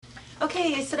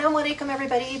Okay, assalamu alaikum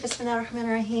everybody. Bismillah ar-Rahman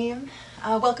ar-Rahim.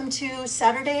 Welcome to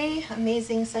Saturday,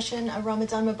 amazing session of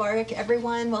Ramadan Mubarak.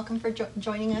 Everyone, welcome for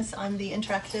joining us on the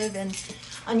interactive and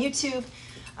on YouTube.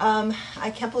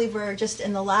 I can't believe we're just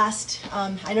in the last,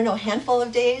 I don't know, handful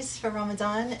of days for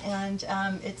Ramadan, and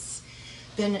it's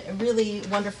been really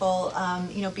wonderful,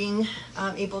 being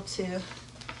able to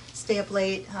stay up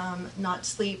late, not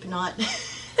sleep, not.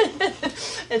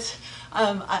 It's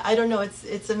I don't know,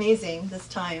 it's amazing this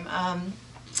time.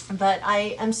 But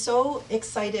I am so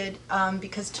excited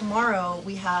because tomorrow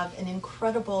we have an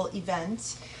incredible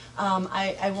event.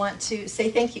 I want to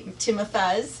say thank you to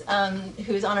Mafaz,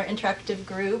 who's on our interactive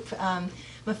group.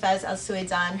 Mafaz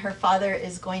Al-Suedan, her father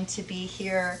is going to be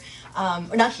here,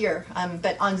 or not here,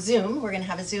 but on Zoom. We're going to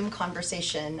have a Zoom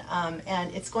conversation,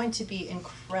 and it's going to be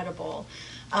incredible.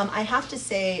 I have to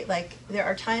say, like, there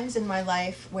are times in my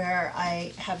life where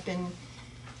I have been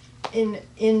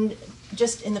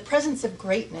just in the presence of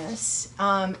greatness,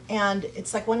 and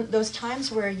it's like one of those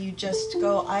times where you just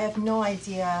go, I have no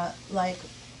idea, like,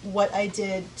 what I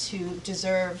did to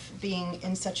deserve being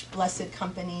in such blessed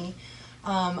company.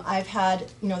 I've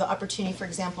had, the opportunity, for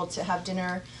example, to have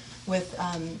dinner with,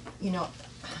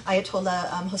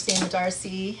 Ayatollah Hossein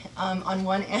Madarsi on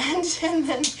one end, and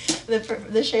then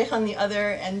the Sheikh on the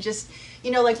other, and just,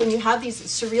 like when you have these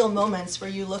surreal moments where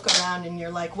you look around and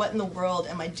you're like, what in the world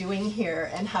am I doing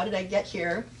here, and how did I get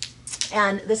here?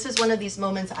 And this is one of these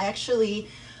moments. I actually,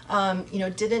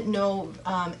 didn't know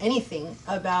anything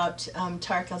about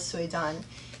Tariq al-Suedan,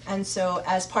 and so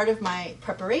as part of my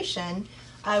preparation,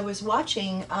 I was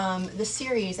watching the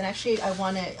series, and actually I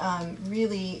want to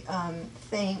really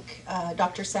thank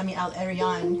Dr. Sami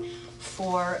Al-Arian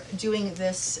for doing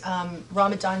this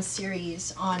Ramadan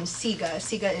series on SIGA.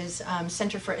 SIGA is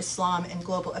Center for Islam and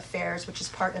Global Affairs, which is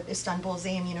part of Istanbul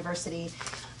Zaim University.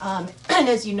 And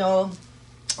as you know,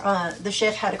 the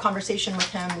Sheikh had a conversation with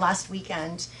him last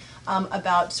weekend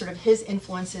about sort of his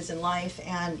influences in life,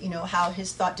 and how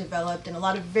his thought developed, and a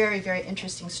lot of very, very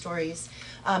interesting stories.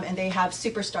 And they have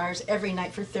superstars every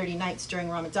night for 30 nights during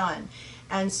Ramadan.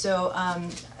 And so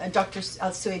Dr.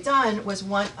 Al-Suedan was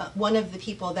one of the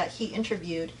people that he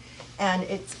interviewed, and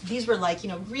these were like,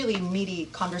 really meaty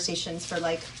conversations for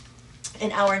like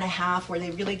an hour and a half, where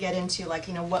they really get into like,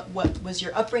 what was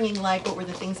your upbringing like, what were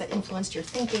the things that influenced your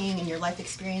thinking and your life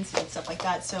experiences and stuff like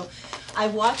that. So I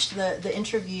watched the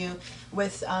interview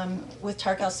with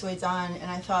Tariq al-Suedan,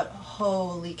 and I thought,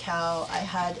 holy cow, I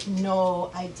had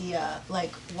no idea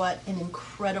like what an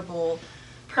incredible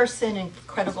person,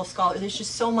 incredible scholar. There's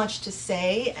just so much to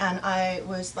say, and I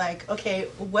was like, okay,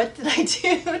 what did I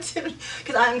do?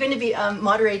 Because I'm going to be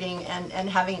moderating and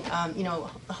having,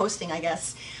 hosting, I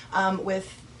guess,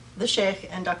 with the Sheikh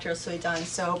and Dr. Al-Suedan.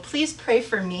 So please pray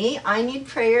for me. I need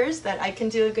prayers that I can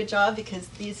do a good job, because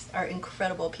these are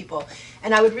incredible people.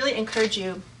 And I would really encourage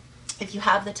you, if you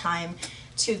have the time,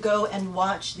 to go and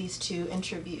watch these two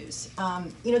interviews.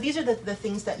 These are the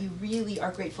things that you really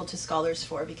are grateful to scholars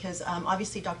for, because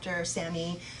obviously Dr.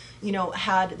 Sami,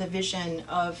 had the vision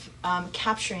of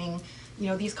capturing,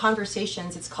 these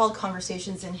conversations. It's called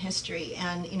Conversations in History.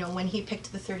 And, when he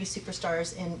picked the 30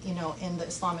 superstars in the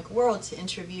Islamic world to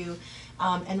interview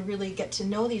and really get to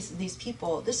know these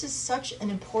people, this is such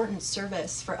an important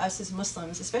service for us as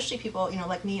Muslims, especially people,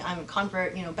 like me. I'm a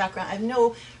convert, background. I have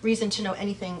no reason to know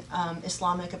anything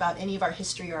Islamic about any of our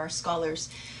history or our scholars.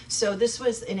 So this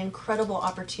was an incredible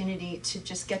opportunity to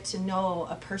just get to know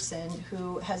a person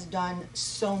who has done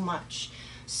so much.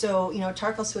 So,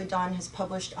 Tariq al-Suedan has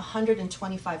published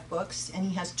 125 books, and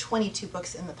he has 22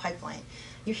 books in the pipeline.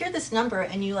 You hear this number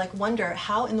and you like wonder,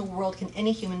 how in the world can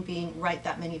any human being write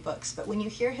that many books? But when you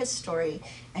hear his story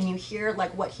and you hear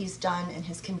like what he's done, and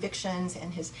his convictions,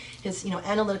 and his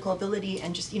analytical ability,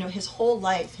 and just his whole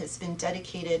life has been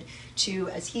dedicated to,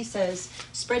 as he says,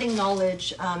 spreading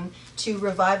knowledge, to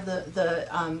revive the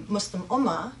Muslim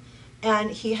Ummah.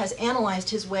 And he has analyzed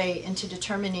his way into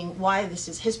determining why this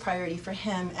is his priority for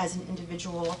him as an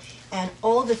individual, and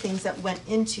all the things that went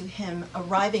into him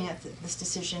arriving at this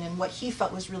decision, and what he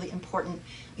felt was really important,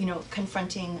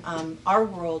 confronting our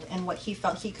world, and what he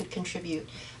felt he could contribute.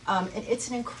 And it's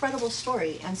an incredible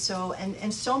story, and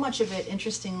so much of it,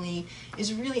 interestingly,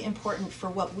 is really important for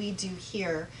what we do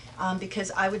here, because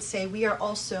I would say we are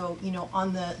also,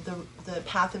 on the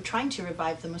path of trying to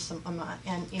revive the Muslim Ummah,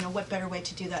 and what better way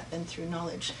to do that than through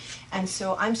knowledge. And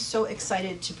so I'm so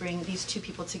excited to bring these two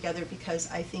people together,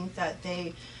 because I think that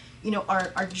they,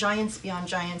 are giants beyond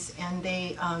giants, and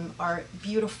they are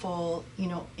beautiful,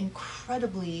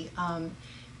 incredibly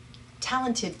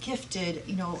talented, gifted,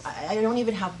 you know, I don't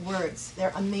even have words.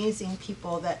 They're amazing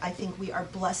people that I think we are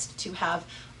blessed to have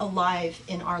alive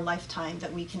in our lifetime,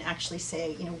 that we can actually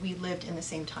say, you know, we lived in the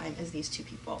same time as these two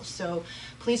people. So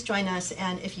please join us,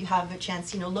 and if you have a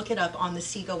chance, you know, look it up on the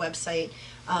SIGA website,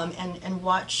 and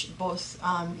watch both,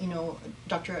 you know,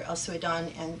 Dr. El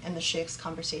Suedan and the Sheikh's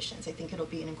conversations. I think it'll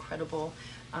be an incredible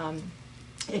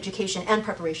education and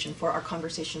preparation for our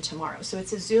conversation tomorrow. So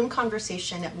it's a Zoom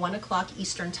conversation at 1 o'clock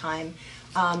Eastern time.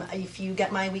 If you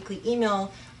get my weekly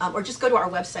email, or just go to our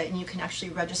website and you can actually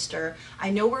register. I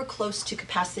know we're close to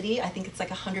capacity. I think it's like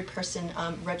 100-person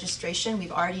registration.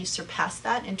 We've already surpassed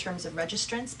that in terms of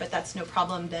registrants, but that's no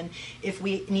problem. Then if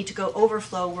we need to go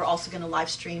overflow, we're also going to live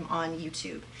stream on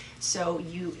YouTube. So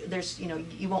you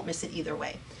won't miss it either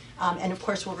way. And of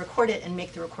course, we'll record it and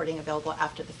make the recording available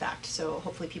after the fact. So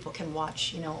hopefully people can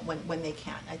watch, you know, when they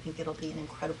can. I think it'll be an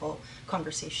incredible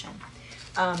conversation.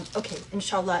 Okay,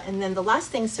 inshallah. And then the last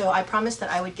thing, so I promised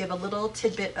that I would give a little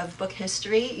tidbit of book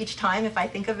history each time if I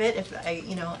think of it,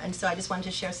 and so I just wanted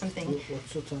to share something.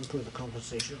 What's the time for the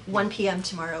conversation? 1 p.m.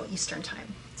 tomorrow Eastern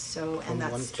time. So, and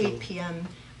that's 8 p.m.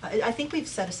 I think we've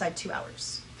set aside 2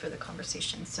 hours for the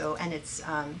conversation. So, and it's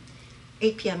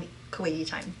 8 p.m. Kuwaiti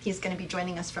time. He's going to be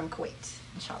joining us from Kuwait,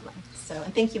 inshallah. So,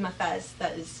 and thank you, Mafaz.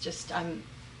 That is just,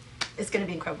 it's going to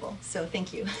be incredible. So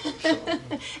thank you.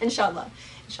 Inshallah.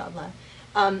 Inshallah.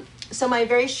 So my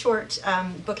very short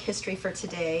book history for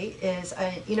today is,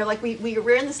 you know, like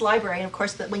we're in this library, and of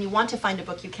course that when you want to find a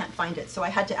book, you can't find it. So I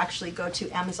had to actually go to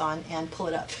Amazon and pull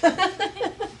it up.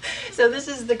 So this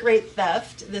is The Great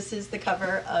Theft. This is the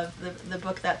cover of the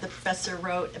book that the professor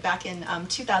wrote back in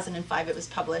 2005. It was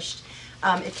published.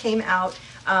 It came out,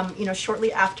 you know,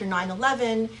 shortly after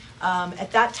 9/11.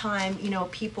 At that time, you know,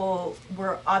 people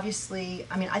were obviously,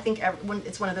 I mean, I think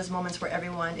it's one of those moments where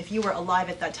everyone, if you were alive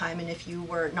at that time and if you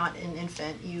were not an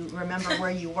infant, you remember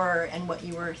where you were and what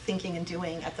you were thinking and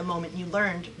doing at the moment you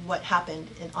learned what happened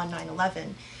on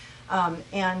 9/11.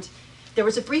 And there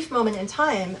was a brief moment in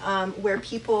time where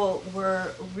people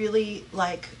were really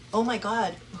like, oh my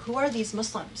God, who are these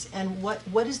Muslims, and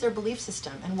what is their belief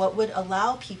system, and what would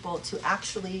allow people to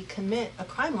actually commit a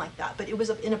crime like that? But it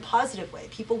was in a positive way.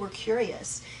 People were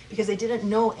curious because they didn't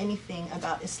know anything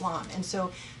about Islam, and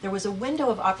so there was a window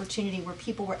of opportunity where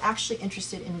people were actually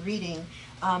interested in reading,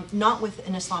 not with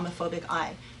an Islamophobic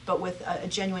eye, but with a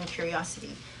genuine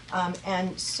curiosity.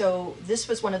 And so this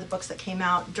was one of the books that came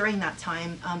out during that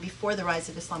time, before the rise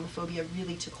of Islamophobia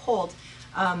really took hold.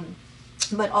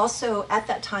 But also at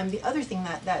that time, the other thing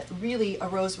that really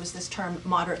arose was this term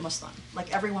moderate Muslim.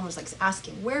 Like everyone was like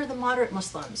asking, where are the moderate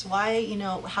Muslims? Why, you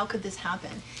know, how could this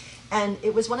happen? And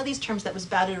it was one of these terms that was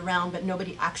batted around, but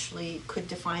nobody actually could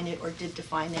define it or did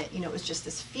define it. You know, it was just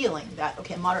this feeling that,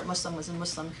 okay, a moderate Muslim was a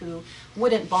Muslim who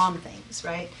wouldn't bomb things,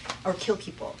 right? Or kill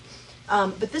people.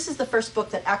 But this is the first book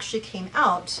that actually came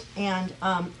out and,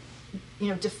 you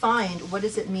know, defined what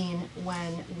does it mean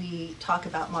when we talk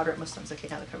about moderate Muslims. Okay,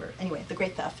 now the cover. Anyway, The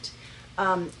Great Theft.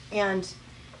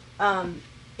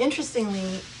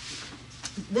 Interestingly,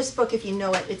 this book, if you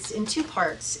know it, it's in 2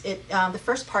 parts. The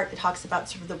first part, it talks about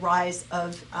sort of the rise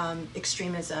of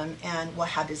extremism and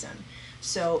Wahhabism.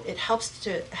 So it helps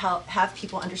to have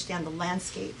people understand the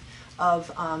landscape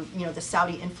of, you know, the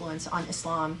Saudi influence on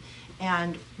Islam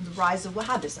and the rise of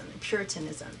Wahhabism and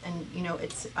Puritanism. And, you know,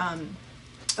 it's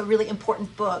a really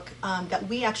important book that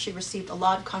we actually received a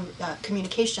lot of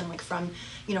communication, like from,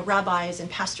 you know, rabbis and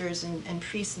pastors and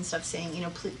priests and stuff saying, you know,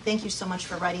 thank you so much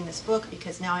for writing this book,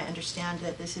 because now I understand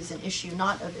that this is an issue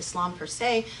not of Islam per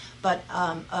se, but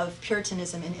of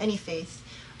Puritanism in any faith.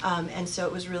 And so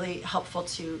it was really helpful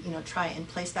to, you know, try and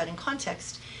place that in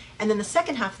context. And then the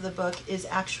second half of the book is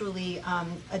actually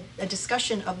a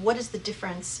discussion of what is the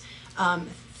difference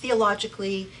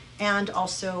theologically and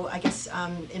also, I guess,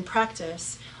 in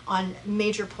practice on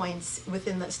major points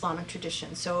within the Islamic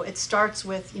tradition. So it starts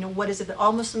with, you know, what is it that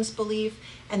all Muslims believe,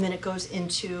 and then it goes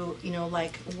into, you know,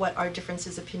 like what are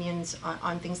differences, opinions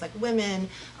on things like women,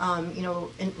 you know,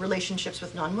 in relationships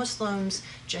with non-Muslims,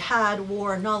 jihad,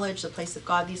 war, knowledge, the place of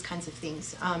God, these kinds of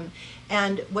things.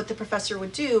 And what the professor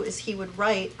would do is he would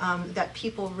write that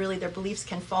people really, their beliefs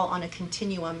can fall on a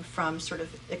continuum from sort of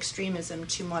extremism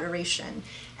to moderation.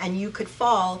 And you could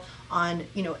fall on,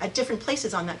 you know, at different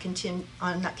places on that continuum,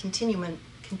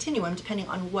 depending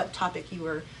on what topic you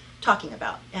were talking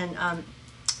about. And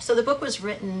so the book was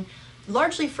written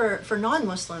largely for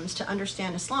non-Muslims to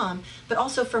understand Islam, but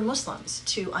also for Muslims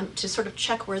to sort of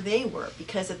check where they were,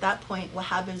 because at that point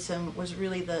Wahhabism was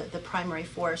really the primary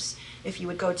force. If you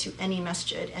would go to any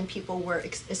masjid, and people were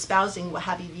espousing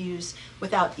Wahhabi views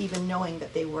without even knowing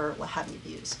that they were Wahhabi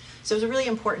views. So it was a really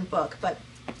important book. But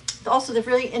Also, the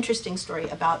really interesting story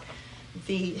about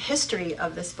the history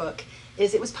of this book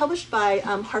is it was published by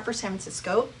Harper San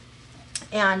Francisco,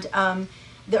 and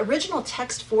the original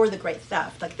text for The Great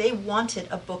Theft, like they wanted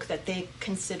a book that they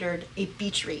considered a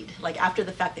beach read. Like after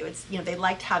the fact, they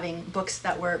liked having books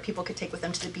that were people could take with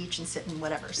them to the beach and sit and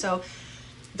whatever. So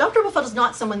Dr. Wolfeld is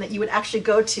not someone that you would actually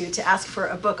go to ask for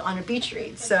a book on a beach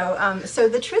read. So, so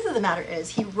the truth of the matter is,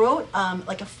 he wrote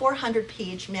like a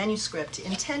 400-page manuscript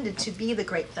intended to be The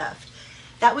Great Theft.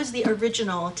 That was the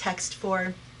original text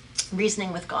for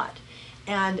Reasoning with God.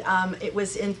 And it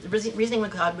was in Reasoning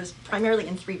with God was primarily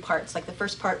in 3 parts. Like the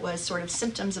first part was sort of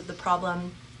symptoms of the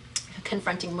problem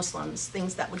confronting Muslims,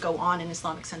 things that would go on in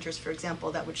Islamic centers, for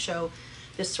example, that would show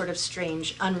this sort of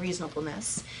strange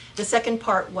unreasonableness. The second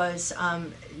part was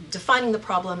defining the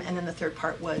problem, and then the third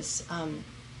part was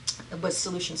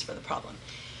solutions for the problem.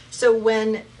 So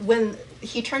when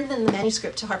he turned in the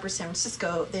manuscript to Harper San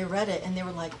Francisco, they read it and they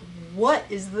were like, "What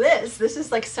is this? This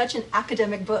is like such an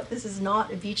academic book. This is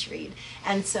not a beach read."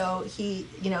 And so he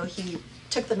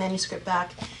took the manuscript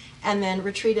back and then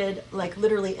retreated like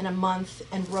literally in a month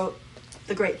and wrote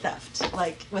The Great Theft,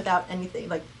 like without anything,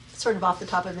 like sort of off the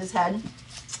top of his head,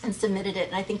 and submitted it.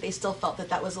 And I think they still felt that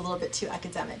that was a little bit too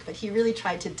academic, but he really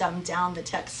tried to dumb down the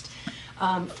text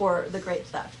for The Great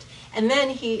Theft. And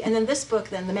then this book,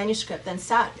 then the manuscript, then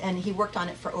sat and he worked on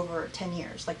it for over 10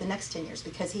 years, like the next 10 years,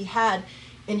 because he had,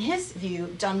 in his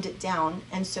view, dumbed it down,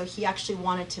 and so he actually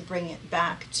wanted to bring it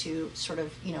back to sort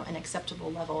of, an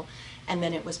acceptable level, and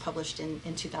then it was published in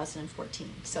 2014.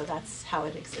 So that's how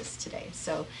it exists today.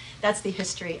 So that's the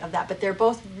history of that. But they're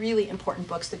both really important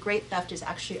books. The Great Theft is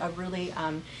actually a really,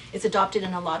 it's adopted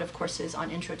in a lot of courses on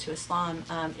Intro to Islam.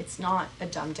 It's not a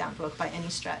dumbed down book by any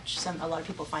stretch. A lot of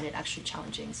people find it actually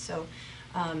challenging. So,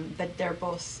 but they're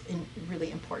both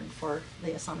really important for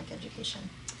the Islamic education.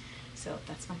 So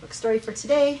that's my book story for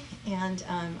today, and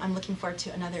I'm looking forward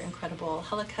to another incredible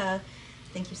halaqah.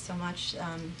 Thank you so much,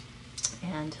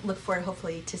 and look forward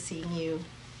hopefully to seeing you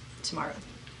tomorrow.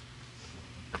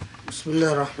 بسم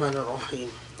الله الرحمن الرحيم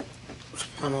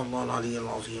سبحان الله العلي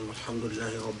العظيم الحمد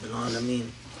لله رب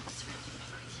العالمين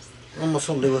اللهم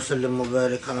صل وسلم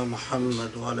وبارك على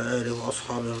محمد وعلى آله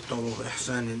وأصحابه وتابعه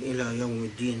بإحسان إلى يوم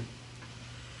الدين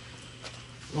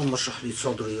اللهم اشرح لي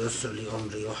صدري ويسر لي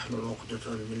أمري واحلل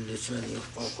عقدة من لساني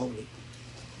يفقهوا قولي.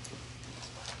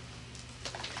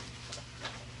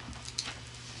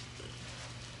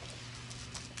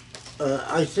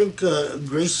 I think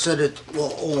Grace said it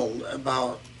well all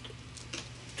about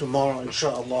tomorrow,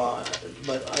 inshallah,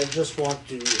 but I just want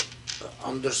to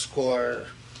underscore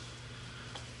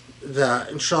that,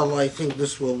 inshallah, I think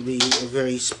this will be a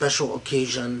very special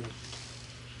occasion,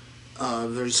 a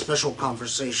very special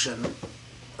conversation.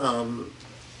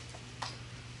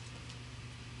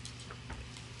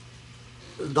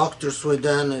 Dr.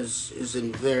 Sweden is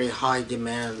in very high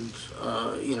demand,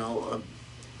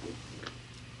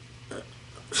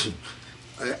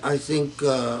 I think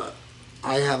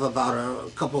I have about a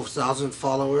couple of thousand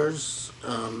followers.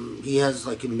 He has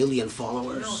like 1 million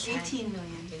followers. No, 18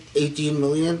 million. 18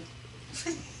 million?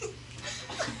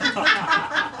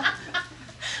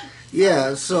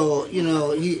 Yeah, so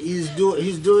he's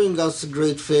doing us a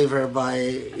great favor by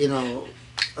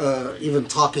even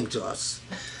talking to us,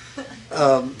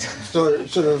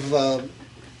 sort of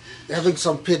having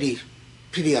some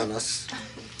pity on us.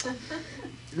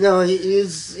 No,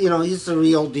 he's the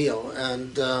real deal,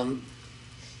 and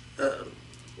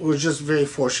we're just very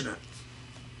fortunate.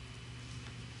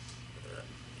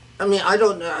 I mean, I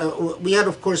don't know. We had,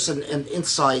 of course, an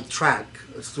inside track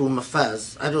through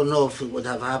Mafaz. I don't know if it would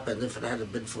have happened if it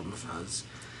hadn't been for Mafaz.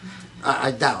 I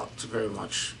doubt very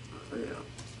much.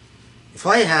 If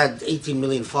I had 18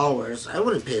 million followers, I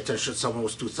wouldn't pay attention to someone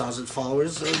with 2,000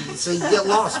 followers. I'd say, get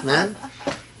lost, man.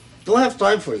 Don't have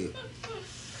time for you.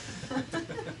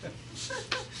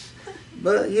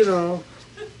 But,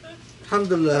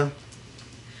 alhamdulillah.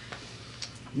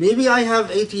 Maybe I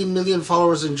have 18 million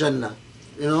followers in Jannah,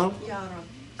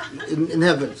 in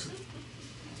heaven.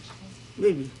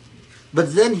 Maybe.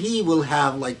 But then he will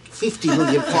have like 50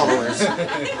 million followers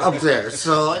up there.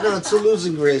 So, it's a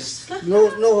losing race. No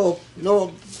hope.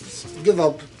 No, give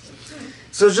up.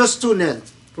 So just tune in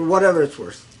for whatever it's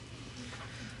worth.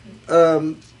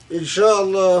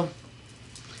 Inshallah,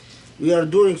 we are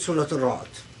doing Surah Al-Ra'd.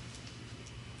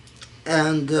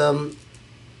 And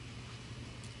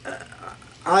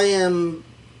I am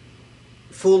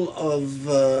full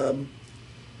of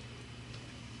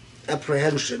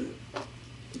apprehension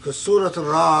because Surah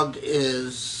Al-Ra'd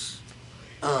is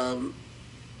a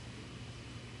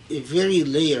very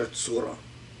layered surah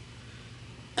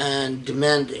and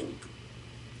demanding.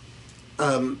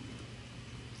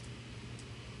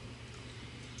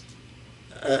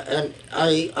 and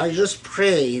I just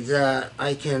pray that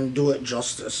I can do it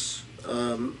justice.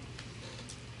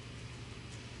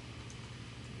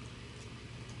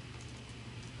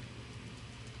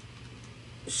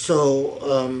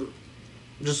 So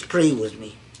just pray with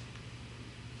me.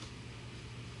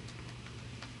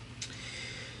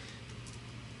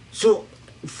 So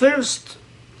first,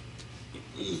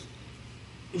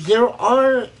 there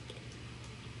are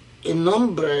a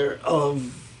number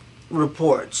of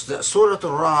reports that Surah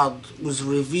Al-Ra'd was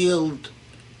revealed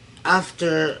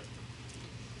after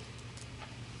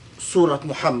Surah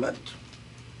Muhammad,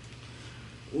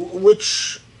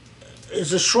 which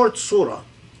is a short surah.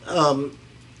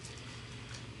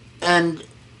 And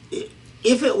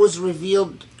if it was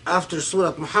revealed after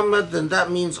Surah Muhammad, then that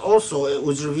means also it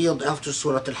was revealed after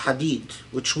Surah Al-Hadid,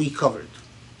 which we covered.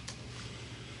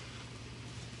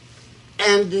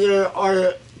 And there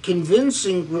are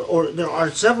there are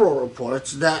several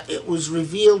reports that it was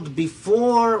revealed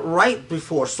right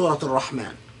before Surah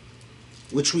Al-Rahman,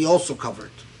 which we also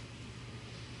covered.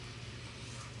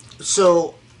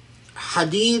 So,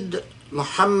 Hadid,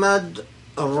 Muhammad,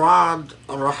 Al-Ra'd,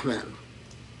 Al-Rahman.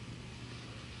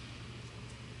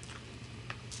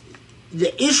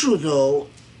 The issue, though,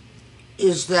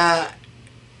 is that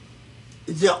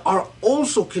there are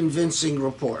also convincing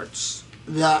reports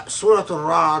that Surah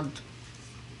Al-Ra'd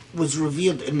was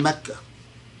revealed in Mecca.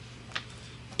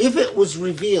 If it was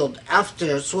revealed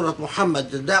after Surah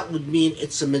Muhammad, then that would mean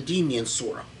it's a Medinian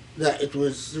surah, that it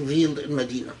was revealed in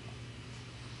Medina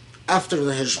after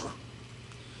the Hijrah.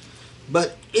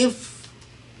 But if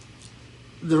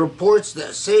the reports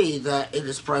that say that it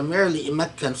is primarily a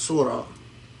Meccan surah,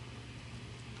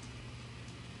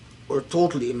 or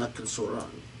totally a Meccan surah,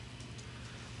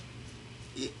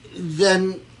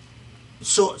 then,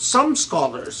 so some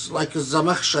scholars, like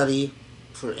Zamakhshari,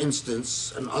 for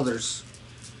instance, and others,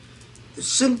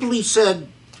 simply said,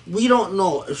 we don't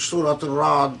know if Surah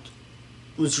Al-Ra'd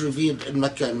was revealed in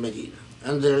Mecca and Medina,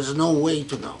 and there is no way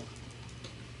to know.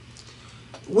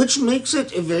 Which makes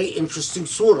it a very interesting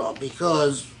surah,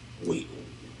 because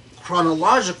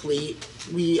chronologically,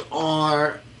 we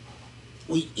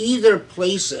either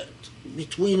place it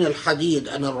between Al-Hadid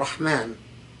and Al-Rahman,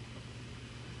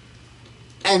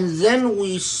 and then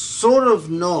we sort of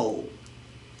know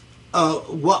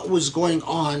what was going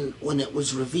on when it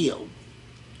was revealed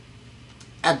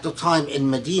at the time in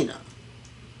Medina.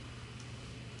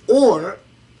 Or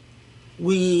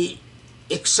we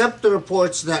accept the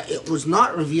reports that it was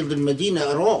not revealed in Medina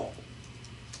at all,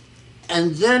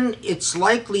 and then it's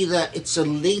likely that it's a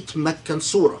late Meccan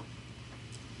surah.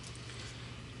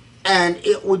 And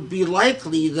it would be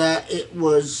likely that it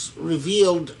was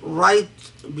revealed right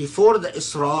before the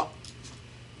Isra,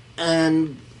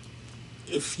 and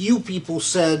a few people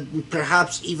said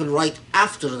perhaps even right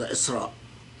after the Isra.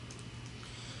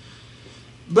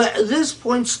 But this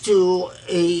points to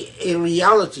a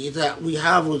reality that we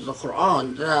have with the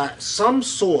Quran, that some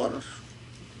surah,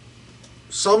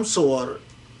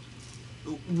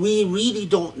 we really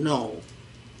don't know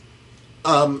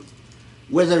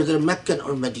whether they're Meccan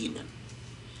or Medinan.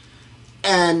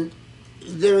 And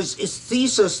there's a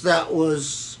thesis that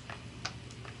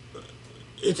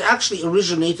it actually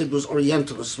originated with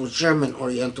Orientalists, with German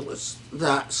Orientalists,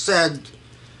 that said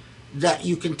that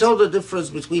you can tell the difference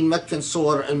between Meccan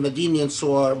surah and Medinian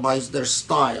surah by their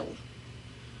style.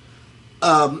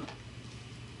 And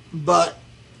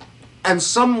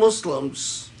some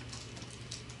Muslims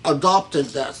adopted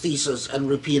that thesis and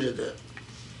repeated it.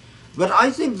 But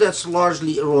I think that's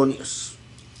largely erroneous.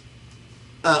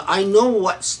 I know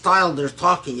what style they're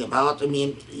talking about. I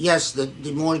mean, yes,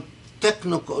 the more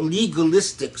technical,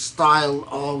 legalistic style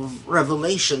of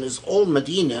revelation is all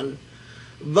Medinan,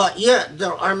 but yet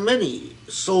there are many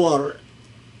surah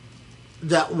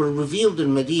that were revealed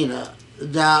in Medina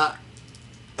that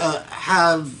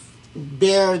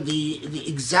bear the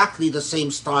exactly the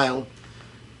same style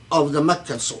of the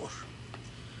Meccan surah.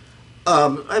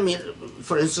 I mean,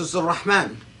 for instance, the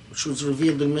Rahman, which was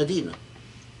revealed in Medina,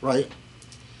 right?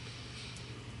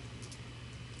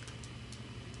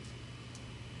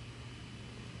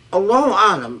 Allahu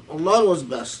Alam, Allah was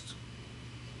best.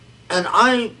 And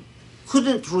I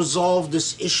couldn't resolve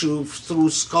this issue through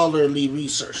scholarly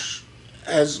research.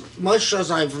 As much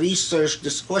as I've researched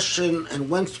this question and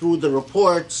went through the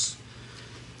reports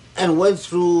and went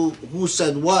through who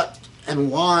said what and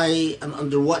why and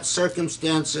under what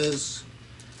circumstances,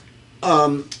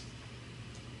 and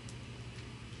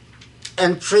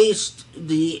traced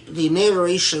the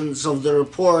narrations of the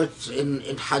reports in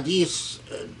hadith,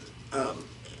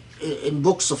 in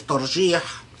books of tarjih,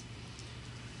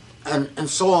 and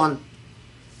so on,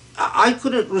 I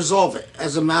couldn't resolve it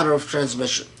as a matter of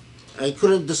transmission. I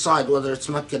couldn't decide whether it's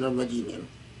Meccan or Medinian.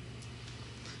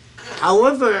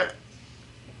 However,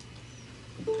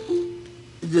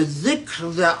 the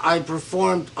dhikr that I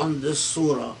performed on this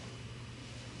surah,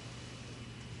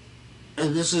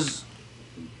 and this is,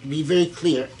 to be very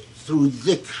clear, through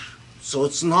dhikr, so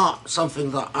it's not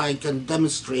something that I can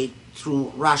demonstrate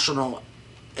through rational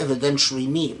evidentiary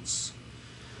means,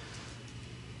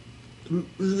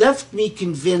 left me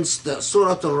convinced that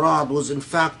Surah Al-Ra'd was in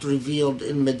fact revealed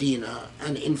in Medina,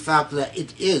 and in fact that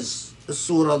it is a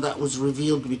surah that was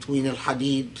revealed between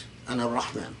Al-Hadid and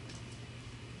Al-Rahman.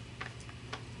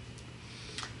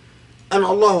 And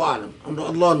Allahu A'lam, and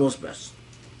Allah knows best.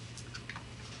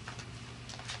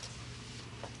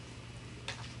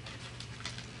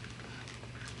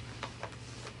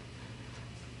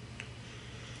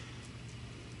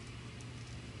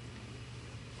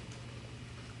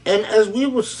 And as we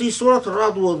will see, Surah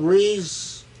Al-Ra'd will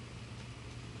raise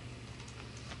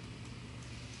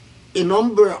a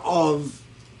number of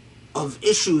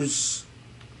issues,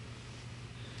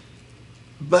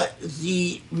 but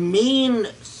the main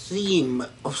theme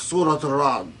of Surah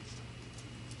Al-Ra'd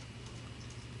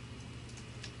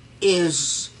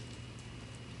is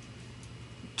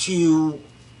to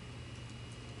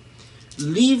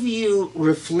leave you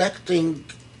reflecting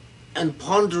and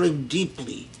pondering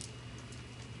deeply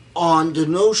on the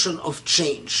notion of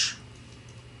change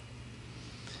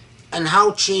and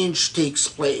how change takes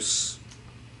place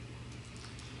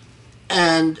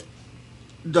and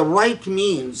the right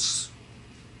means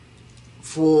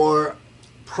for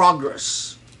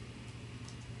progress,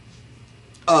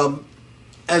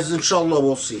 as inshallah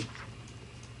we'll see.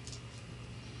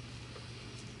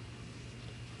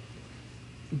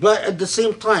 But at the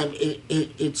same time,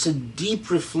 it's a deep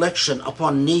reflection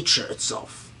upon nature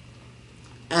itself.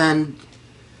 And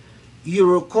you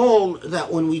recall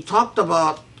that when we talked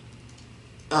about,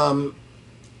 was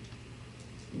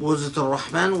it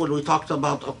Ar-Rahman, when we talked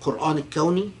about Al-Quran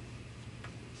Al-Kawni?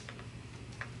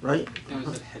 Right? It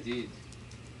was Al-Hadid.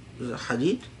 Is it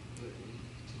Hadid?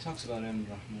 It talks about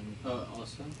Ar-Rahman.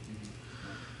 Also?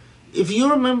 If you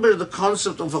remember the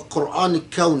concept of a Quran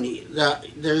Al-Kawni, that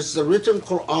there's the written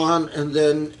Quran and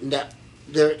then that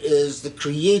there is the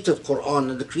creative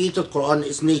Quran, and the creative Quran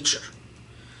is nature.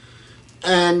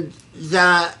 And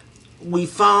that we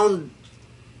found,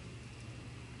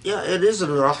 yeah, it is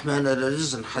in Rahman and it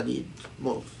is in Hadid,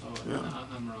 both. Oh, Yeah.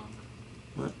 I'm wrong.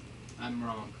 What? I'm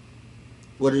wrong.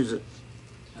 What is it?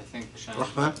 I think Shah.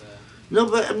 Rahman? No,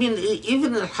 but I mean,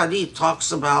 even in Hadid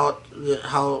talks about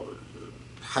how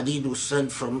Hadid was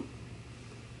sent from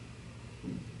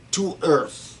to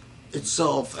earth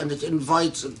itself, and it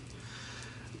invites it.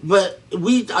 But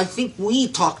I think we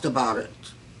talked about it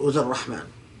with Ar-Rahman.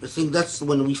 I think that's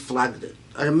when we flagged it.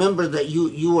 I remember that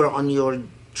you were on your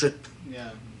trip.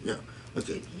 Yeah. Yeah.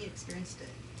 Okay. He experienced it.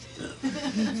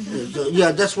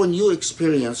 Yeah, that's when you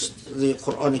experienced the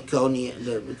Quran Al-Kawni,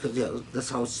 because yeah,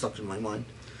 that's how it stuck in my mind.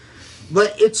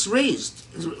 But it's raised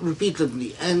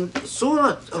repeatedly, and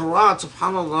Surah Al-Ra'd,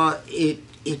 subhanAllah,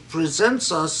 it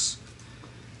presents us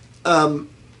in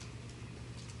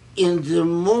the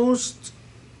most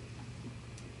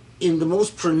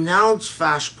pronounced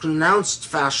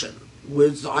fashion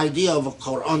with the idea of a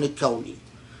Quran Al-Kawni,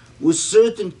 with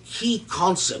certain key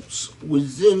concepts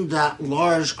within that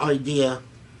large idea,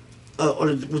 or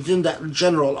within that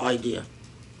general idea.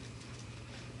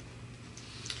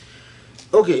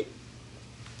 Okay.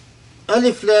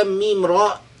 Alif Lam Mim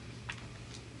Ra,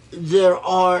 there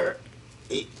are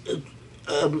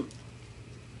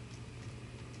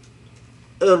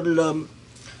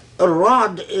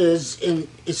Ar-Ra'd is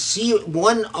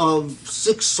one of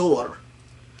 6 surah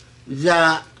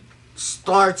that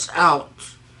starts out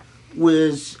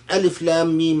with Alif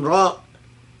Lam Mim Ra,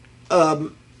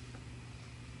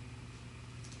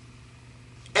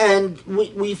 and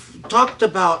we've talked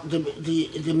about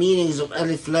the meanings of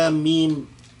Alif Lam Mim,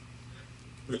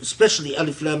 especially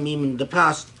Alif Lam Mim in the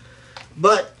past,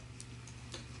 but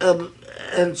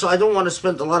and so I don't want to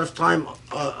spend a lot of time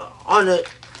on it.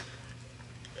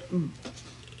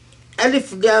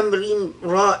 Alif Lam Mim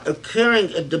Ra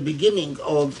occurring at the beginning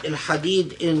of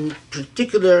Al-Hadid in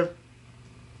particular,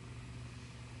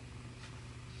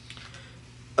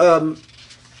 what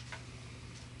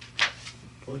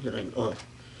did I know?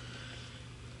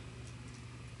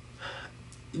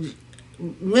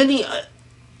 Many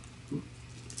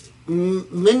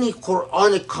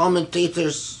Quranic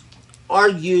commentators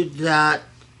argued that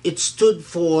it stood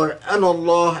for An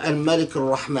Allah al-Malik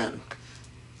al-Rahman.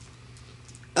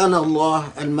 An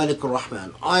Allah al-Malik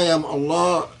al-Rahman. I am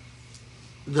Allah,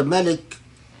 the Malik,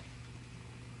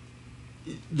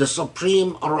 the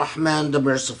Supreme Ar-Rahman, the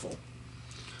Merciful.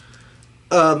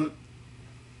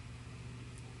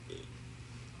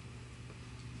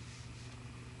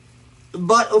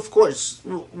 But of course,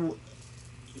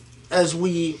 as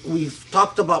we've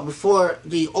talked about before,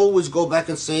 they always go back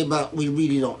and say, but we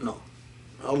really don't know.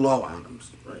 Allahu A'lam,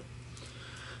 right?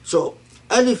 So,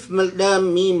 ألف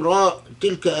لام ميم راء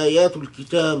تلك آيات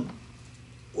الكتاب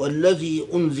والذي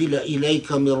أنزل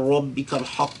إليك من ربك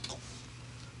الحق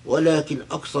ولكن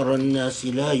أكثر الناس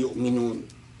لا يؤمنون.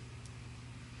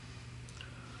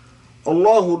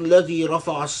 الله الذي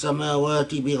رفع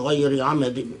السماوات بغير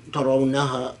عمد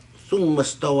ترونها ثم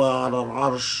استوى على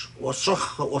العرش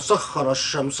وسخر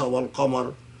الشمس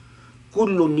والقمر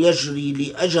كل يجري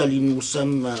لأجل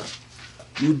مسمى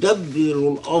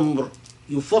يدبر الأمر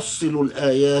يفصل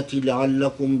الآيات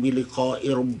لعلكم بلقاء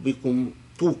ربكم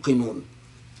توقنون.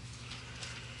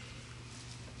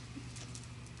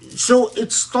 So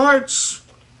it starts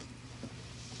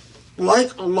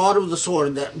like a lot of the surah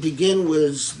that begin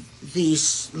with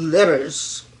these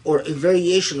letters or a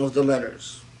variation of the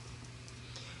letters,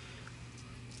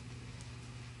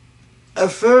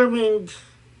 affirming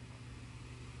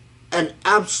an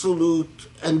absolute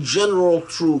and general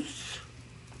truth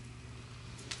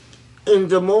in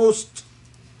the most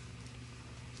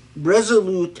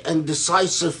resolute and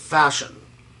decisive fashion.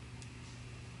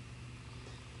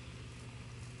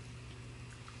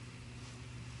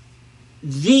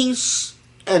 These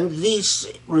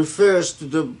refers to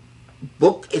the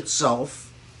book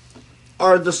itself,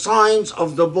 are the signs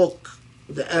of the book,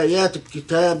 the Ayat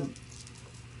al-Kitab,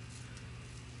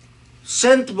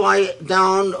 sent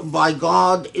down by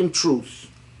God in truth.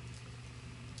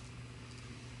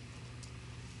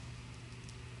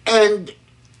 And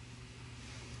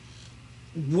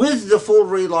with the full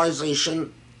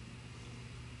realization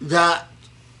that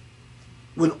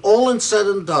when all is said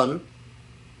and done,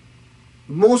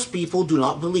 most people do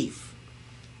not believe.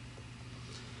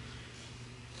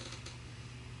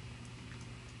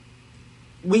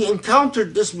 We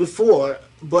encountered this before,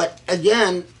 but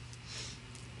again,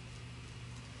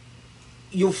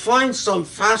 you find some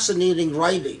fascinating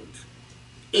writing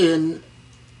in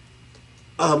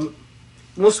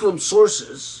Muslim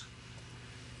sources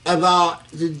about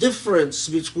the difference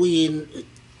between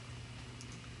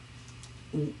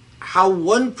how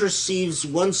one perceives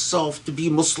oneself to be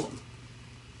Muslim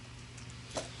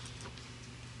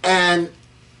and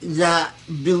that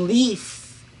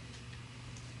belief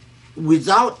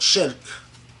without shirk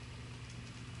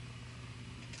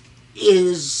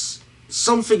is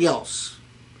something else,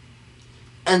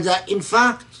 and that in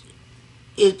fact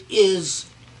it is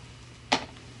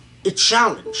a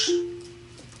challenge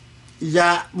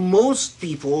that most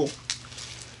people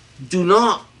do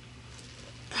not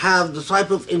have the type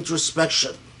of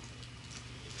introspection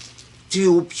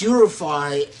to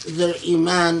purify their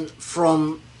iman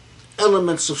from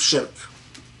elements of shirk,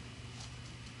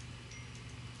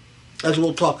 as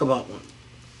we'll talk about one.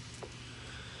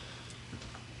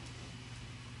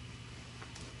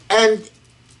 And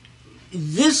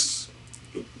this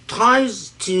ties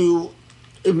to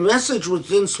a message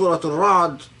within Surah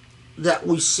Al-Ra'd that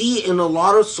we see in a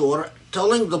lot of surah,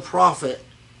 telling the Prophet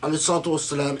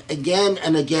ﷺ again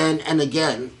and again and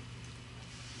again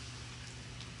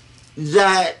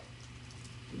that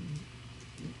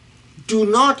do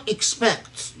not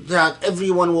expect that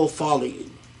everyone will follow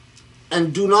you,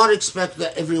 and do not expect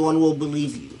that everyone will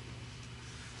believe you.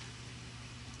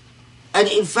 And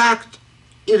in fact,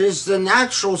 it is the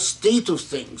natural state of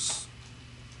things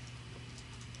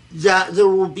that there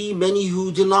will be many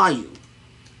who deny you.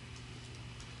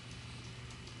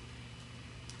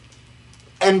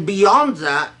 And beyond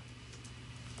that,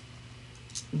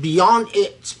 beyond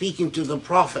it speaking to the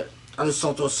Prophet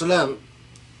ﷺ,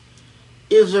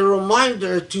 is a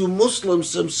reminder to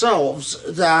Muslims themselves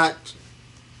that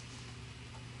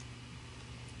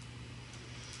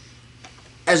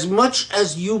as much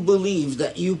as you believe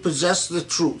that you possess the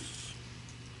truth,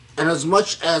 and as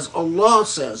much as Allah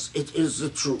says it is the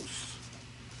truth,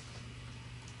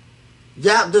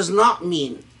 that does not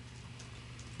mean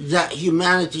that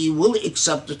humanity will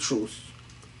accept the truth.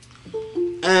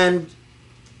 And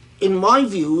in my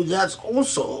view, that's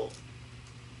also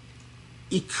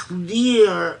a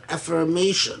clear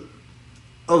affirmation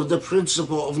of the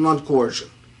principle of non-coercion.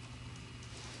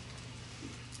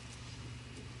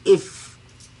 If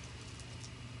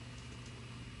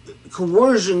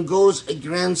coercion goes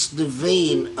against the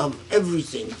vein of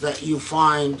everything that you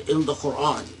find in the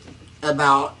Quran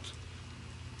about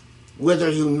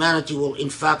whether humanity will in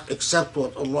fact accept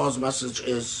what Allah's message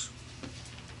is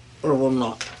or will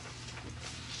not.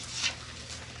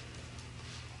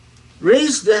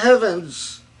 raised the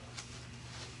heavens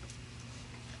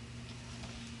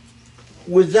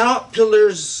without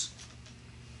pillars,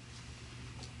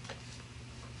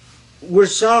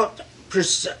 without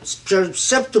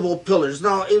perceptible pillars.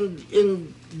 Now,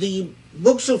 in the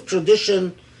books of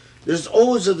tradition, there's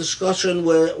always a discussion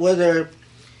whether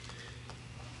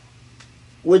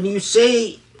when you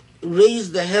say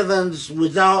raise the heavens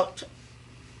without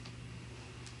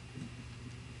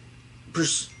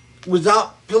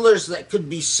pillars that could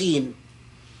be seen,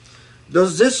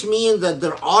 does this mean that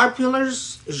there are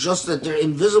pillars, it's just that they're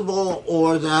invisible,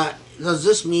 or does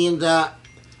this mean that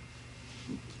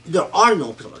there are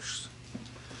no pillars?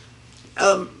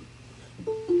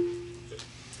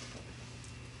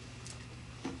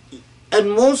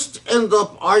 And most end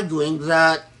up arguing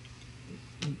that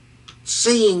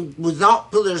saying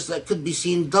without pillars that could be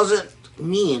seen doesn't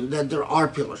mean that there are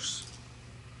pillars,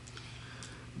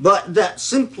 but that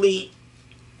simply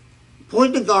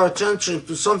pointing our attention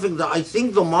to something that I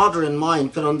think the modern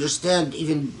mind can understand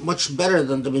even much better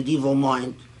than the medieval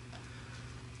mind,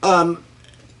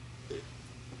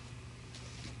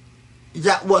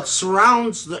 that what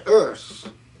surrounds the earth,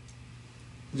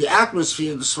 the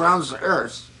atmosphere that surrounds the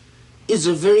earth, is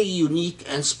a very unique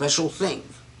and special thing.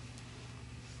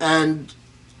 And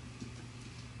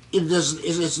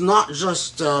it's not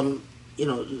just the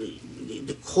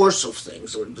course of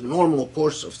things, or the normal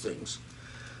course of things,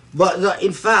 but that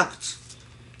in fact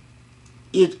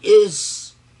it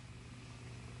is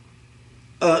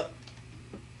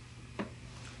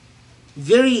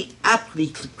very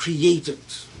aptly created.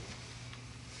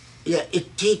 Yeah,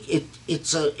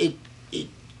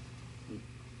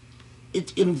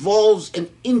 it involves an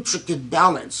intricate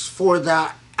balance for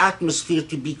that atmosphere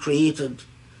to be created,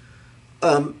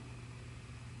 that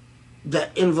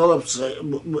envelops,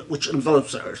 which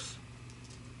envelops the earth.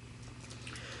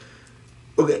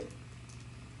 Okay.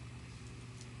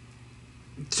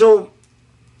 So,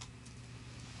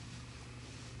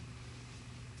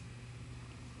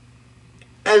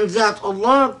 and that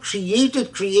Allah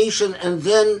created creation, and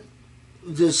then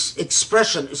this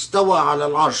expression, istawa ala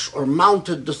al-arsh, or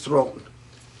mounted the throne.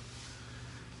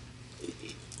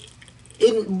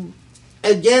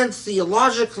 Again,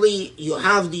 theologically, you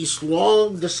have these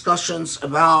long discussions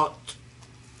about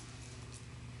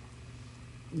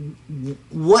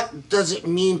what does it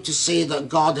mean to say that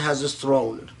God has a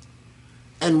throne,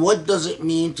 and what does it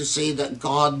mean to say that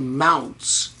God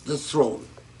mounts the throne.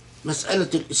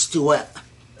 Mas'alat al-istiwa,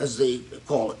 as they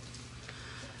call it.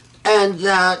 And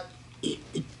that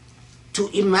to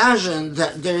imagine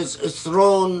that there's a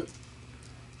throne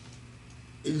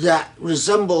that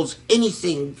resembles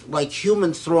anything like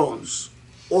human thrones,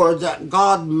 or that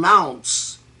God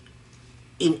mounts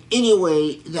in any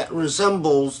way that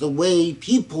resembles the way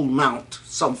people mount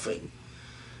something,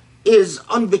 is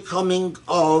unbecoming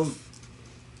of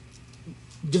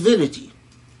divinity.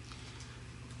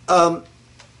 But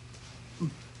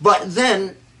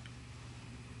then,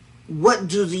 what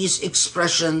do these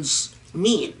expressions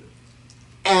mean?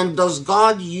 And does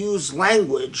God use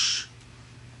language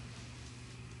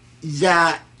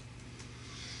that,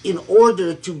 in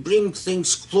order to bring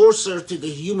things closer to the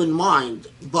human mind,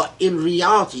 but in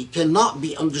reality cannot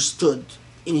be understood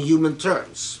in human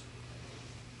terms?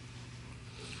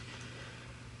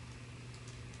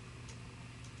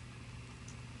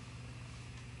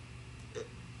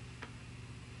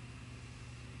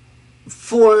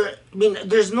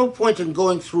 There's no point in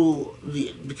going through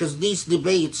because these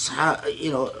debates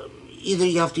either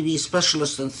you have to be a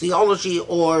specialist in theology,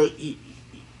 or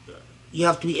you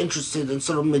have to be interested in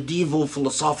sort of medieval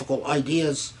philosophical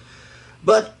ideas.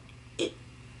 But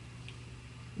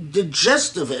the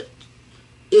gist of it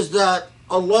is that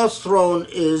Allah's throne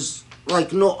is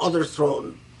like no other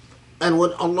throne. And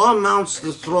when Allah mounts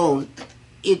the throne,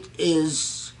 it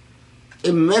is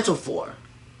a metaphor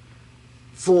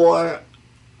for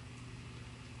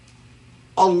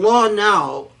Allah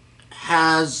now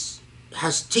has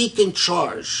taken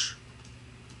charge,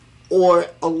 or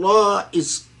Allah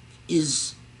is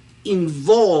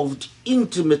involved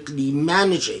intimately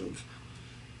managing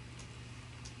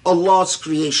Allah's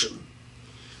creation.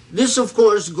 This, of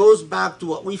course, goes back to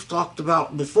what we've talked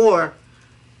about before,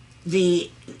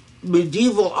 the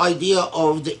medieval idea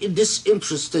of the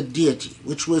disinterested deity,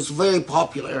 which was very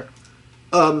popular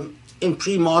in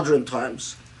pre-modern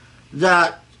times,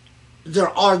 that there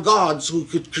are gods who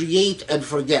could create and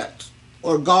forget,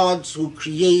 or gods who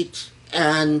create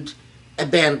and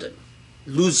abandon,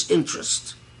 lose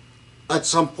interest at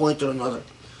some point or another.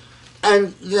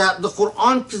 And that the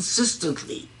Quran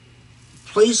consistently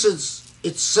places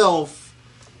itself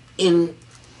in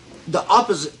the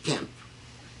opposite camp,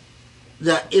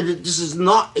 that this is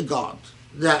not a God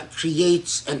that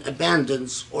creates and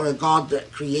abandons, or a God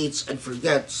that creates and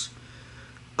forgets,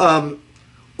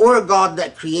 or a God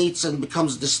that creates and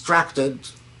becomes distracted,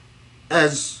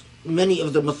 as many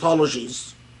of the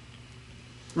mythologies,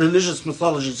 religious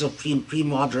mythologies of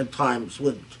pre-modern times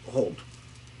would hold.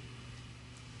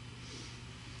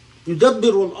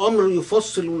 يدبر الأمر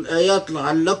يفصل الآيات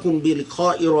لعلكم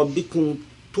بلقاء ربكم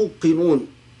توقنون.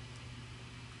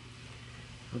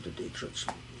 How did they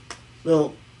translate?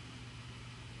 No.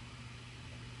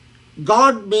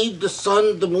 God made the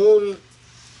sun, the moon,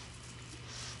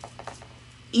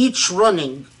 each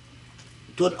running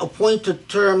to an appointed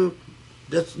term.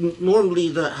 That's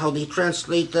normally how they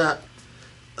translate that.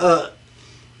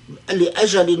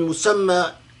 لأجل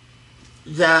مسمى,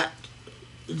 that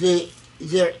they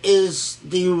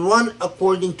run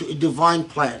according to a divine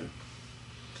plan.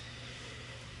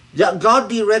 That God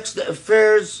directs the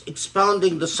affairs,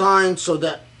 expounding the signs, so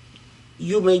that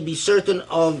you may be certain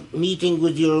of meeting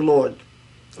with your Lord.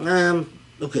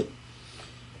 Okay.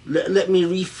 Let me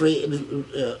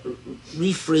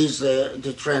rephrase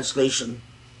the translation.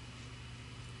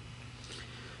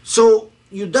 So,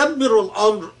 يدبر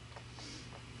الأمر,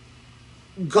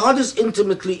 God is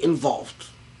intimately involved,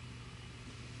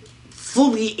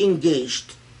 fully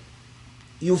engaged.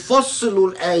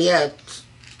 يفصل الآيات,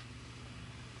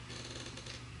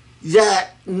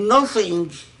 that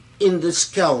nothing in this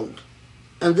count,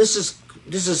 and this is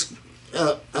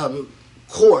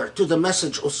core to the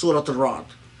message of Surah Al-Ra'd,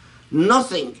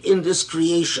 nothing in this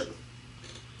creation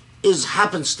is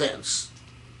happenstance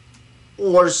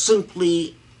or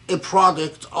simply a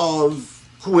product of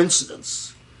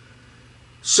coincidence.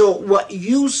 So what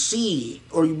you see,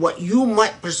 or what you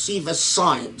might perceive as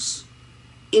signs,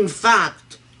 in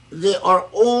fact, they are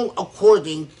all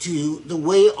according to the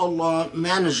way Allah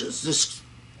manages this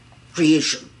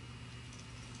creation.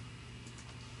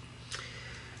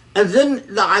 And then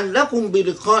لَعَلَّكُمْ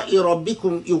بِلِقَاءِ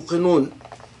رَبِّكُمْ يُوقِنُونَ.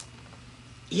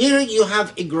 Here you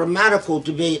have a grammatical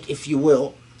debate, if you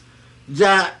will,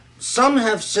 that some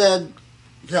have said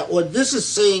that what this is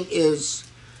saying is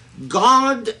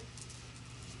God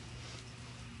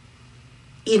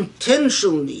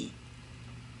intentionally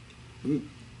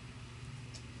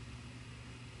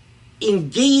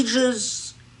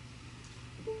engages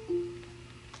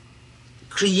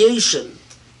creation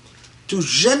to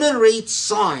generate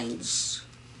signs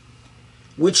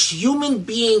which human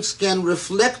beings can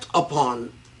reflect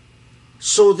upon,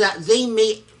 so that they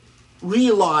may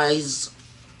realize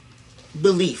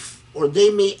belief, or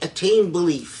they may attain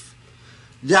belief,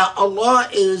 that Allah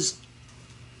is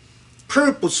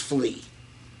purposefully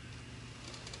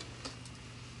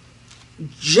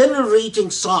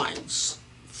generating signs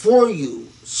for you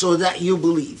so that you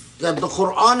believe. That the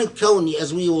Quran al-Kawni,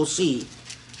 as we will see,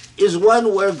 is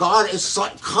one where God is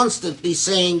constantly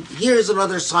saying, here's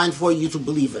another sign for you to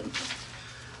believe in.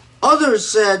 Others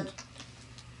said,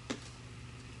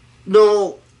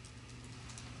 no,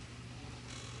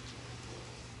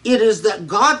 it is that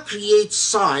God creates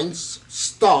signs,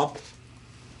 stop.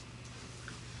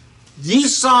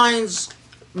 These signs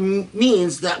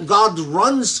means that God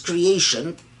runs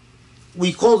creation.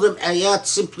 We call them ayat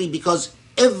simply because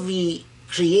every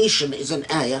creation is an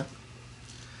ayah.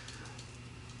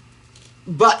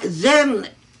 But then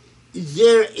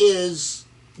there is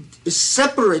a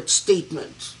separate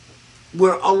statement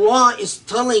where Allah is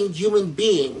telling human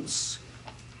beings,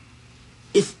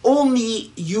 if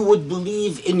only you would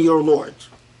believe in your Lord.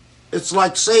 It's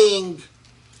like saying,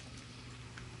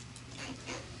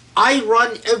 I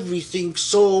run everything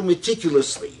so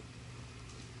meticulously,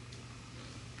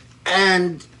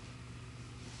 and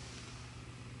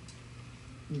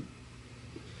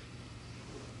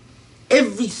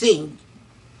everything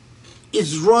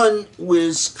is run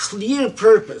with clear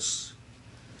purpose.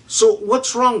 So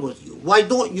what's wrong with you? Why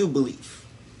don't you believe?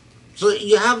 So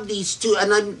you have these two,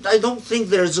 and I don't think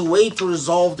there's a way to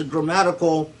resolve the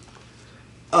grammatical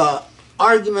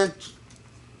argument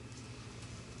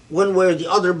one way or the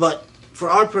other, but for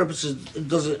our purposes, it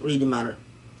doesn't really matter.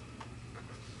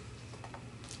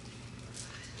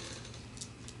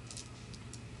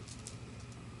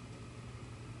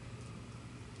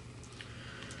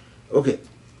 Okay.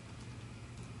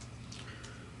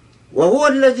 وهو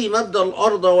الذي مد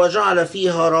الأرض وجعل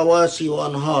فيها رواسي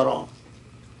وأنهارا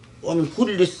ومن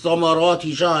كل الثمرات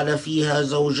جعل فيها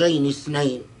زوجين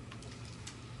اثنين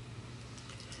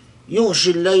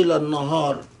يغشي الليل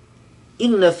النهار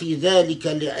إن في ذلك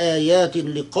لآيات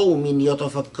لقوم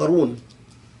يتفكرون.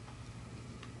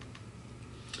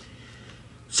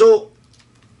 So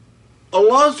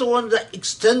Allah is the one that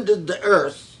extended the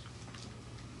earth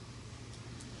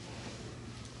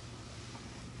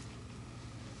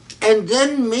and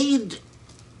then made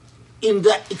in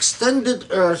the extended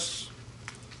earth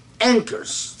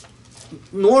anchors.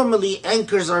 Normally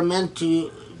anchors are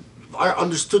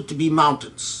understood to be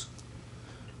mountains.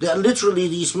 That literally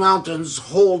these mountains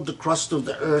hold the crust of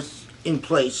the earth in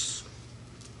place.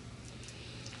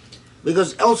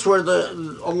 Because elsewhere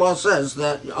Allah says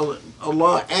that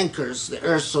Allah anchors the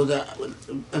earth so that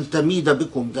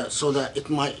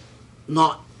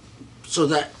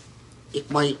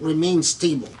it might remain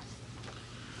stable.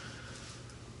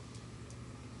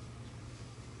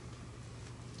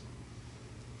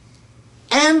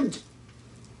 And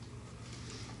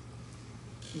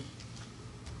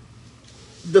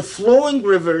the flowing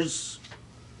rivers,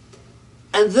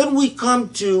 and then we come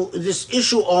to this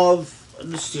issue of,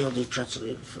 let's see how they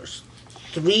translate it first.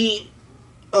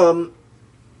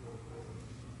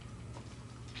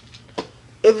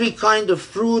 Every kind of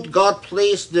fruit God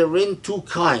placed therein two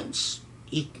kinds.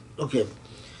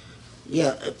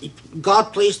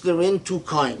 God placed therein two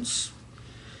kinds.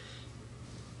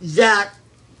 That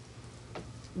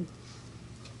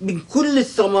من كل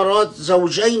الثمرات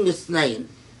زوجين اثنين.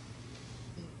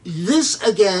 This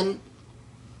again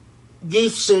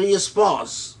gave serious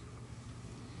pause.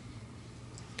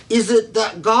 Is it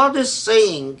that God is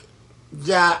saying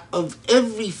that of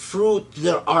every fruit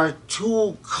there are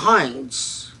two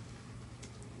kinds?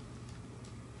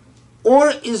 Or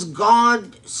is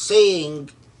God saying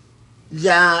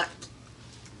that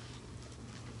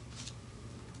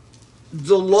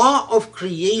the law of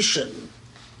creation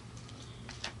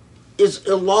is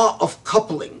a law of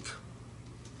coupling?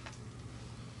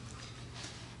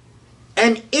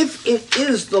 And if it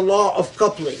is the law of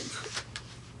coupling,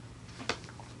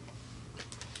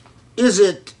 is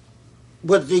it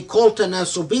what they call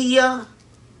tanasubiyya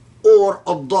or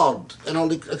adad? And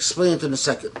I'll explain it in a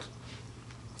second.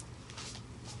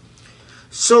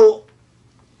 So,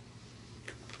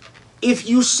 if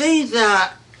you say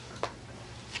that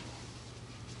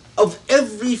of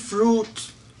every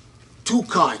fruit, two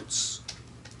kinds,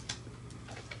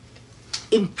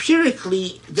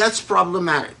 empirically, that's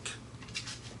problematic.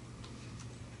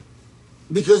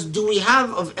 Because do we have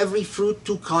of every fruit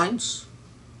two kinds?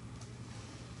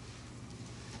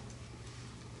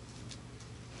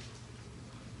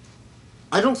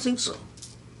 I don't think so.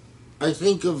 I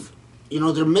think of, there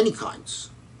are many kinds.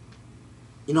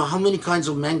 How many kinds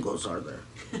of mangoes are there?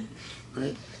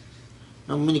 Right?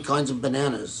 How many kinds of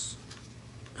bananas?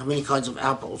 How many kinds of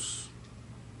apples?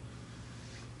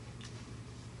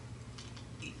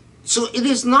 So it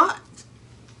is not,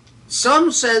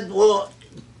 some said, well,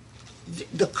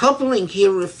 the coupling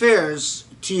here refers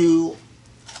to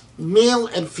male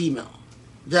and female,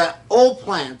 that all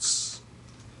plants,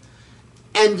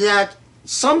 and that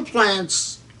some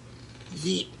plants,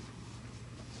 the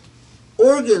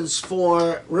organs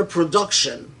for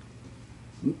reproduction,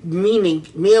 meaning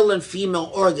male and female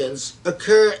organs,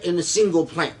 occur in a single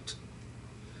plant.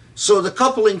 So the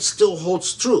coupling still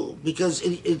holds true, because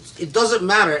it doesn't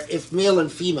matter if male and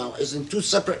female is in two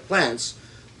separate plants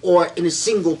or in a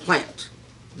single plant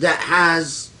that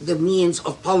has the means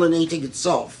of pollinating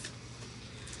itself.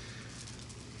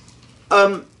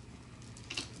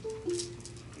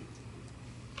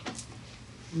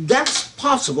 That's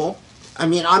possible. I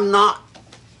mean, I'm not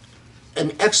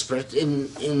an expert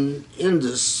in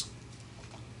this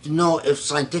to know if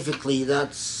scientifically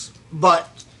that's, but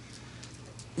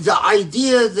the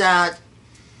idea that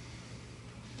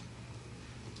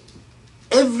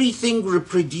everything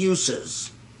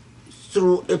reproduces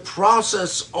through a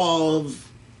process of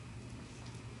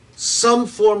some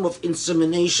form of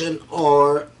insemination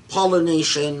or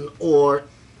pollination or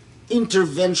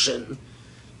intervention,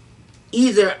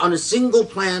 either on a single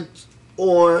plant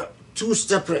or two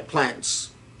separate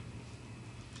plants.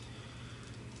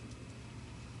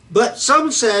 But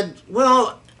some said,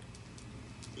 well,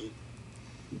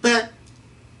 but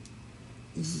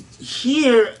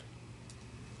here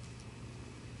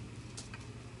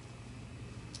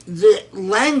the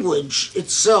language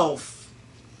itself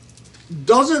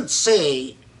doesn't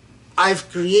say I've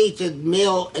created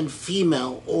male and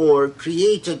female or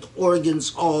created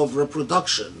organs of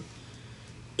reproduction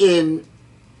in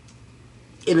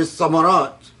a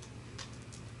thamarat.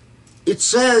 It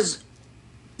says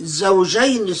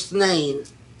zawjayn ithnayn,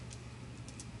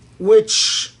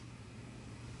 which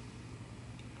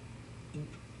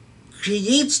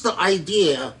creates the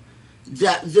idea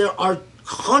that there are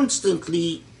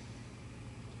constantly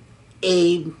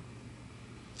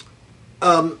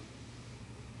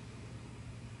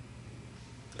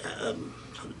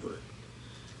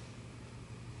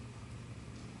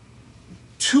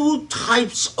two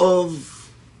types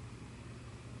of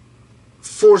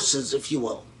forces, if you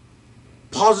will,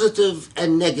 positive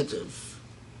and negative,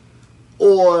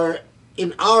 or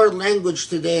in our language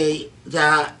today,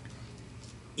 that,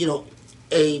 you know,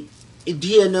 a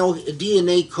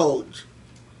DNA code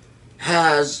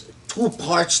has two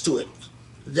parts to it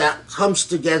that comes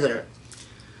together.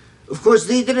 Of course,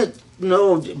 they didn't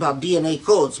know about DNA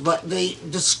codes, but they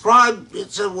described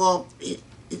it, said, well,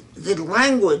 the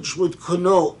language would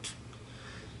connote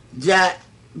that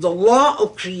the law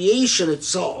of creation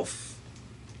itself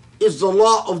is the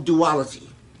law of duality.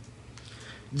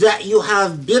 That you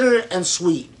have bitter and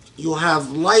sweet, you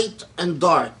have light and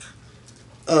dark.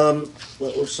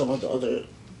 What were some of the other?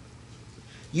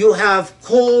 You have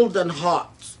cold and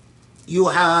hot. You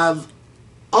have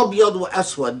abyad wa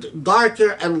aswad,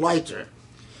 darker and lighter.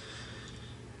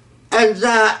 And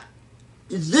that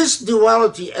this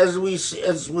duality, as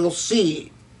we'll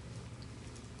see,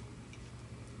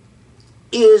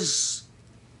 is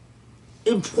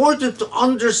important to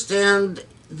understand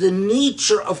the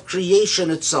nature of creation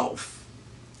itself.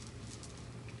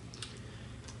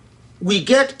 We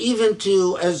get even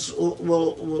to, as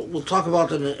we'll talk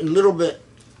about in a little bit,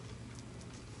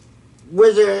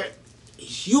 whether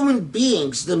human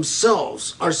beings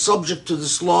themselves are subject to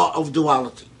this law of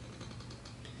duality.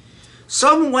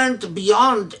 Some went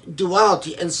beyond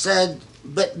duality and said,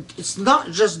 but it's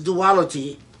not just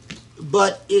duality,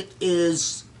 but it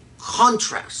is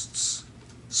contrasts,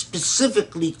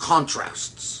 specifically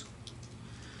contrasts.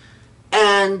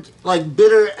 And like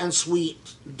bitter and sweet,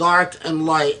 dark and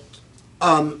light,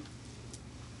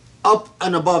 up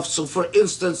and above. So for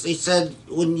instance, they said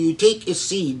when you take a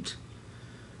seed,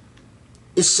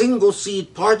 a single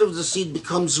seed, part of the seed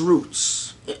becomes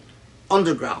roots,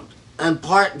 underground, and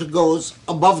part goes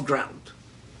above ground.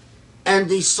 And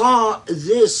they saw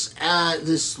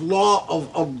this law of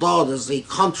Adad as a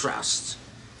contrast,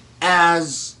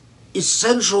 as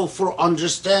essential for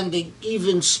understanding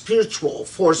even spiritual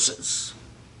forces,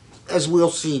 as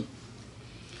we'll see.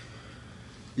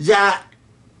 That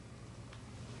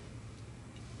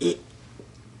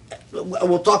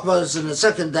we'll talk about this in a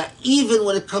second, that even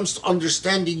when it comes to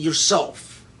understanding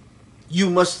yourself, you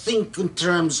must think in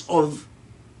terms of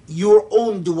your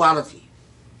own duality,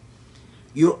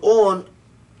 your own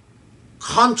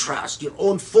contrast, your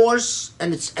own force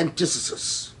and its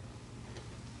antithesis.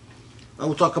 And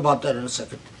we'll talk about that in a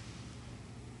second.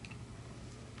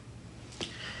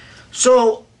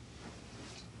 So,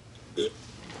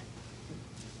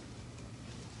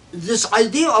 this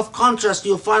idea of contrast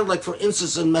you'll find, like for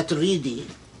instance in Maturidi,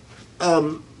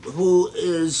 who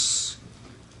is,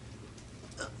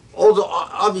 although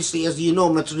obviously as you know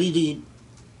Maturidi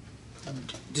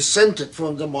dissented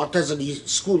from the Mu'tazili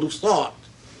school of thought,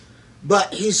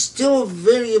 but he's still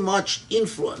very much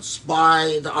influenced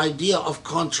by the idea of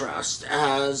contrast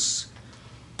as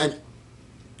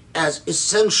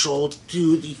essential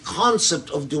to the concept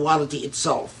of duality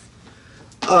itself.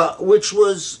 Which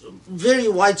was very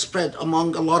widespread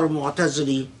among a lot of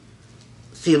Mu'tazili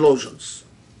theologians.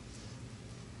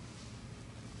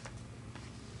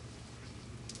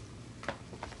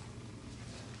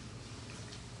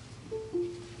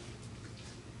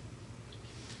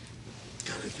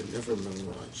 God, I can never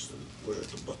memorize them. Where are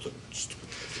the buttons?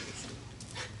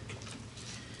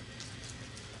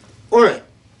 All right.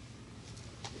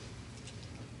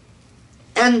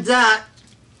 And that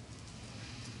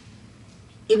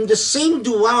in the same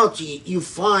duality you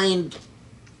find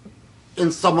in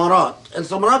thamarat. And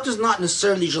thamarat is not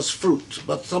necessarily just fruit,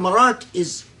 but thamarat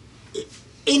is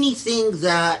anything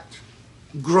that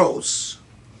grows.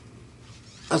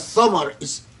 A thamar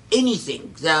is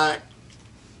anything that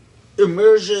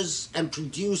emerges and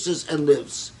produces and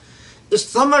lives. A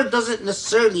thamar doesn't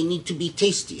necessarily need to be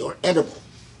tasty or edible.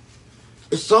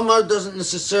 A thamar doesn't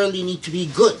necessarily need to be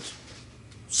good.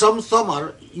 Some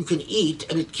thamar you can eat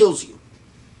and it kills you.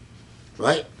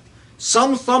 Right?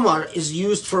 Some thamar is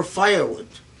used for firewood.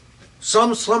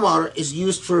 Some thamar is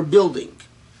used for building.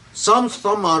 Some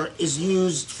thamar is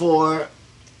used for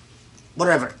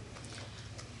whatever.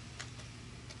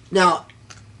 Now,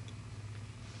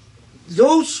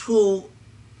 those who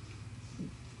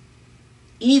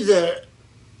either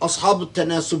ashab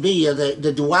al-tanasubiyya,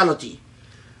 the duality,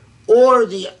 or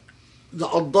the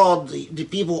adad, the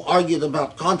people who argued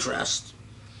about contrast,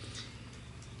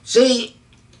 say,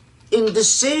 in the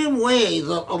same way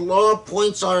that Allah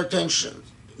points our attention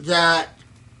that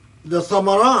the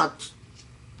thamarat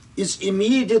is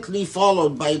immediately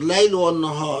followed by layl wa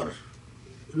nahar,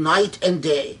 night and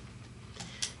day,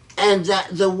 and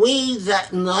that the way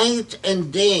that night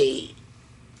and day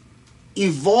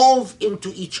evolve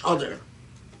into each other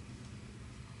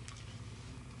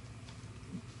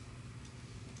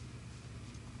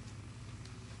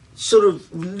sort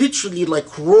of literally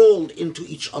like rolled into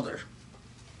each other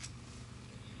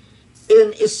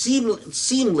in a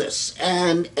seamless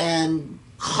and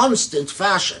constant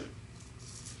fashion,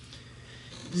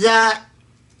 that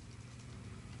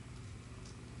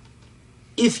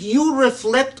if you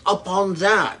reflect upon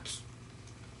that,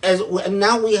 and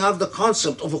now we have the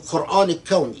concept of a Quranic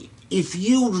Kawni, if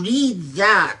you read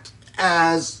that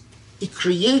as a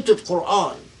created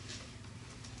Quran,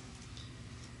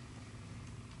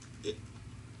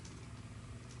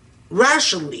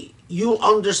 rationally you'll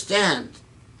understand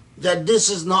that this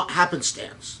is not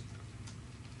happenstance,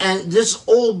 and this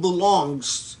all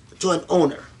belongs to an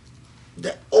owner,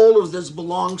 that all of this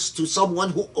belongs to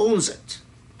someone who owns it.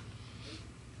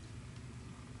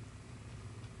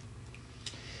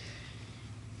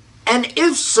 And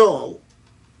if so,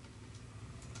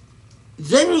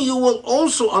 then you will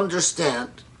also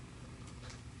understand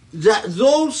that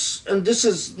those, and this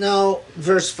is now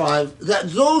verse 5,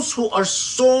 that those who are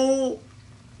so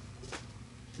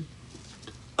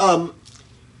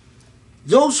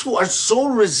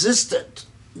resistant,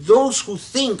 those who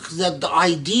think that the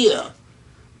idea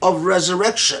of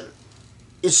resurrection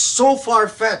is so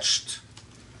far-fetched,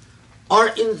 are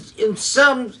in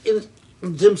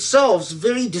themselves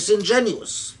very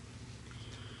disingenuous.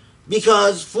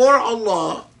 Because for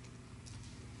Allah,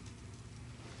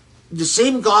 the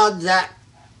same God that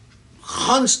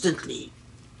constantly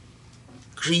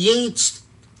creates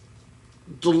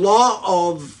the law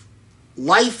of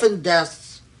life and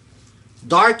death,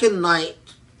 dark and night,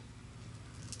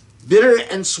 bitter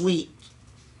and sweet,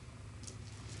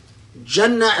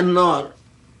 Jannah and Nar,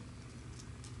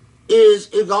 is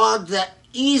a God that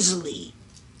easily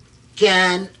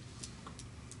can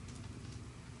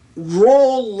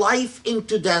roll life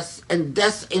into death and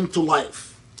death into life.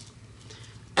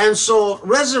 And so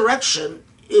resurrection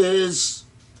is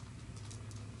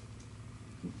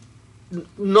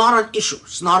not an issue,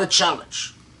 it's not a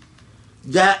challenge.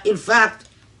 That in fact,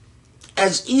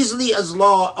 as easily as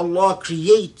Allah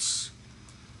creates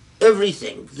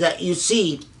everything that you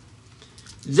see,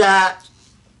 that,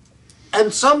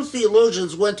 and some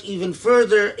theologians went even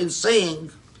further in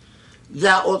saying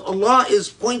that what Allah is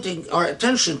pointing our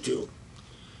attention to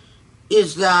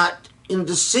is that in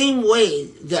the same way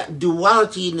that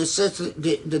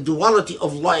the duality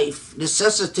of life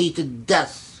necessitated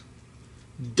death,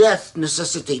 death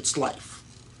necessitates life.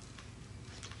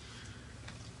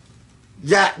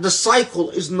 That the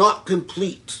cycle is not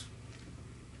complete.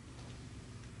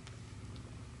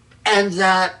 And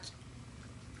that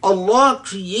Allah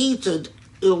created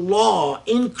a law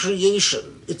in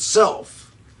creation itself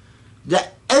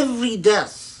that every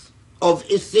death of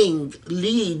a thing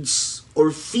leads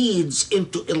or feeds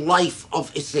into a life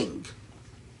of a thing.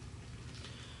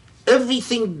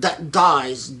 Everything that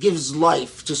dies gives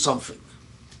life to something.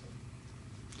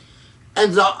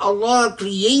 And that Allah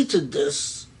created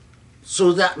this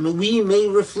so that we may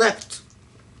reflect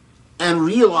and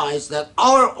realize that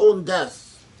our own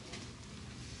death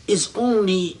is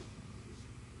only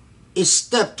a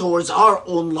step towards our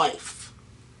own life.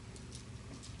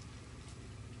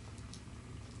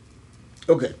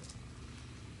 Okay.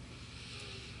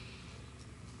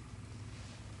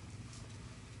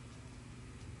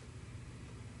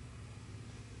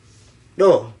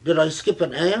 No, did I skip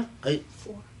an ayah?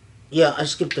 Yeah, I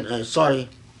skipped an ayah, sorry.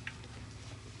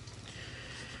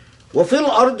 وفي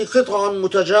الأرض قطع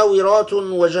متجاورات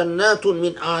وجنات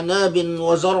من أعناب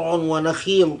وزرع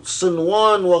ونخيل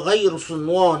صنوان وغير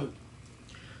صنوان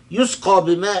يسقى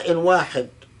بماء واحد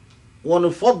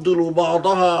ونفضل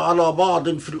بعضها على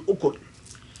بعض في الأكل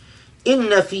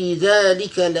إن في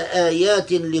ذلك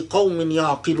لآيات لقوم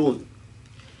يعقلون.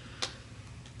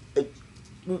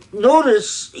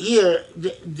 Notice here,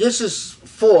 this is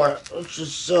 4, which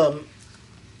is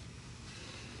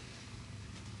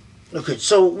okay,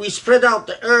 so we spread out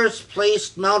the earth,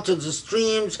 placed mountains and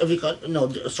streams. Upon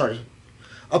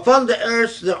the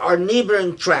earth there are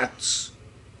neighboring tracts,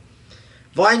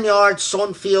 vineyards,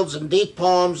 sown fields, and date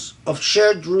palms, of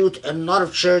shared root and not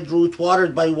of shared root,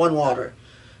 watered by one water.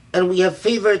 And we have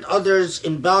favored others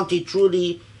in bounty.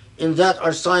 Truly, in that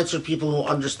are signs for people who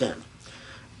understand.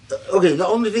 Okay, the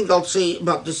only thing I'll say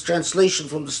about this translation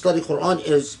from the Study Quran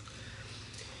is,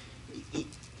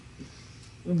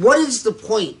 what is the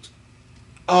point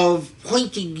of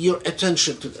pointing your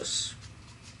attention to this?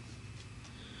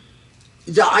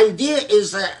 The idea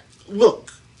is that,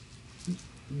 look,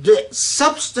 the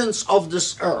substance of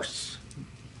this earth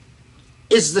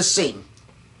is the same.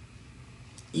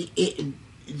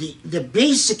 The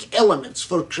basic elements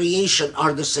for creation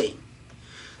are the same.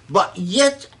 But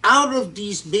yet, out of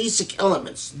these basic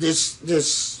elements,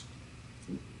 this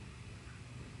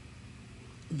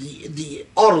the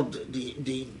ard,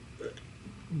 the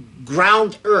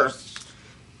ground earth,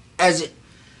 as it,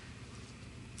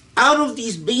 out of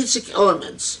these basic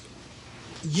elements,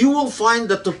 you will find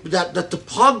that the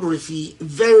topography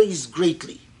varies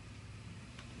greatly,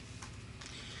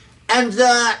 and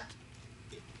that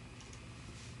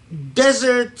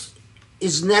desert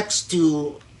is next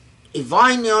to a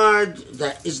vineyard,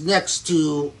 that is next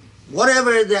to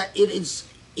whatever that it is.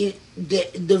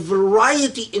 The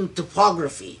variety in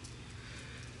topography,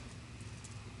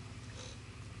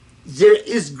 there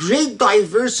is great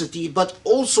diversity but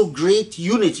also great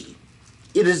unity.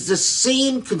 It is the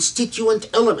same constituent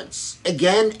elements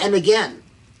again and again,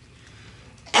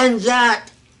 and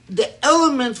that the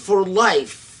element for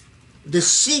life, the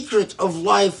secret of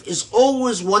life, is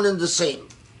always one and the same,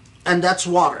 and that's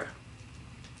water.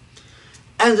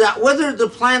 And that whether the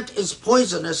plant is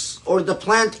poisonous or the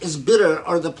plant is bitter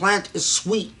or the plant is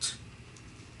sweet,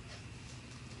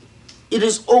 it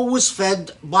is always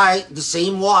fed by the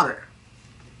same water.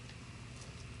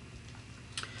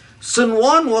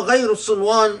 Sinwan wa ghayru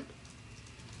sinwan,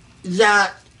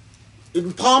 that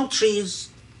in palm trees,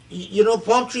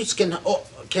 palm trees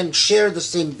can share the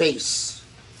same base,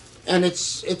 and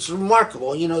it's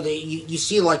remarkable. You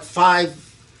see like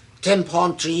 5-10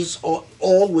 palm trees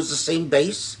all with the same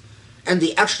base, and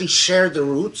they actually share the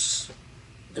roots,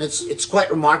 and it's quite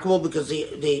remarkable because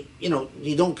they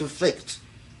don't conflict,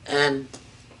 and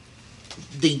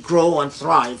they grow and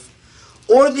thrive,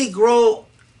 or they grow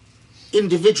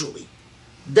individually.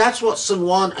 That's what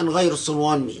Sinwan and Ghayr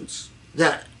Sinwan means,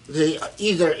 that they are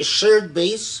either a shared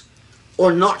base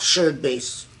or not shared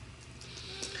base.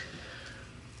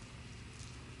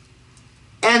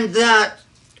 And that,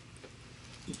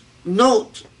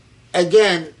 note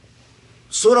again,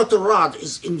 Surah Al-Ra'd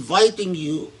is inviting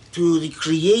you to the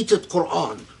created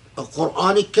Quran, a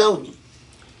Quranic Kawni,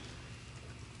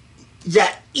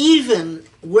 that even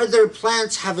whether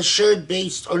plants have a shared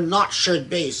base or not shared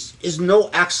base is no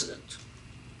accident.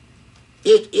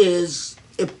 It is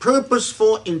a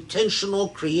purposeful, intentional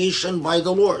creation by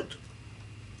the Lord,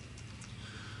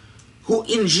 who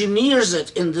engineers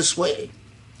it in this way.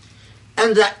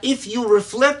 And that if you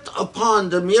reflect upon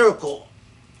the miracle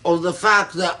of the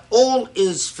fact that all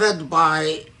is fed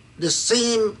by the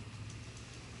same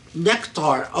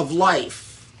nectar of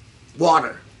life,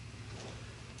 water,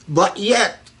 but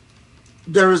yet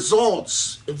the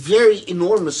results vary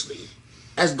enormously,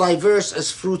 as diverse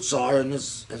as fruits are and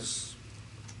as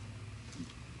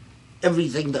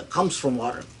everything that comes from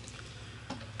water,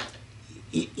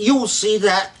 you will see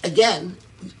that, again,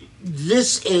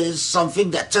 this is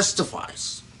something that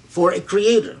testifies for a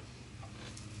creator.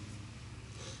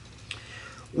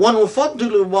 وَنُفَضِّلُ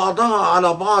بَعْضَهَا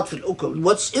عَلَى بَعْضٍ فِي الْأُكُلِ.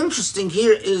 What's interesting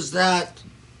here is that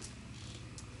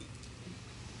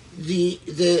the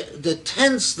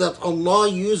tense that Allah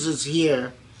uses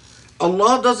here,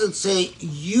 Allah doesn't say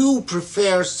you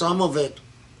prefer some of it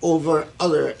over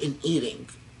other in eating,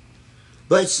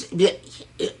 but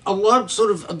Allah sort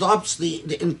of adopts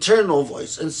the internal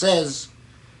voice and says,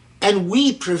 and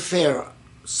we prefer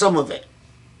some of it.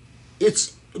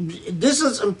 This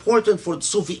is important for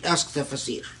Sufi-esque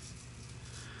tafsir.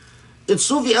 In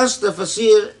Sufi-esque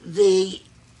tafsir, they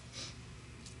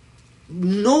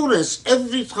notice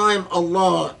every time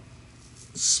Allah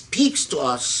speaks to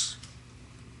us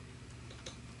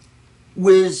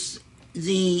with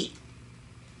the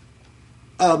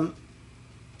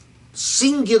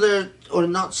singular, or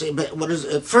not say, but what is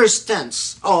it, first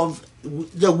tense of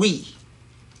the we,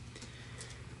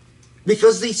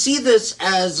 because they see this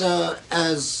as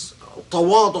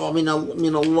tawadu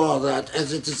min Allah, that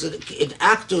as it is an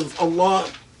act of Allah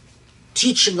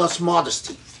teaching us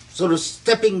modesty, sort of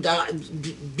stepping down,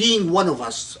 being one of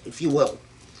us, if you will,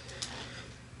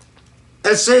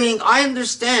 as saying, I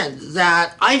understand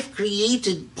that I've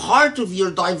created part of your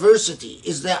diversity,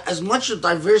 is that as much of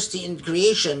diversity in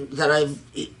creation that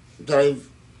I've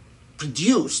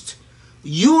produced,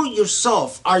 you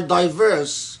yourself are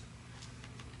diverse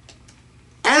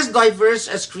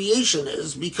as creation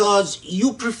is, because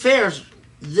you prefer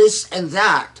this and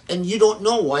that, and you don't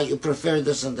know why you prefer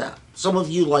this and that. Some of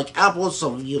you like apples,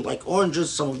 some of you like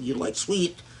oranges, some of you like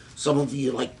sweet, some of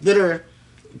you like bitter,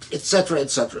 etc.,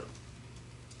 etc.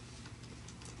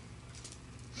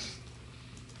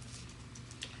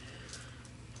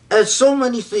 As so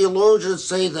many theologians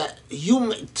say that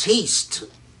human taste,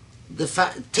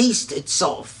 taste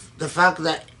itself, the fact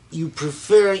that you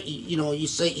prefer, you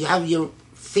say you have your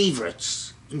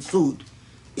favorites in food,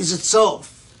 is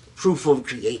itself proof of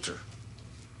Creator.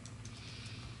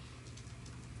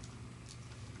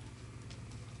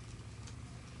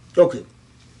 Okay.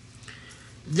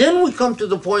 Then we come to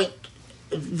the point,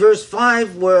 verse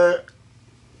 5, where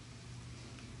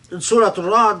in Surah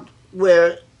Al-Ra'd,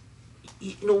 where,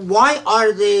 why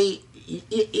are they,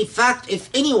 in fact,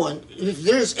 if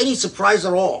there is any surprise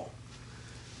at all,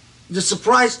 the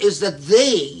surprise is that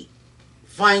they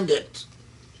find it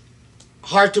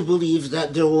hard to believe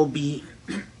that there will be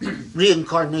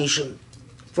reincarnation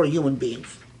for human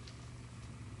beings.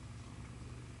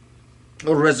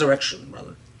 Or resurrection,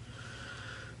 rather.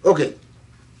 Okay.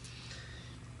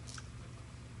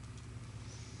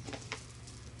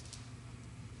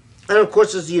 And of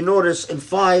course, as you notice in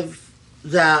 5,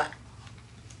 that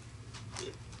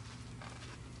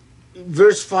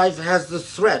verse 5 has the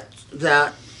threat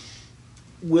that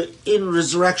in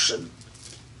resurrection,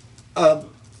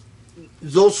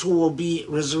 those who will be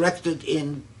resurrected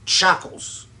in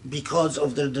shackles because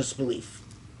of their disbelief.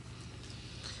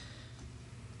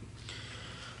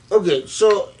 Okay,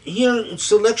 so here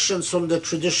selections from the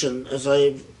tradition, as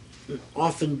I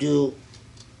often do.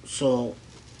 So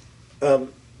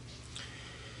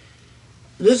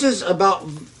this is about,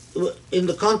 in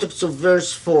the context of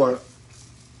verse 4.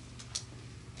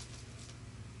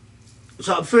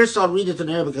 So first I'll read it in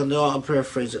Arabic and then I'll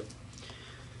paraphrase it.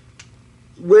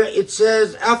 Where it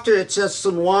says, after it says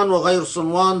Sunwan wa ghayr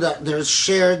Sunwan, that there's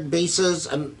shared bases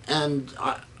and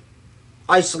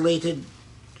isolated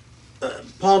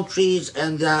palm trees,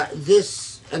 and that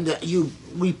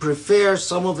we prefer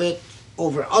some of it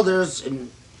over others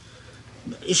in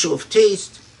issue of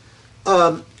taste,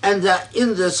 and that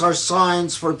in this are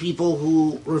signs for people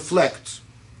who reflect.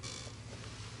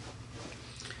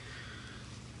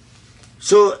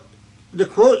 So the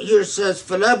quote here says,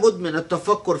 فلا بد من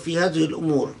التفكر في هذه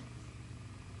الأمور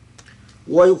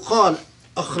ويقال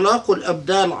أخلاق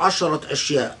الأبدال 10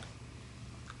 أشياء: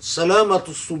 سلامة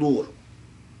الصدور،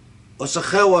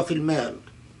 وسخاوة في المال،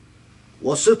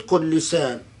 وصدق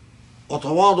اللسان،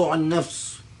 وتواضع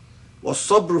النفس،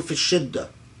 والصبر في الشدة،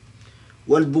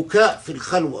 والبكاء في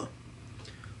الخلوة،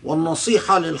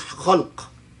 والنصيحة للخلق،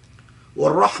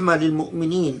 والرحمة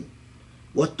للمؤمنين،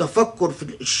 والتفكر في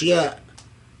الأشياء،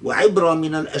 وعبرة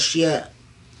من الأشياء.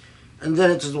 And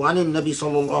then it is وعن النبي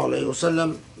صلى الله عليه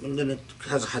وسلم, and then it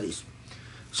has a hadith.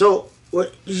 So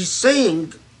what he's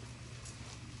saying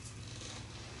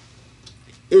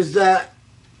is that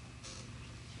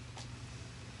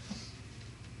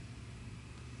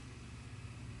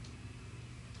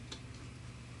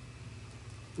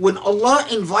when Allah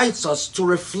invites us to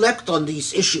reflect on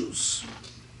these issues,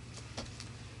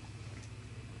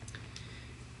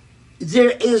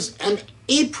 there is an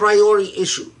a priori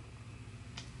issue,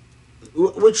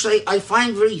 which I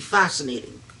find very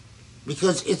fascinating,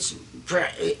 because it's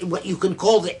what you can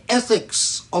call the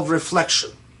ethics of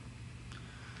reflection.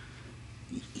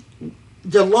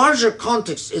 The larger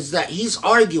context is that he's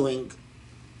arguing,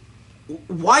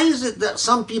 why is it that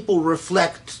some people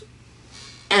reflect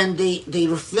and they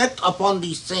reflect upon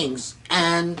these things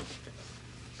and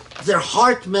their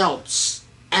heart melts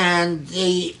and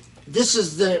this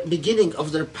is the beginning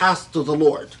of their path to the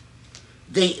Lord.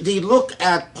 They look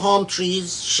at palm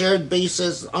trees, shared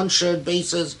bases, unshared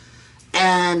bases,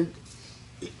 and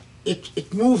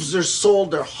it moves their soul,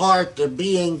 their heart, their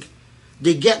being.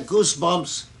 They get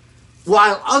goosebumps,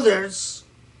 while others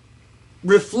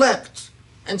reflect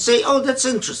and say, oh, that's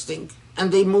interesting,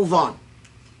 and they move on.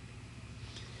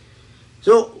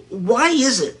 So why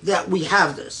is it that we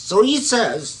have this? So he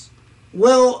says,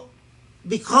 well,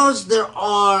 because there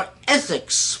are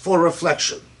ethics for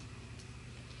reflection.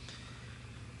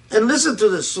 And listen to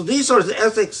this. So these are the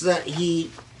ethics that he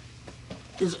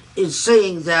is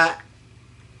saying, that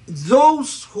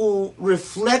those who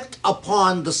reflect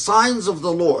upon the signs of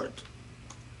the Lord,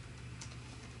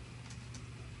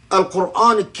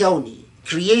 Al-Quran al-Kawni,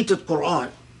 created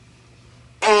Quran,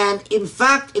 and in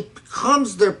fact it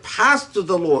becomes their path to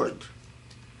the Lord,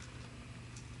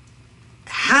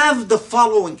 have the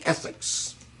following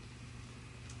ethics.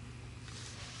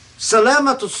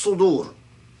 Salamat al-Sudur,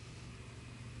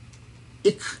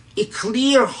 a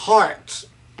clear heart,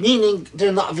 meaning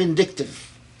they're not vindictive.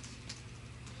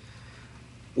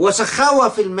 وسخاوة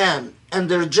في المال, and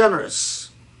they're generous.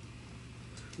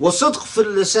 وصدق في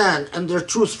اللسان, and they're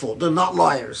truthful, they're not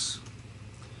liars.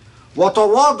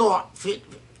 وتواضع في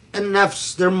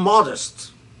النفس, they're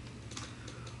modest.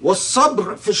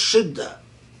 والصبر في الشدة,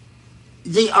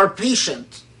 they are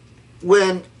patient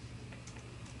when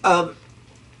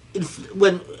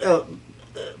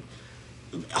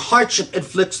hardship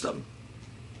inflicts them.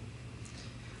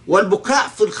 والبكاء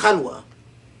في الخلوة,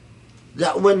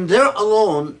 that when they're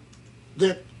alone,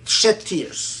 they shed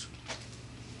tears.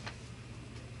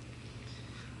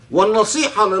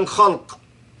 والنصيحة للخلق,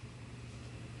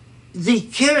 they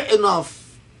care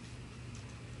enough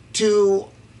to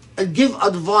give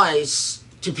advice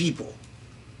to people.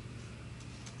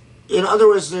 In other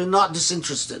words, they're not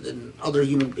disinterested in other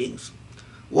human beings.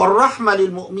 وَالرَّحْمَةِ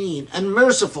لِلْمُؤْمِنِينَ, and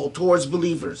merciful towards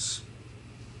believers.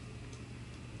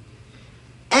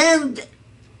 And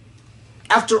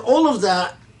after all of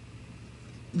that,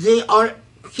 they are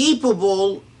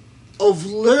capable of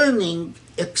learning,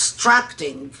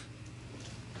 extracting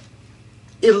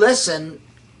a lesson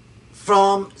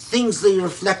from things they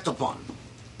reflect upon.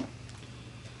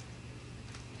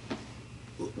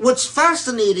 What's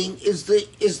fascinating is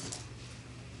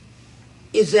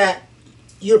that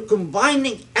you're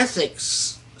combining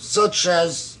ethics such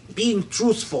as being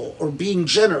truthful or being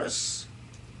generous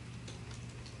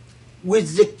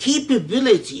with the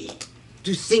capability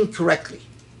to think correctly.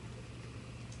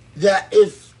 That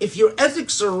if your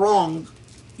ethics are wrong,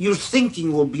 your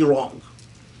thinking will be wrong.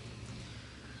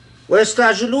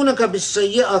 وَيَسْتَعْجِلُونَكَ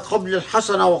بِالسَّيِّئَةِ قَبْلَ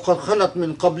الْحَسَنَةِ وَقَدْ خَلَتْ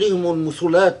مِنْ قَبْلِهِمُ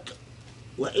الْمُثُلَاتِ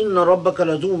وَإِنَّ رَبَّكَ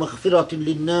لَذُو مَغْفِرَةٍ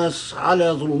لِلنَّاسِ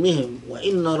عَلَى ظُلْمِهِمْ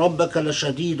وَإِنَّ رَبَّكَ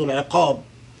لَشَدِيدُ الْعِقَابِ.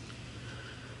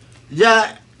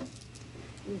 That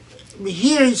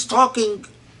here he's talking,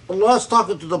 Allah is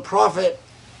talking to the Prophet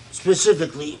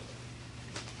specifically.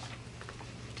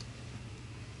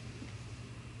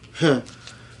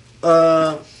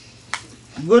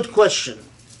 Good question.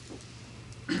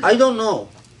 I don't know.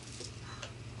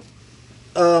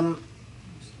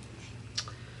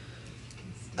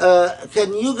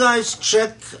 Can you guys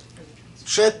check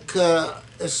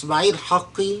Ismail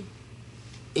Haqqi,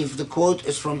 if the quote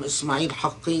is from Ismail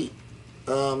Haqqi?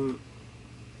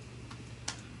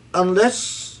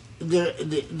 Unless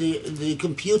the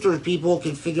computer people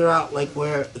can figure out like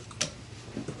where the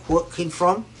quote came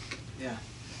from. Yeah.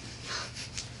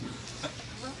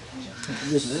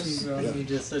 This, yeah. You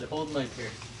just said hold my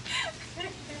here.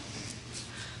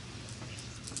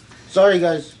 Sorry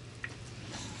guys.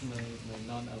 My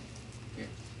non out here.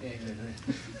 Yeah.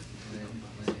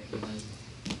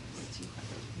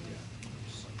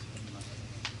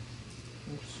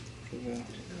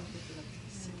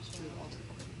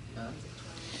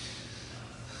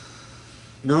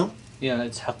 No? Yeah,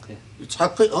 it's Haqqi. It's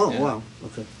Haqqi? Oh, Yeah. wow.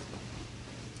 Okay.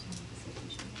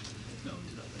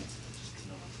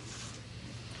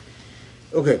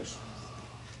 Okay.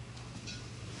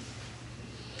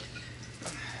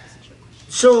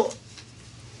 So,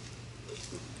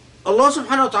 Allah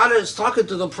subhanahu wa ta'ala is talking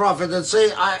to the Prophet and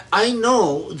saying, I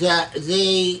know that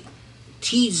they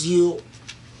tease you,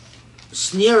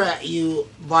 sneer at you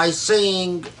by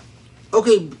saying,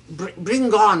 okay,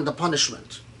 bring on the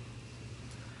punishment.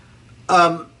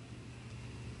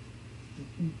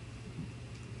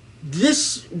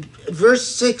 This verse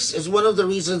 6 is one of the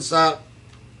reasons that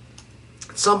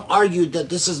some argued that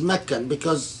this is Meccan,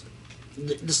 because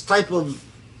this type of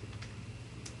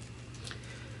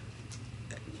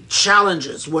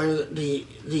challenges where the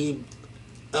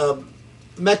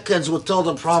Meccans would tell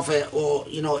the Prophet, well,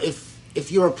 you know,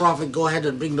 if you're a prophet, go ahead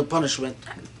and bring the punishment,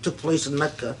 took place in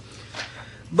Mecca.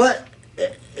 But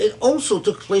it also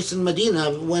took place in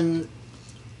Medina when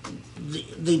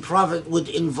the Prophet would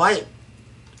invite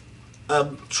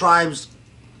tribes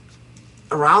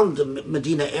around the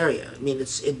Medina area. I mean,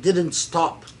 it didn't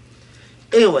stop.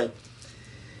 Anyway,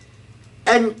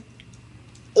 and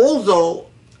although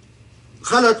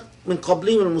خَلَتْ مِنْ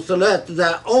قَبْلِهِمُ الْمُثَلَاتِ,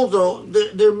 that although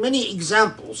there are many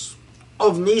examples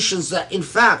of nations that in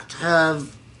fact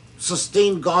have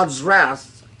sustained God's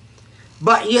wrath,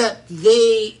 but yet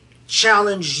they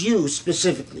challenge you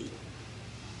specifically.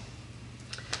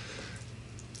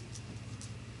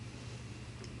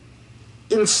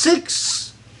 In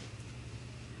 6,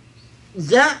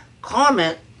 that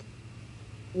comment,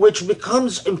 which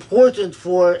becomes important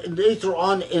for later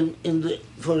on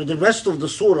for the rest of the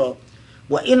surah,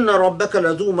 وَإِنَّ رَبَّكَ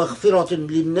لَذُو مَغْفِرَةٍ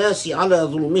لِلنَّاسِ عَلَى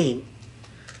ظُلُمِهِمْ,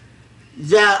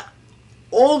 that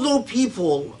although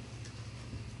people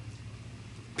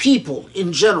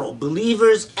in general,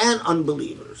 believers and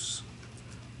unbelievers,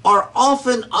 are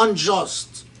often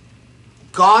unjust,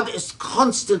 God is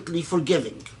constantly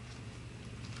forgiving.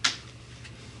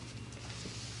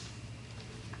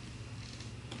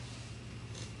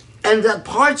 And that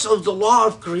parts of the law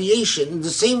of creation, in the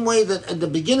same way that at the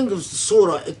beginning of the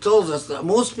surah it tells us that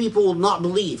most people will not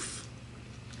believe,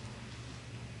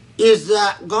 is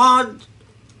that God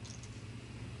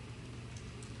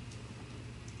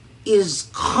is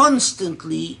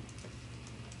constantly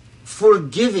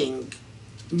forgiving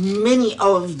many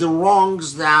of the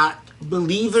wrongs that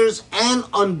believers and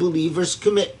unbelievers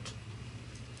commit.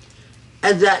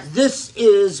 And that this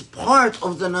is part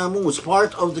of the namus,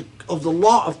 part of the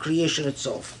law of creation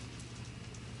itself.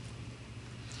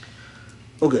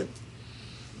 Okay.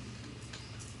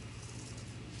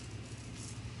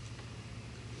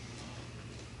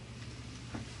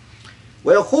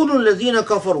 ويقول الذين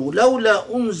كفروا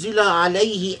لولا أنزل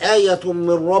عليه آية من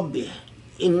ربه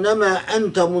إنما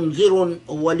أنت منذر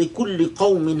ولكل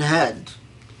قوم هاد.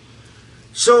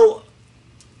 So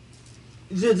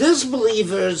the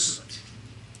disbelievers,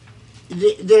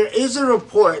 there is a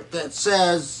report that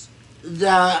says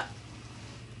that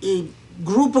a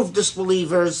group of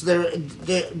disbelievers,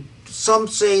 some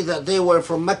say that they were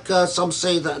from Mecca, some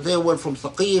say that they were from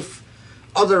Thaqif,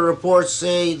 other reports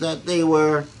say that they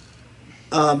were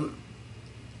from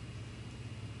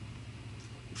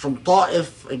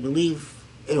Ta'if, I believe,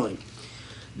 anyway,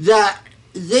 that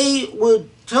they would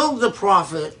tell the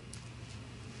Prophet,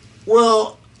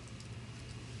 well,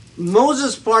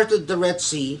 Moses parted the Red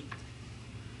Sea,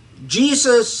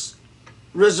 Jesus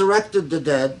resurrected the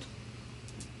dead,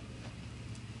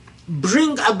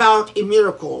 bring about a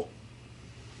miracle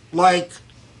like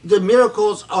the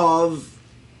miracles of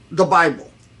the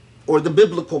Bible or the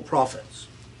biblical prophets.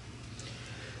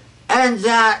 And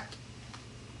that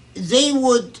they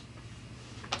would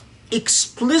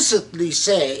explicitly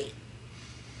say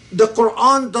the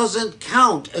Quran doesn't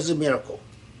count as a miracle.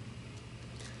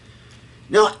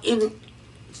 Now, in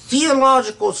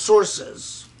theological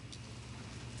sources,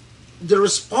 the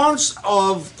response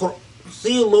of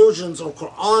theologians or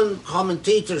Quran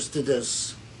commentators to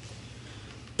this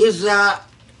is that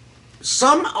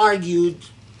some argued,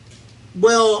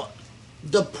 well,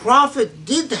 the Prophet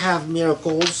did have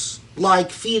miracles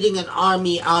like feeding an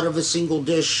army out of a single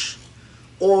dish,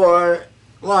 or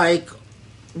like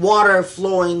water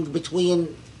flowing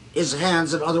between his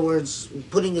hands, in other words,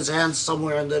 putting his hands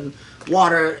somewhere and then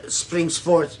water springs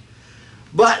forth.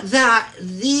 But that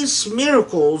these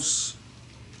miracles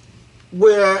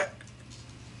were,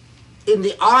 in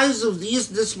the eyes of these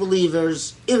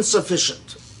disbelievers,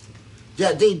 insufficient.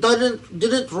 That they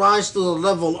didn't rise to the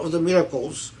level of the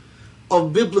miracles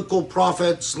of biblical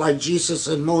prophets like Jesus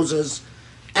and Moses,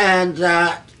 and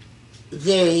that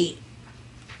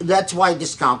that's why I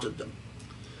discounted them.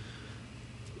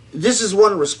 This is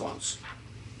one response.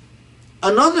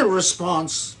 Another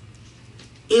response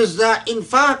is that, in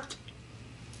fact,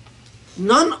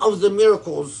 none of the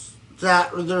miracles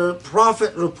that the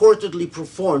Prophet reportedly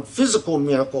performed, physical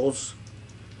miracles,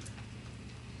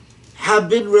 have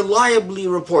been reliably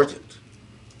reported.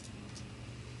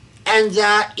 And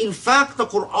that, in fact, the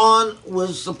Quran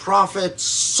was the Prophet's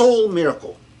sole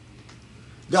miracle.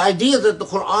 The idea that the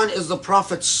Quran is the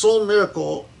Prophet's sole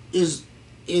miracle is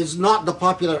not the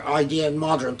popular idea in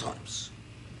modern times.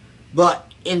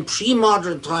 But in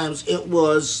pre-modern times,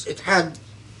 it had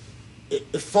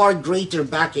a far greater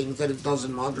backing than it does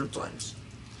in modern times.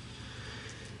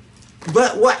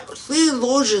 But what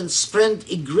theologians spend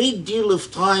a great deal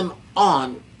of time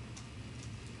on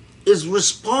is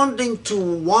responding to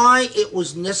why it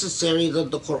was necessary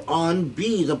that the Quran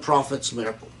be the Prophet's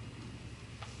miracle.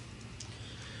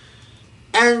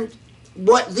 And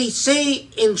what they say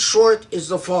in short is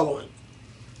the following,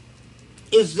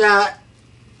 is that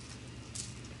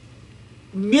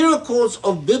miracles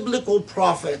of biblical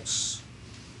prophets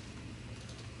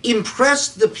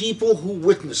impressed the people who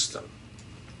witnessed them.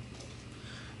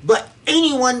 But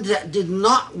anyone that did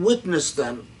not witness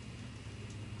them,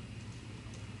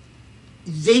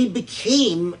 they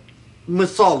became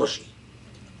mythology.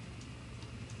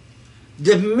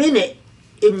 The minute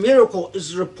a miracle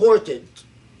is reported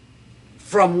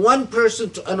from one person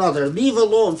to another, leave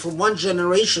alone from one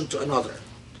generation to another,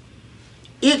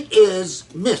 it is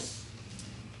myth.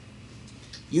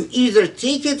 You either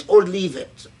take it or leave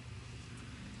it.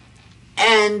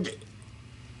 And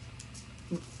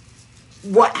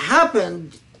what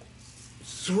happened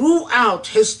throughout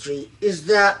history is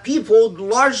that people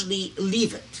largely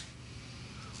leave it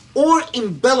or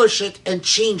embellish it and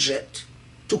change it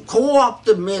to co-opt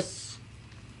the myth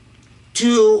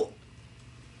to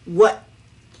what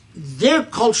their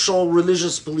cultural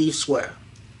religious beliefs were.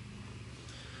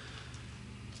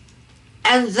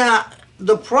 And that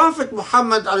the Prophet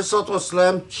Muhammad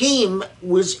ﷺ came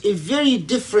with a very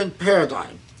different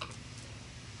paradigm.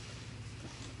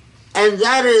 And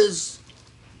that is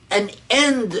an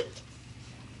end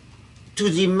to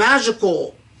the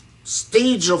magical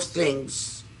stage of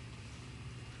things,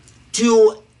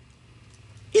 to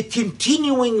a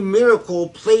continuing miracle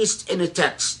placed in a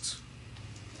text,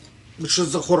 which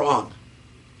is the Quran.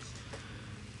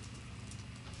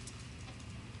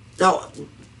 Now,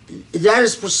 that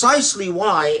is precisely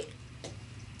why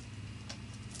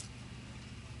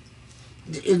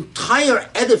the entire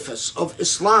edifice of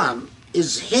Islam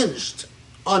is hinged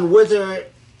on whether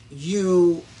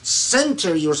you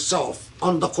center yourself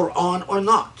on the Quran or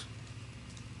not.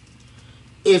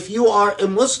 If you are a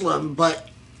Muslim but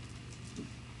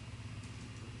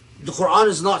the Quran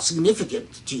is not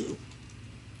significant to you,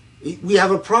 we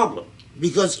have a problem,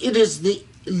 because it is the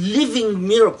living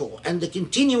miracle and the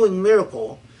continuing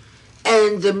miracle,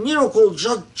 and the miracle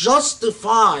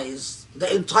justifies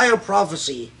the entire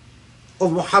prophecy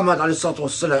of Muhammad alayhi salatu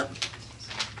wasalam.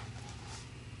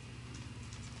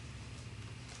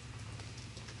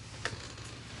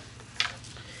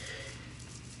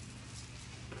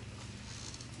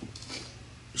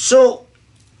 So,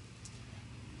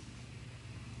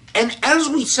 and as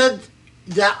we said,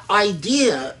 the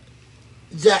idea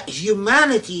that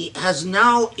humanity has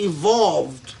now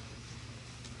evolved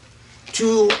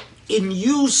to a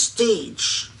new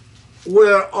stage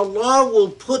where Allah will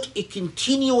put a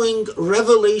continuing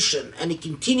revelation and a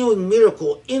continuing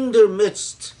miracle in their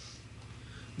midst,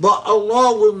 but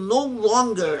Allah will no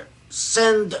longer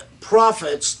send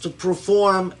prophets to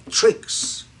perform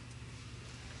tricks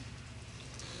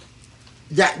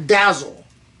that dazzle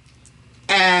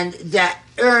and that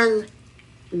earn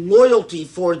loyalty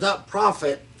for that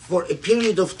prophet for a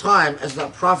period of time as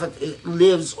that prophet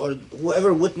lives, or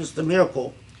whoever witnessed the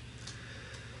miracle.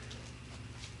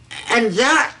 And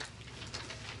that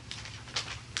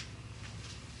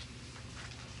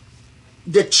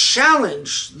the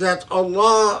challenge that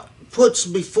Allah puts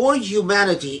before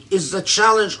humanity is the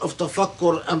challenge of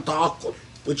tafakkur and ta'aqqul,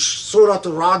 which Surah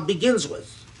Al-Ra'd begins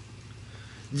with.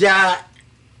 That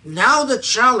now the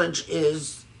challenge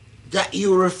is that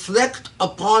you reflect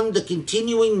upon the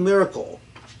continuing miracle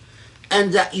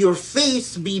and that your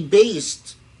faith be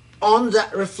based on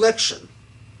that reflection.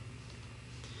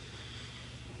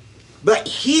 But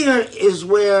here is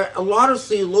where a lot of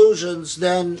theologians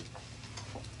then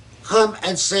come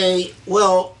and say,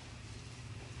 well,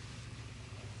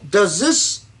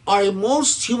 are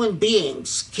most human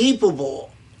beings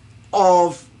capable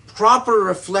of proper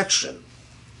reflection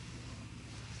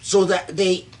so that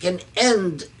they can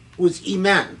end with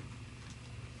Iman?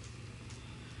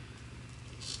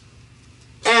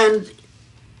 And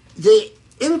the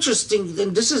interesting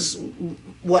thing, this is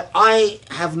what I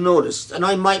have noticed, and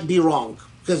I might be wrong,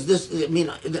 because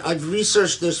I've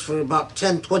researched this for about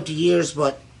 10, 20 years,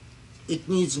 but it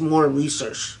needs more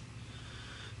research.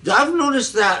 I've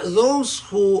noticed that those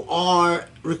who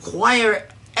require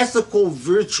ethical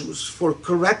virtues for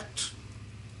correct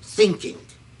thinking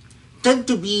tend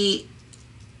to be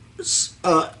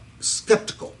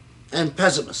skeptical and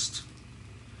pessimist,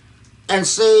 and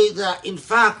say that in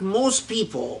fact most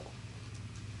people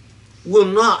will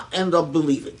not end up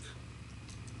believing.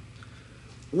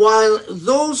 While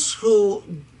those who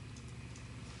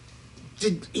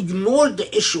ignored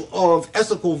the issue of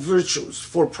ethical virtues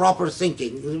for proper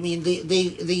thinking,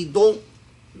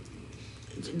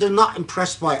 they're not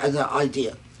impressed by that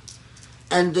idea.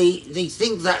 And they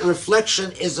think that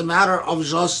reflection is a matter of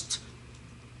just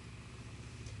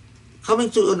coming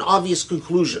to an obvious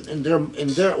conclusion in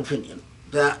their opinion,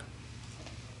 that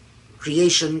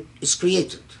creation is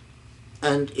created.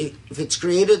 And if it's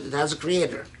created, it has a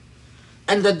creator.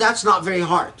 And that's not very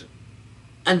hard.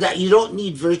 And that you don't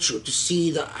need virtue to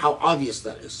see how obvious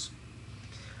that is.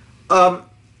 But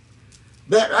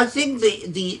I think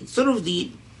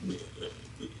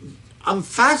I'm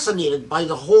fascinated by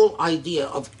the whole idea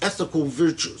of ethical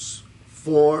virtues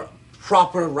for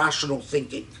proper rational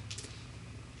thinking.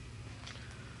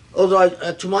 Although,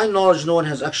 to my knowledge, no one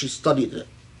has actually studied it.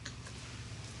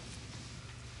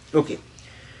 Okay.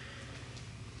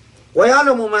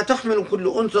 وَيَعْلَمُ مَا تَحْمِلُ كُلُّ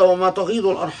أُنْثَى وَمَا تَغِيضُ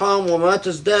الْأَرْحَامُ وَمَا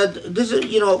تَزْدَادُ. This is,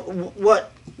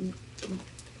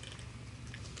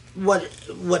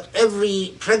 what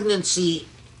every pregnancy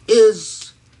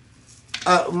is.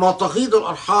 مَا تَغِيضُ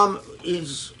الْأَرْحَامُ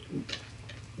is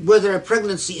whether a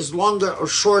pregnancy is longer or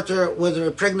shorter, whether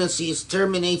a pregnancy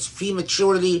terminates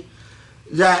prematurely,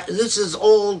 that this is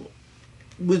all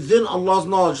within Allah's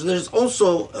knowledge. There's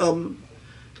also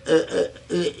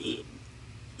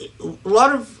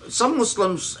some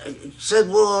Muslims said,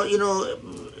 well,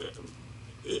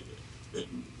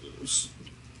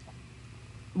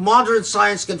 modern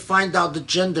science can find out the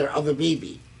gender of a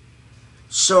baby.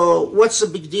 So what's the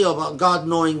big deal about God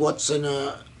knowing what's in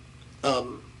a...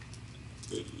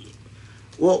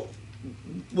 well,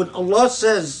 when Allah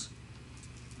says,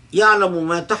 يَعْلَمُ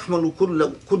مَا تَحْمَلُ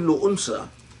كُلُّ أُنْثَى,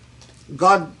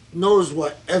 God knows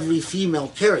what every female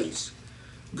carries.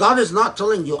 God is not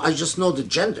telling you, I just know the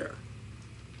gender.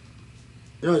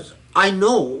 I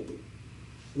know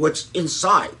what's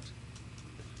inside.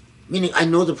 Meaning, I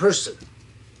know the person.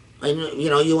 I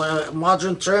know, you want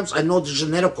modern terms, I know the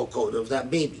genetical code of that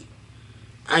baby.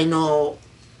 I know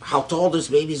how tall this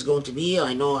baby is going to be.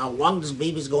 I know how long this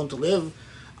baby is going to live.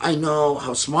 I know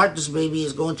how smart this baby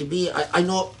is going to be. I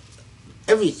know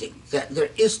everything that there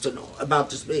is to know about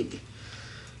this baby.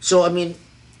 So, I mean,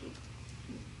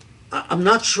 I'm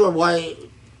not sure why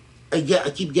I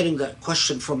keep getting that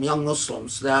question from young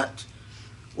Muslims that,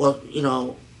 well, you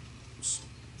know,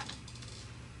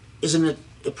 isn't it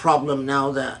a problem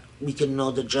now that we can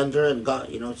know the gender and God,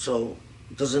 you know, so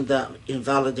doesn't that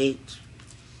invalidate?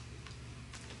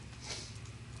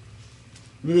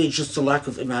 Maybe it's just a lack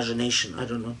of imagination, I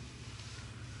don't know.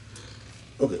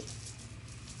 Okay.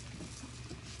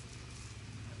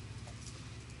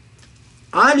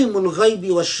 عالم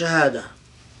الغيب والشهادة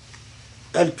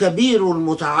الكبير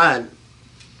المتعال.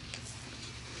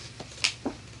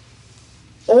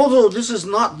 Although this is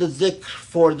not the dhikr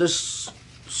for this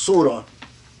surah,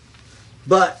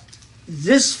 but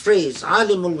this phrase,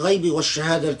 عالم الغيب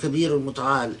والشهادة الكبير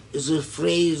المتعال, is a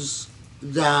phrase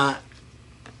that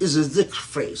is a dhikr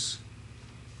phrase.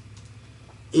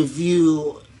 If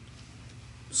you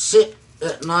sit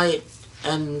at night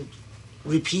and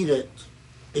repeat it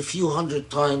a few hundred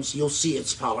times, you'll see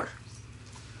its power.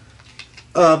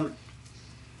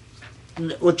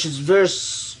 Which is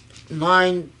verse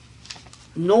 9,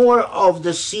 nor of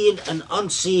the seen and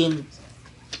unseen,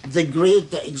 the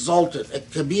great, the exalted,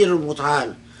 al-kabir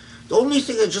al-muta'al. The only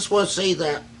thing I just want to say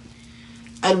that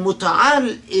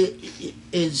al-muta'al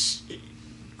is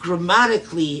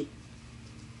grammatically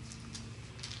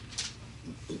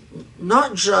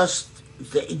not just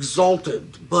the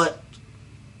exalted, but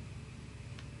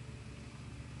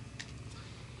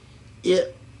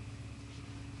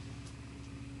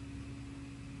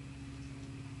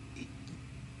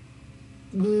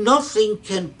nothing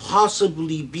can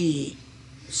possibly be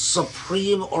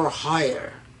supreme or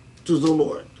higher to the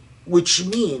Lord, which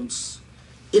means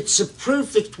it's a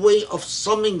perfect way of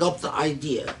summing up the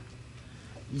idea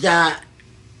that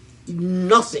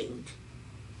nothing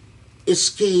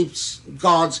escapes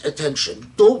God's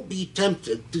attention. Don't be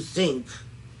tempted to think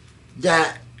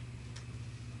that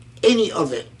any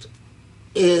of it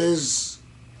is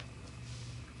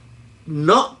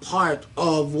not part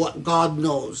of what God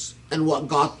knows and what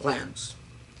God plans.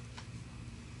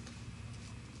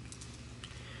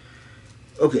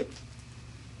 Okay.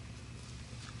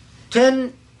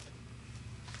 10.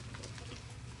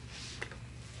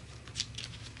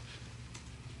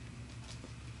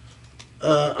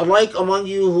 Alike among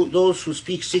you those who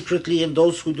speak secretly and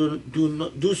those who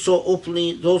do so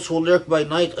openly, those who lurk by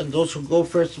night and those who go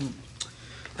first.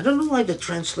 I don't know why the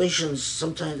translations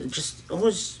sometimes just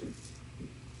always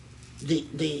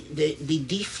they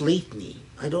deflate me.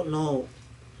 I don't know.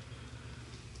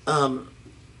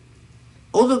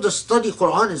 Although the study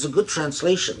Quran is a good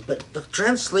translation, but the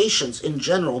translations in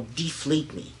general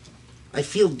deflate me. I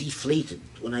feel deflated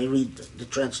when I read the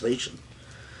translation.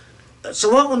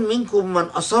 سواء منكم من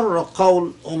أسر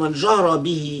قول ومن جهر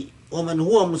به ومن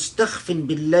هو مستخف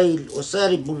بالليل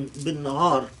وسارب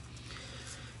بالنهار.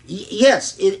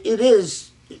 Yes, it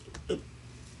is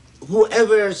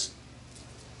whoever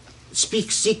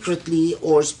speaks secretly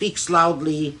or speaks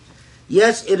loudly.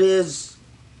 Yes, it is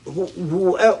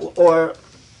how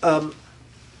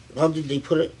did they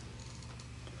put it?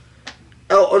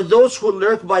 Or those who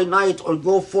lurk by night or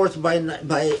go forth by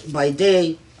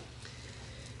day.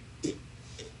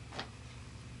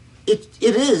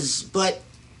 It is, but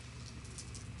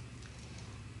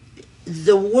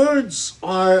the words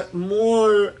are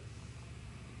more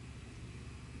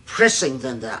pressing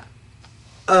than that.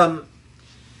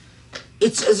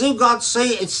 It's as if God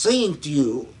it's saying to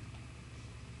you,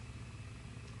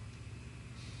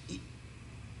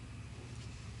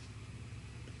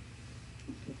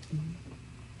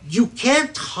 you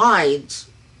can't hide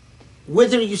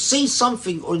whether you say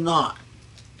something or not.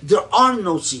 There are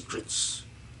no secrets.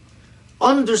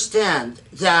 Understand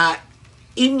that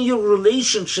in your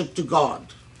relationship to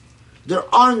God, there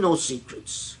are no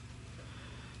secrets.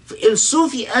 In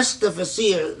Sufi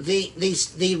Tafsir,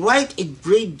 they write a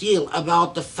great deal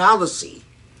about the fallacy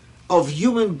of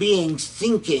human beings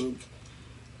thinking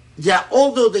that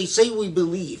although they say we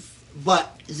believe,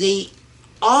 but they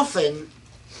often,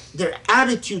 their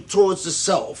attitude towards the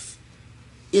self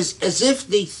is as if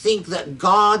they think that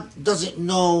God doesn't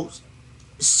know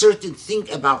a certain thing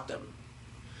about them.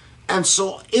 And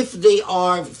so if they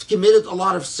are committed a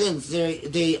lot of sins,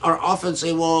 they are often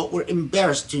say, well, we're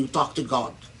embarrassed to talk to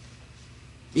God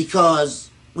because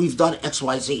we've done X,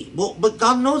 Y, Z. Well, but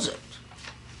God knows it.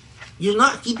 You're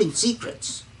not keeping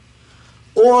secrets.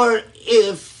 Or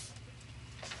if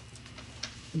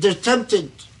they're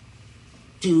tempted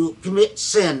to commit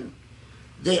sin,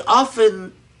 they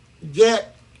often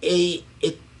get a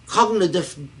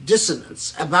cognitive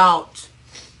dissonance about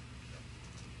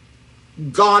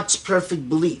God's perfect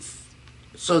belief.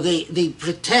 So they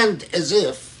pretend as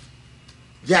if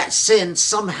that sin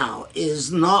somehow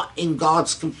is not in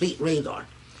God's complete radar.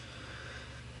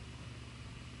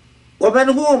 ومن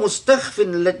هو مستخف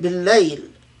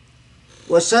بالليل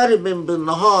وسارب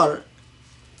بالنهار.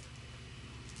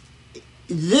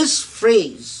 This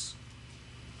phrase,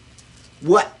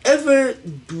 whatever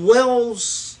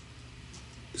dwells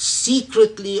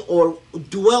secretly or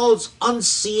dwells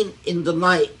unseen in the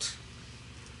night,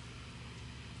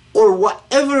 or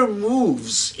whatever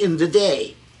moves in the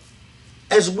day,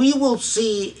 as we will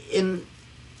see in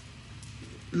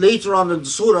later on in the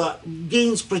surah,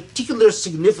 gains particular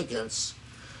significance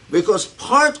because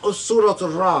part of Surah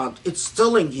Al-Ra'd, it's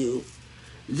telling you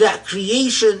that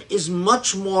creation is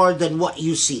much more than what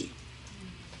you see.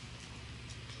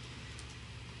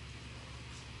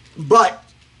 But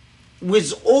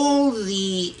with all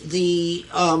the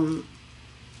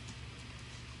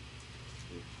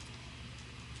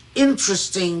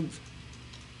interesting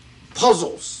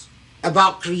puzzles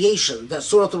about creation that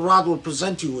Surah Al-Ra'd will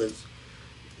present you with,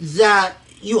 that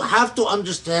you have to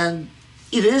understand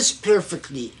it is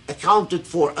perfectly accounted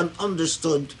for and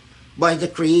understood by the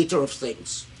creator of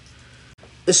things.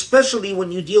 Especially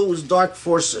when you deal with dark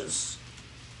forces.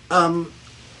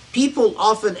 People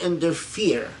often in their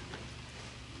fear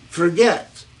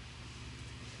forget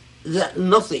that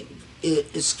nothing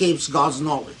escapes God's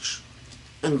knowledge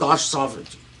and God's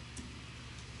sovereignty.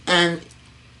 And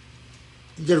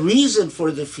the reason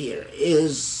for the fear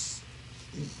is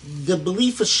the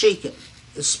belief is shaken,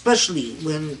 especially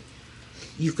when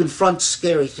you confront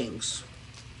scary things.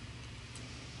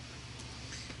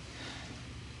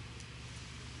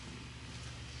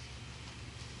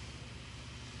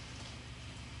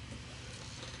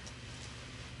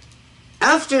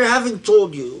 After having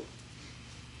told you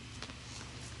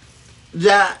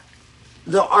that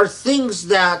there are things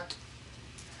that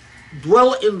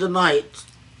dwell in the night,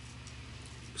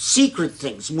 secret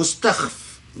things,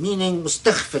 mustakhf, meaning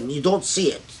mustakhfin, you don't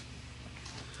see it.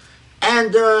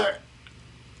 And there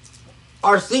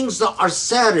are things that are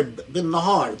sarib bin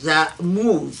nahar, that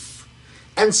move.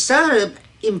 And sarib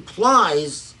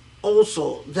implies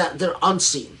also that they're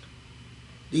unseen.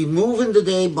 They move in the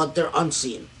day, but they're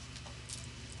unseen.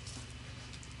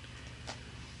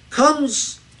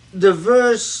 Comes the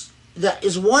verse that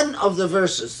is one of the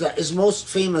verses that is most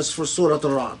famous for Surah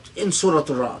Al-Ra'd, in Surah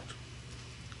Al-Ra'd.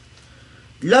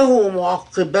 له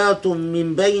معقبات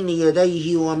من بين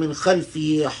يديه ومن خلفه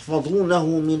يحفظونه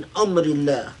من أمر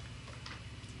الله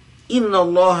إن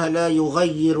الله لا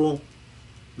يغير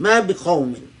ما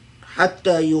بقوم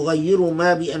حتى يغيروا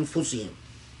ما بأنفسهم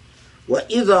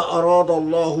وإذا أراد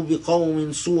الله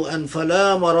بقوم سوءا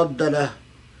فلا مرد له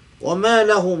وما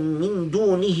لهم من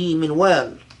دونه من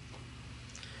وال.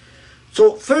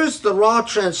 So first the raw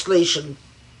translation.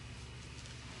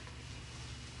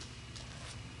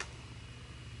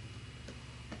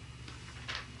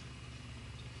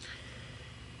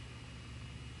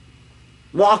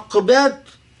 معقبات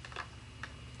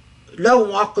له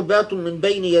معقبات من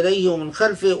بين يديه ومن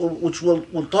خلفه, which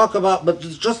we'll talk about, but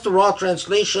it's just the raw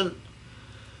translation.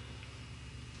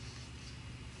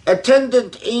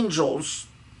 Attendant angels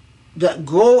that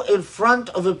go in front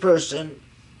of a person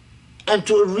and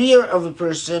to the rear of a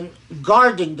person,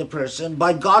 guarding the person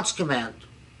by God's command.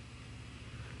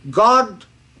 God,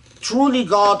 truly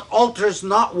God, alters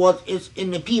not what is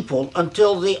in the people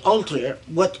until they alter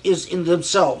what is in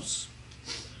themselves.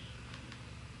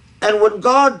 And when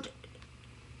God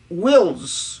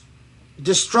wills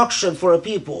destruction for a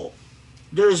people,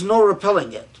 there is no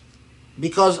repelling it,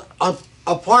 because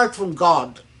apart from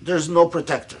God, there's no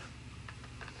protector.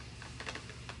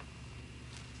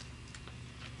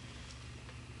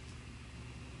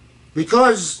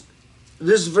 Because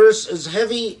this verse is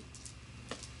heavy,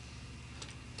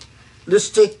 let's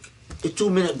take a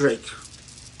 2-minute break.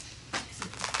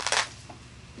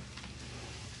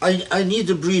 I need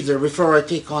a breather before I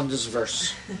take on this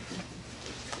verse.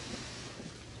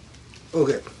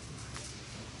 Okay.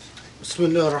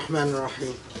 Bismillah ar-Rahman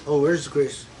ar-Rahim. Oh, where's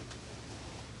Grace?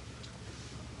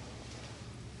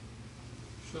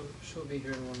 She'll be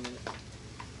here in 1 minute.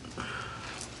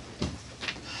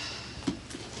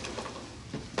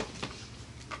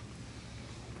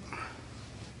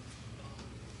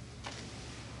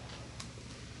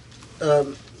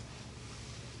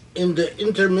 In the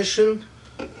intermission,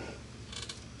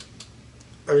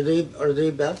 are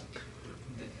they back?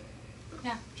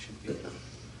 Yeah. Should be.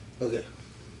 Okay.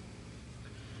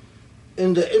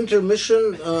 In the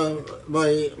intermission,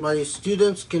 my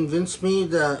students convinced me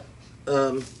that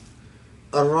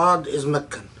Arad is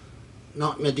Meccan,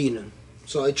 not Medinan.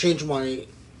 So I changed my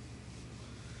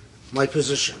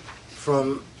position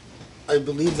from I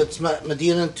believe it's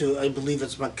Medina to I believe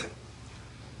it's Mecca.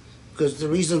 Because the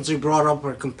reasons he brought up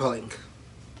are compelling.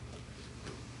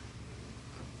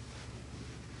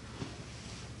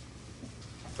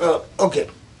 Okay.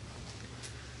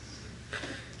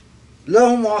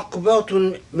 له معقبات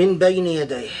من بين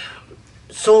يديه.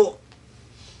 So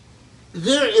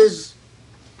there is,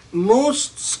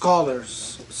 most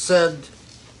scholars said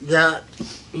that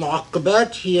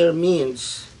معقبات here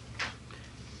means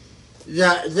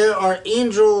that there are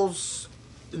angels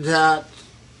that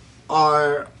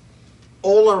are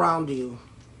all around you,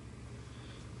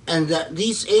 and that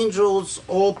these angels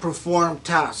all perform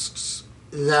tasks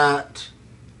that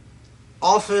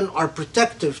often are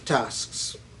protective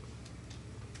tasks,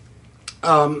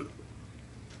 and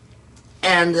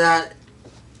that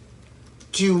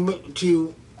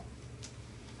to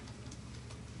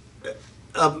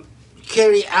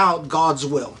carry out God's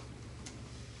will.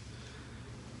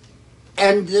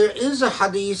 And there is a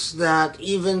hadith that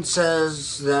even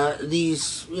says that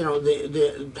these,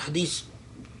 the hadith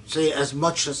say as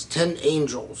much as 10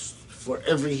 angels for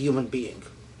every human being.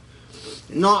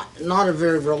 Not a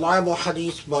very reliable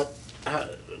hadith, but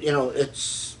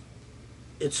it's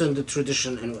in the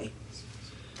tradition anyway.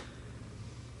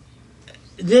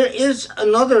 There is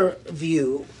another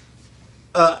view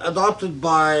reported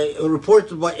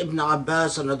by Ibn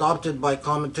Abbas and adopted by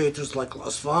commentators like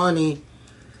Al-Asfahani,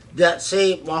 that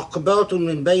say معقبات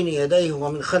من بين يديه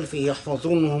ومن خلفه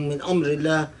يحفظونه من أمر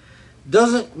الله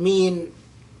doesn't mean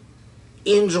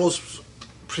angels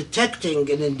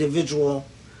protecting an individual,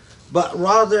 but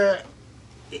rather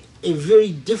a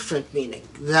very different meaning,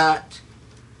 that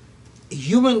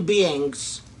human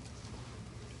beings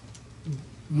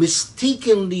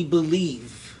mistakenly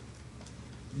believe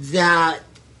that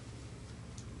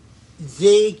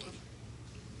they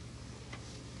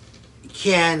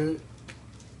can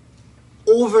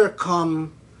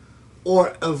overcome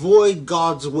or avoid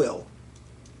God's will,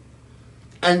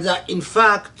 and that in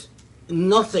fact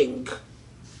nothing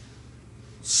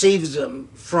saves them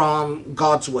from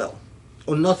God's will,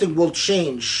 or nothing will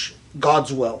change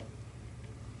God's will.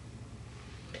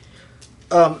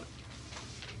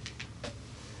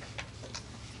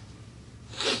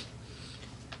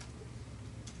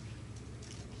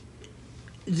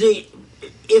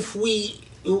 If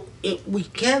we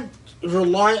can't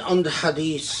rely on the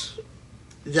hadith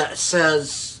that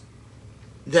says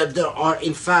that there are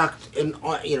in fact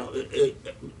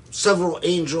several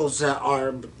angels that are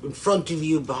in front of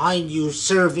you, behind you,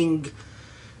 serving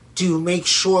to make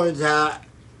sure that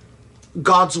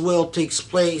God's will takes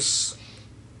place.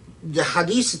 The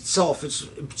hadith itself is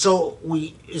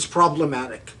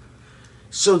problematic.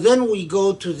 So then we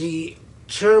go to the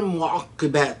term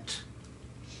mu'aqqibat.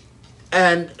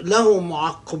 And له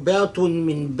معقبات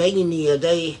من بين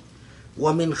يديه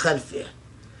ومن خلفه.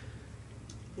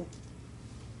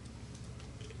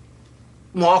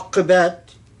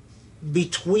 معقبات,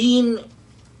 between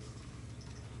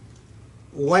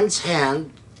one's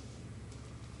hand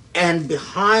and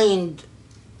behind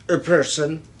a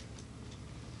person,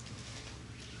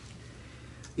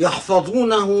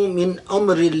 يحفظونه من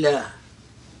أمر الله.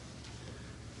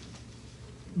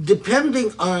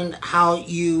 Depending on how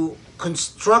you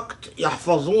construct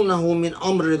يحفظونه من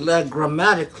أمر الله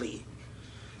grammatically,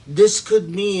 this could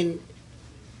mean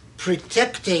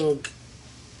protecting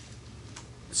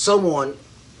someone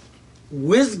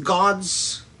with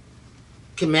God's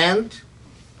command,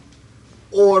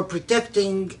 or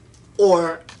protecting,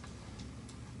 or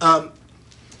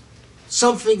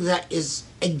something that is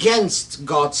against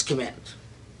God's command.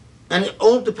 And it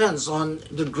all depends on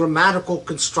the grammatical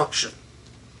construction.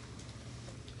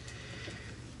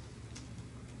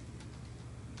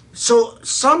 So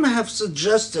some have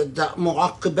suggested that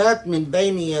معقبات من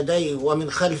بين يديه ومن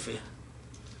خلفه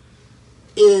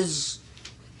is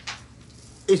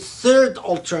a third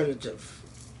alternative,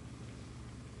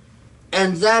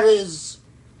 and that is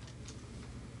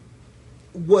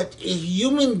what a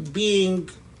human being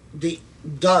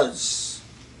does,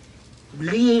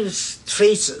 leaves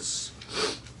traces,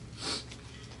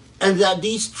 and that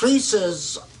these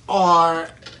traces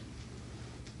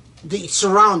they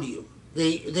surround you.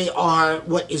 They are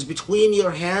what is between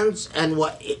your hands and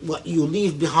what you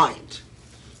leave behind.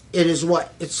 It's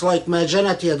like ما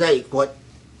جنت يديك,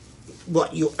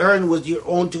 what you earn with your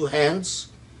own two hands.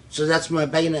 So that's ما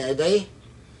بين يديه,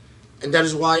 and that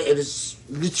is why it is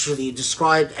literally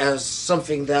described as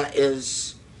something that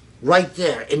is right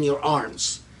there in your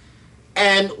arms,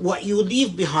 and what you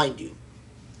leave behind you.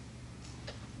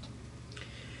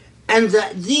 and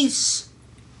that these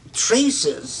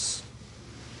traces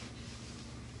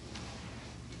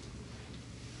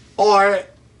are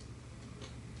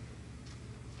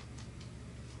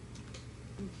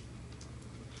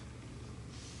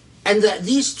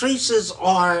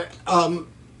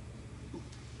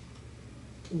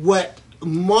what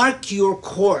mark your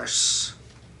course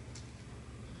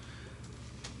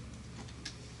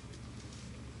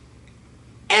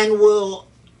and will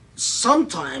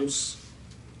sometimes,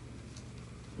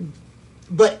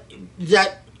 but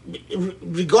that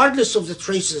regardless of the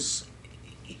traces,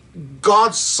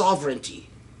 God's sovereignty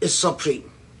is supreme.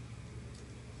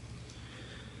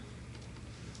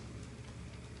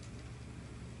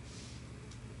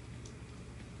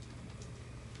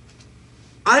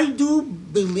 I do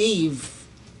believe,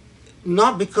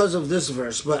 not because of this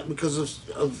verse, but because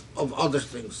of other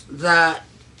things, that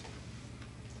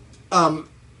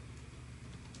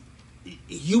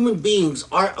human beings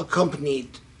are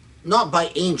accompanied not by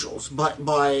angels, but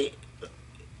by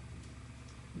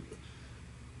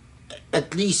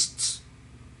at least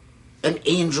an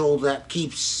angel that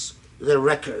keeps their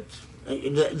record.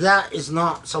 That is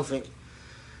not something.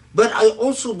 But I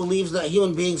also believe that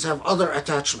human beings have other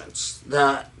attachments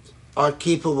that are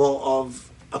capable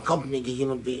of accompanying a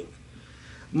human being.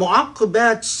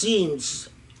 Mu'aqqibat seems,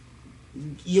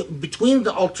 between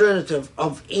the alternative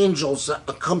of angels that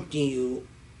accompany you,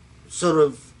 sort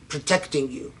of protecting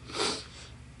you,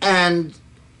 and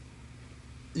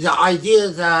the idea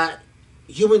that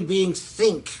human beings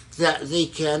think that they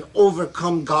can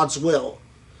overcome God's will,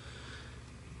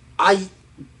 I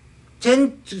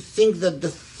tend to think that the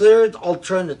third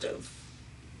alternative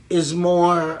is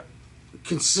more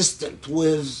consistent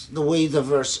with the way the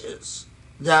verse is.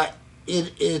 That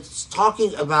it's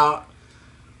talking about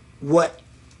what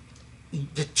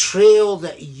the trail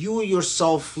that you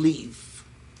yourself leave.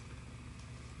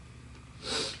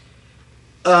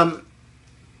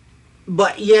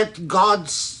 But yet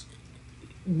God's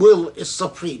will is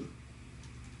supreme.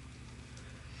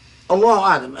 Allahu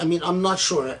A'lam. I mean, I'm not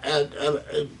sure.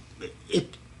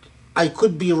 I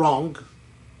could be wrong,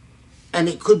 and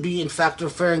it could be in fact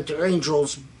referring to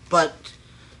angels, but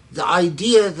the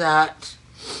idea that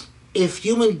if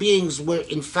human beings were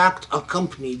in fact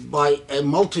accompanied by a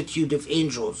multitude of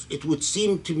angels, it would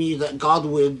seem to me that God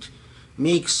would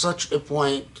make such a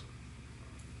point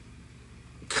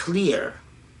clear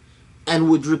and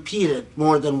would repeat it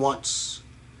more than once,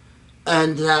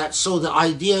 and that so the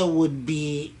idea would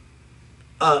be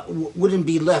wouldn't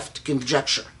be left to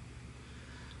conjecture.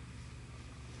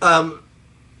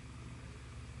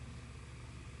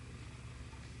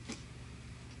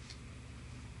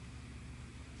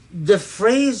 The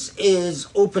phrase is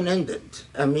open-ended.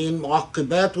 I mean,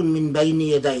 معقبات من بين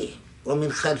يديه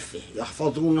ومن خلفه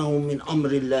يحفظونه من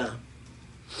أمر الله.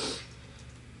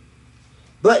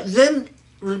 But then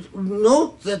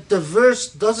note that the verse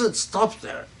doesn't stop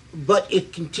there, but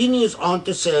it continues on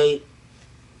to say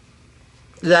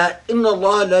that إن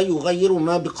الله لا يغير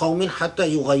ما بقوم حتى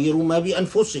يغيروا ما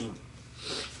بأنفسهم.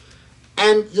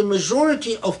 And the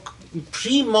majority of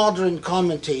pre-modern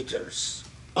commentators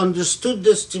understood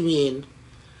this to mean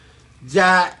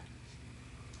that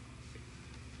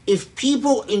if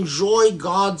people enjoy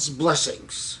God's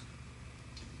blessings,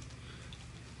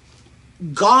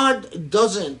 God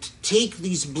doesn't take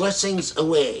these blessings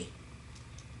away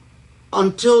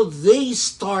until they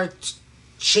start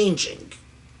changing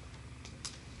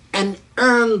and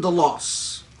earn the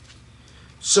loss.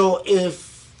 So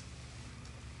if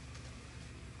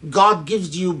God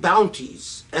gives you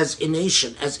bounties as a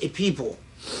nation, as a people,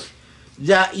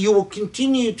 that you will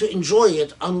continue to enjoy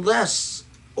it unless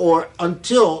or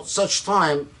until such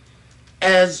time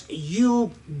as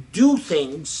you do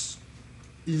things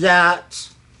that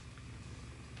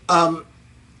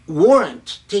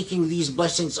warrant taking these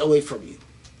blessings away from you.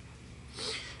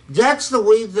 That's the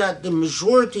way that the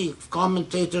majority of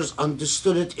commentators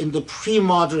understood it in the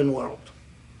pre-modern world.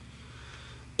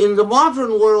 In the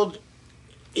modern world,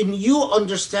 a new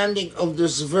understanding of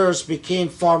this verse became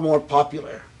far more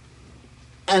popular.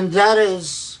 And that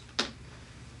is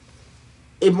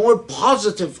a more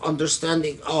positive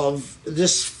understanding of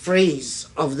this phrase,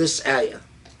 of this ayah.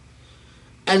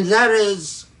 And that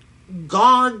is,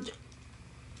 God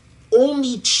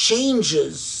only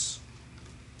changes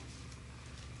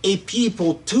a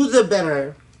people to the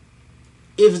better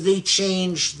if they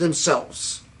change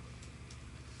themselves.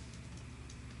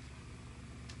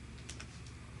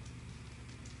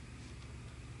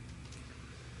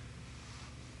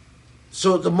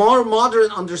 So the more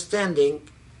modern understanding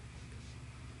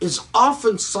is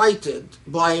often cited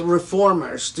by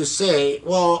reformers to say,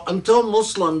 well, until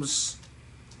Muslims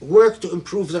work to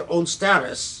improve their own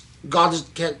status, God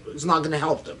is not going to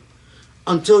help them.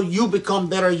 Until you become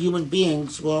better human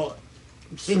beings, well,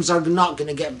 things are not going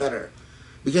to get better.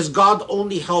 Because God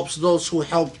only helps those who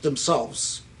help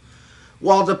themselves.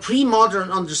 While the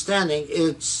pre-modern understanding,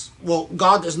 it's, well,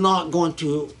 God is not going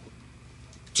to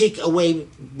take away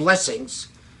blessings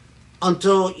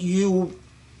until you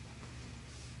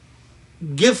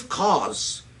give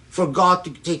cause for God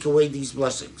to take away these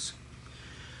blessings.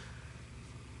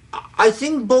 I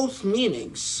think both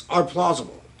meanings are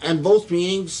plausible, and both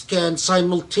meanings can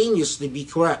simultaneously be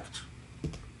correct.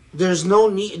 There's no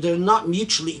need; they're not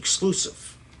mutually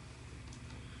exclusive.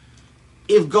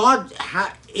 If God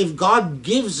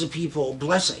gives the people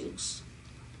blessings,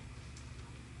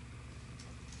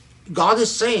 God is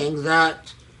saying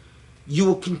that you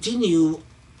will continue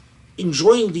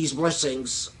enjoying these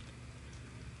blessings,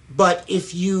 but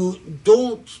if you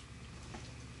don't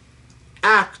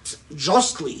act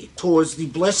justly towards the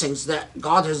blessings that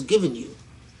God has given you,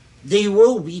 they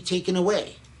will be taken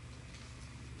away.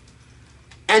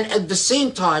 And at the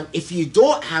same time, if you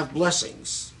don't have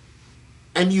blessings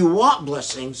and you want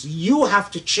blessings, you have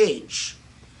to change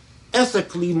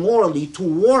ethically, morally, to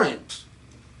warrant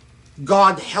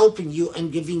God helping you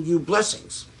and giving you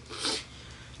blessings.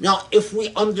 Now, if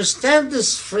we understand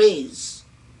this phrase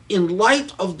in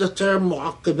light of the term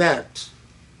mu'aqqibat,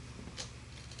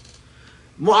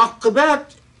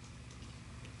 mu'aqqibat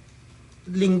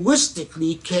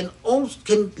linguistically can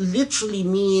literally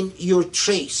mean your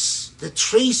trace, the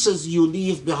traces you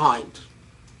leave behind.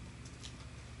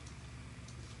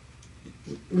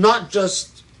 Not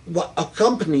just what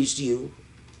accompanies you,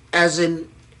 as in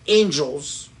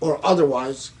angels or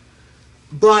otherwise,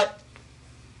 but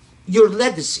your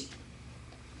legacy,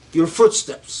 your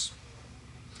footsteps.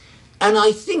 And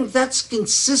I think that's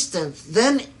consistent.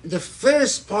 Then the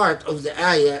first part of the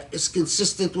ayah is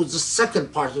consistent with the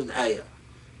second part of the ayah,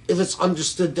 if it's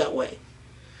understood that way.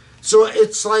 So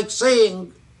it's like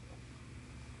saying,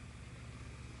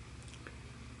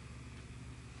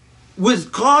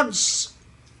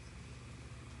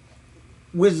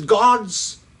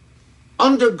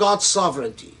 under God's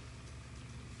sovereignty,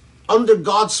 under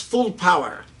God's full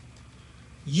power,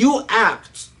 you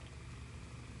act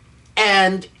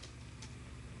and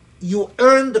you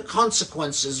earn the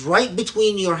consequences right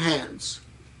between your hands,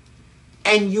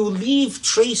 and you leave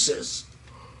traces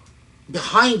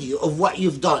behind you of what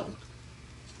you've done.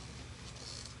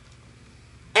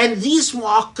 And these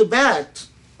mu'aqqibat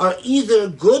are either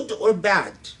good or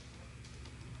bad.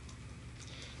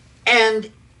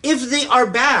 And if they are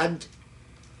bad,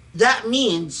 that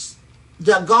means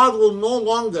that God will no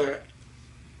longer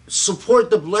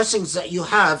support the blessings that you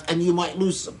have, and you might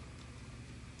lose them.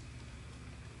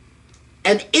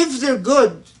 And if they're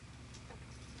good,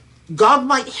 God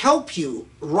might help you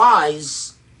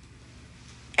rise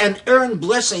and earn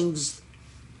blessings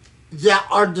that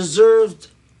are deserved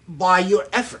by your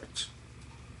effort.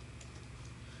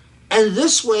 And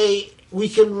this way, we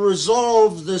can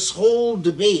resolve this whole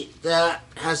debate that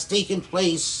has taken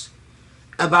place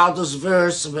about this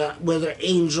verse, about whether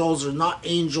angels or not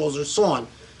angels or so on.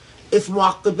 If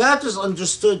mu'aqqibat is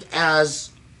understood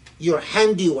as your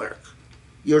handiwork,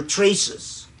 your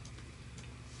traces,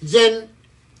 then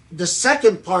the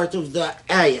second part of the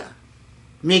ayah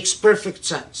makes perfect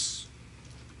sense.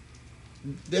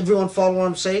 Everyone follow what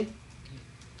I'm saying?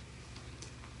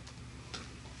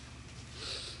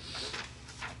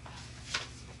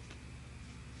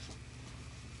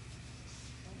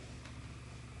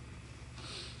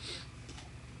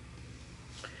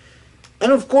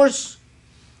 And of course,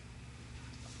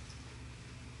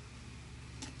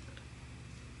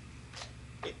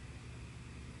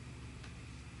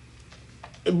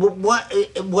 what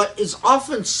is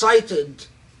often cited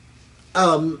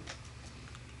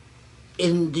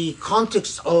in the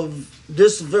context of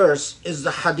this verse is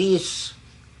the hadith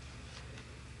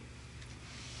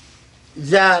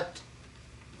that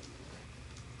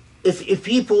if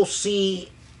people see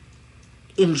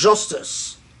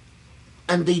injustice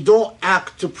and they don't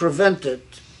act to prevent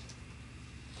it,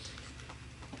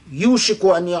 يُوشِكُ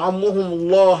أَنْ يَعَمُّهُمُ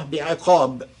اللَّهُ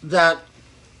بِعِقَابٍ, that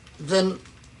then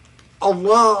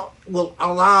Allah will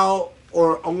allow,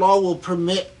 or Allah will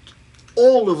permit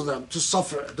all of them to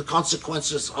suffer the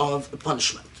consequences of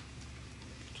punishment,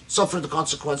 suffer the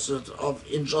consequences of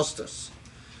injustice.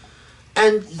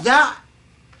 And that,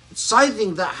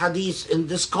 citing that hadith in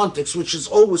this context, which is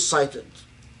always cited,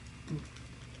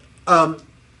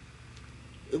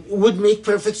 would make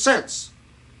perfect sense.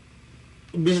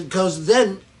 Because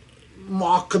then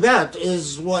mu'aqqibat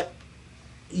is what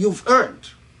you've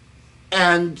earned.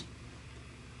 And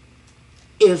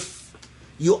if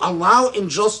you allow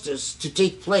injustice to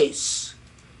take place,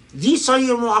 these are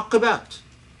your mu'aqqabat.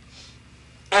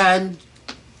 And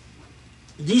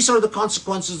these are the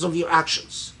consequences of your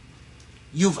actions.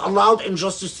 You've allowed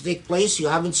injustice to take place. You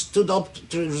haven't stood up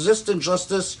to resist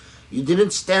injustice. You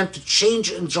didn't stand to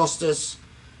change injustice.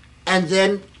 And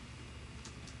then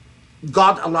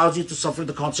God allows you to suffer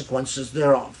the consequences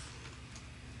thereof.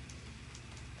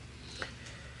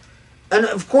 And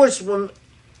of course, when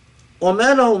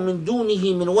وَمَا لَهُ مِن دُونِهِ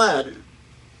مِنْ وَالٍ,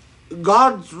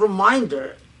 God's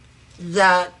reminder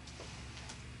that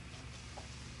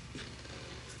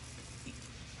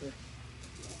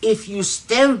if you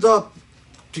stand up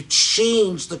to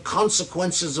change the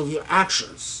consequences of your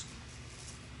actions,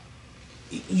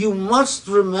 you must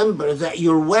remember that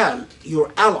your well,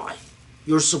 your ally,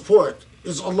 your support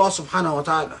is Allah subhanahu wa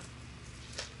ta'ala.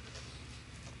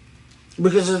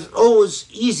 Because it's always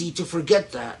easy to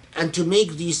forget that and to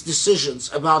make these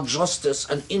decisions about justice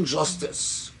and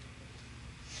injustice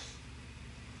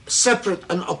separate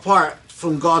and apart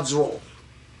from God's role,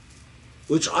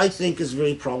 which I think is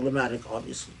very problematic,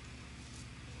 obviously.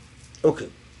 Okay.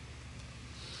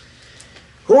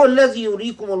 هو الذي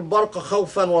يريكم البرق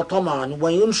خوفا وطمعا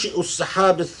وينشئ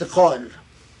السحاب الثقال.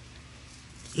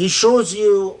 He shows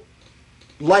you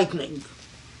lightning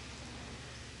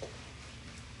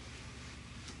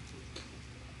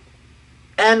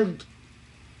and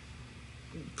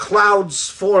clouds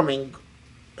forming,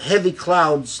 heavy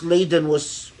clouds laden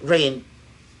with rain.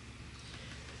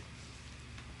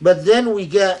 But then we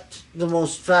get the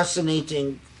most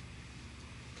fascinating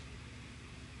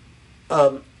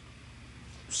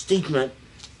statement.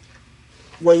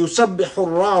 وَيُسَبِّحُ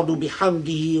الرَّعْدُ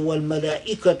بِحَمْدِهِ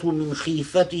وَالْمَلَائِكَةُ مِنْ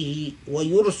خِيفَتِهِ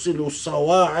وَيُرْسِلُ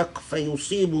الصَّوَاعِقَ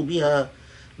فَيُصِيبُ بِهَا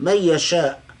مَنْ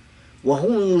يَشَاءُ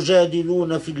وَهُمْ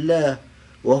يُجَادِلُونَ فِي اللَّهِ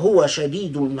وَهُوَ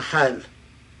شَدِيدُ الْمَحَالِ.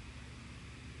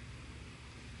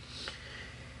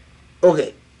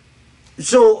 Okay,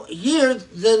 so here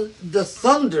then the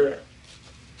thunder,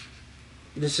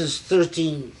 this is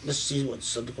 13, let's see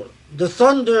what's the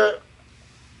thunder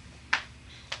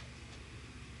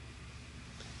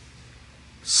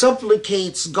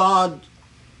supplicates God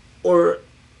or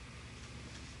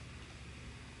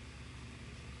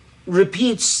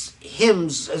repeats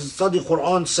hymns, as the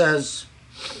Quran says,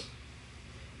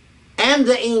 and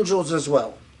the angels as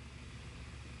well.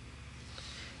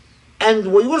 And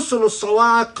وَيُرْسِلُ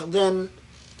الصَّوَاعِقَ then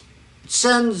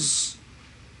sends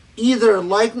either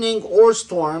lightning or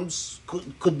storms,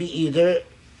 could be either,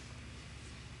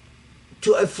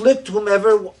 to afflict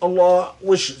whomever Allah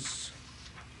wishes.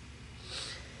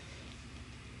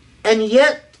 And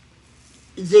yet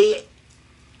they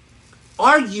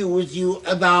argue with you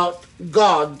about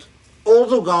God,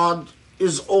 although God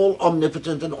is all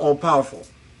omnipotent and all powerful.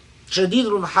 Shadid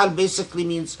al-Mahal basically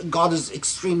means God is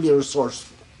extremely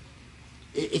resourceful,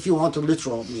 if you want a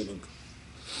literal meaning.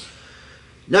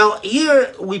 Now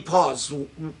here we pause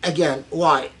again.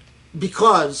 Why?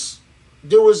 Because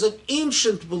there was an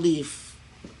ancient belief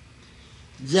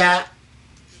that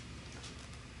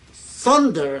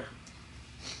thunder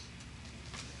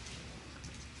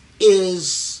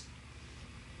is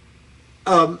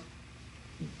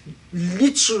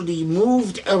literally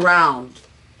moved around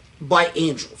by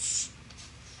angels.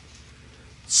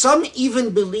 Some even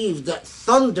believe that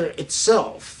thunder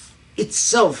itself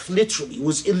literally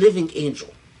was a living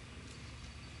angel.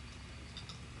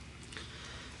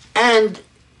 And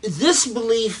this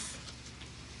belief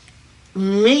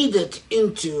made it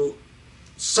into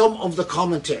some of the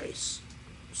commentaries.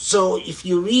 So if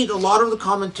you read a lot of the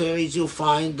commentaries, you'll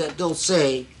find that they'll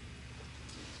say,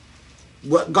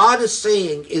 what God is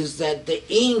saying is that the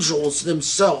angels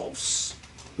themselves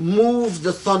move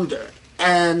the thunder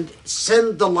and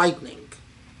send the lightning.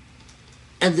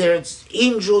 And there's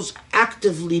angels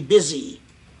actively busy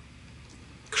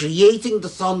creating the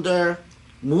thunder,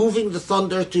 moving the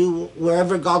thunder to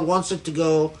wherever God wants it to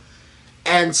go,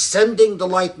 and sending the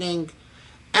lightning.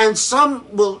 And some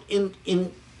will,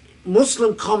 in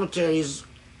Muslim commentaries,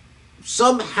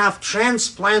 some have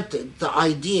transplanted the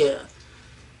idea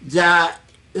that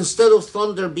instead of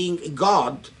thunder being a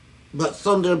god, but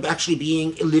thunder actually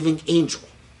being a living angel.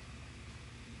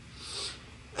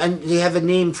 And they have a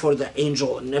name for the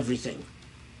angel and everything.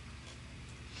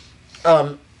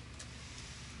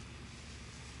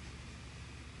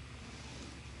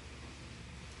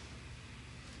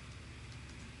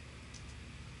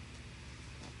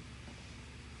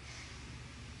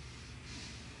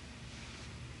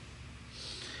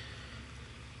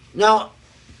 Now,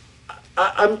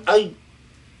 I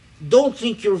don't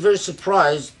think you're very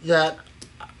surprised that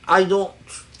I don't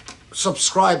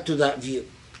subscribe to that view.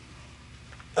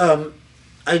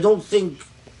 I don't think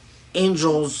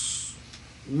angels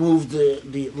move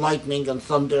the lightning and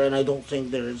thunder, and I don't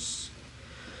think there's.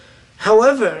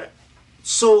 However,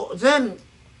 so then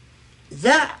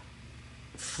that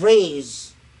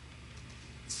phrase,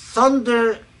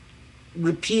 thunder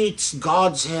repeats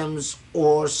God's hymns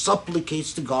or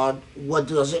supplicates to God, what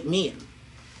does it mean?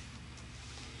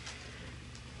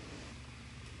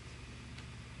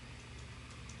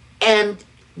 And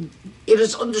it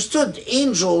is understood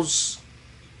angels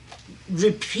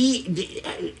repeat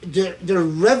their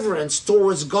reverence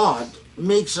towards God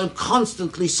makes them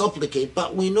constantly supplicate,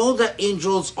 but we know that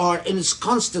angels are in a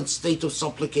constant state of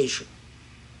supplication.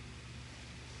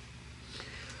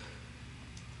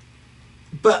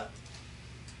 But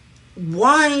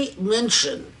why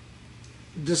mention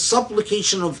the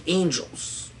supplication of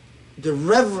angels, the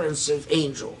reverence of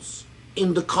angels,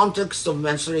 in the context of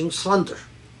mentioning thunder?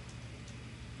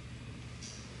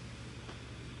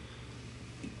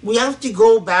 We have to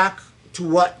go back to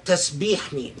what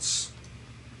tasbih means.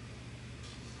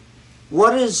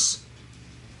 What is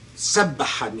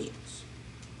sabbaha means?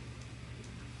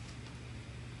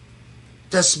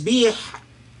 Tasbih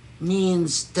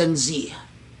means tanzih,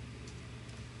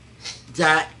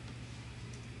 that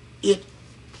it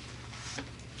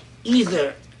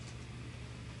either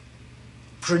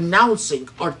pronouncing,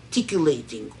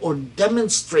 articulating, or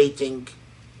demonstrating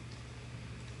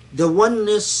the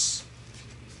oneness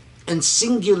and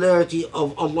singularity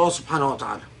of Allah subhanahu wa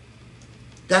ta'ala.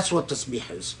 That's what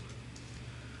tasbih is.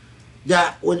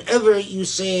 That whenever you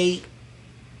say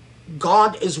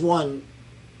God is one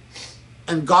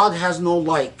and God has no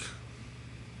like,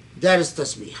 that is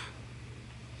tasbih.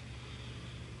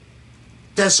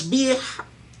 Tasbih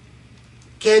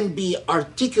can be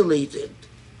articulated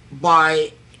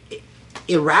by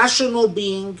a rational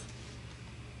being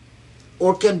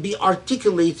or can be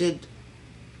articulated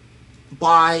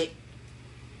by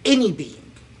any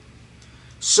being.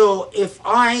 So if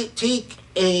I take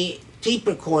a tape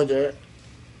recorder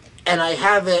and I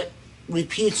have it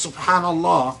repeat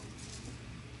subhanallah,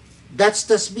 that's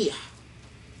tasbih,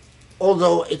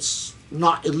 although it's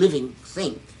not a living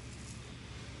thing.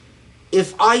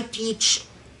 If I teach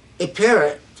a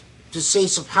parrot to say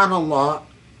subhanallah,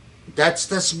 that's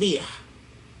tasbih.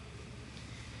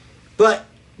 But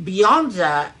beyond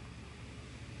that,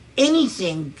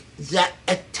 anything that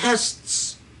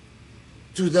attests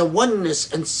to the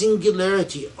oneness and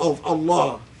singularity of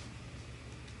Allah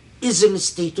is in a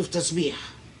state of tasbih.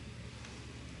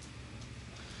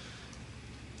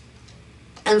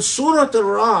 And Surah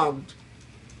Al-Ra'd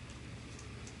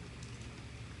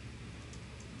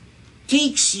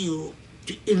takes you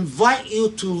to invite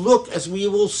you to look, as we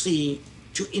will see,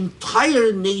 to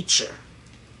entire nature,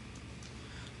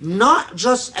 not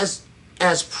just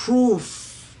as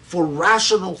proof for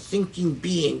rational thinking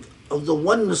being of the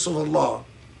oneness of Allah,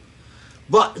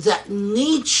 but that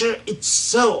nature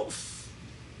itself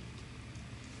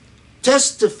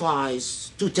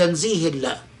testifies to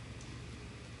tanzihillah.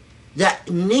 That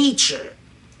nature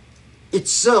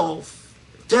itself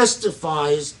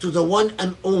testifies to the one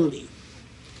and only.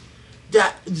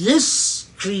 That this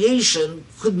creation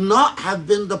could not have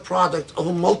been the product of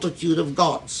a multitude of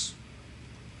gods.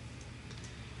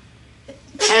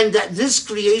 And that this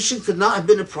creation could not have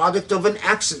been a product of an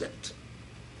accident.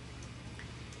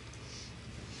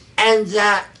 And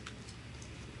that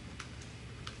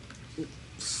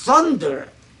thunder,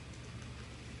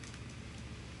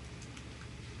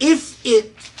 if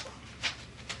it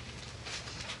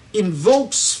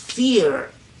invokes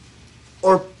fear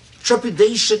or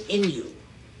trepidation in you,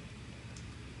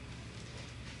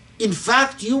 in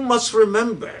fact, you must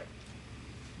remember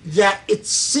that it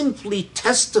simply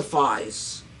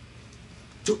testifies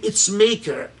to its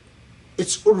maker,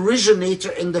 its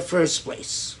originator in the first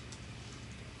place.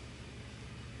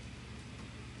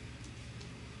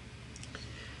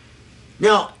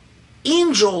 Now,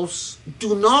 angels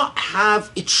do not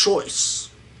have a choice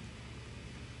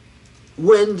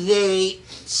when they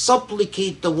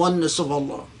supplicate the oneness of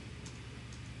Allah.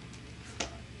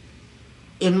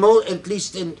 At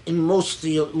least in most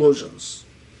theologians,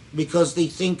 because they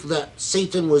think that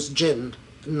Satan was jinn,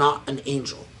 not an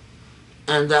angel,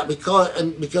 and that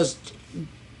because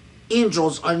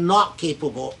angels are not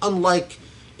capable, unlike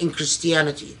in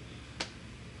Christianity.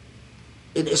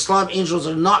 In Islam, angels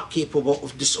are not capable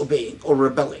of disobeying or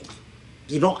rebelling.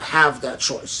 They don't have that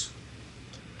choice.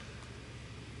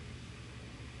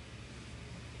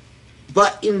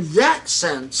 But in that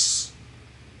sense,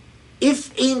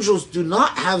 if angels do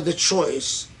not have the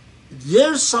choice,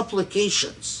 their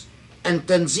supplications and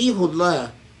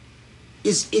tanzihullah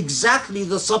is exactly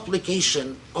the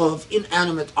supplication of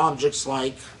inanimate objects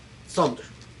like thunder.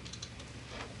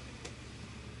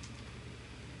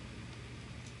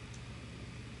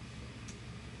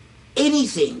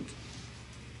 Anything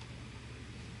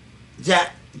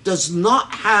that does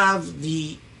not have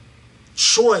the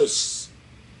choice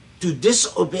to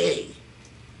disobey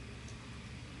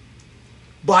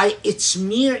by its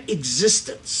mere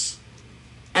existence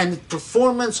and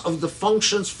performance of the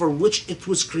functions for which it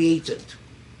was created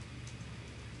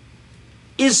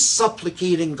is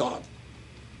supplicating God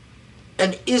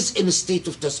and is in a state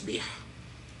of tasbih.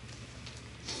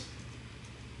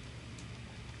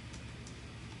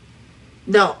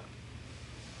 Now,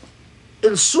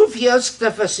 in Sufia's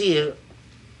tafsir,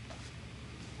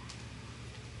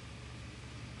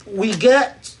 we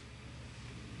get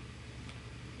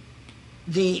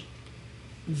the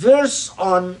verse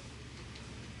on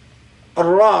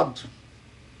Ar-Rad.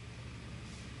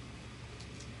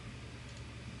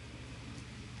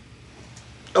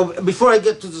 Oh, before I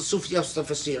get to the Sufia's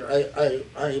tafsir,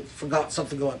 I forgot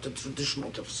something about the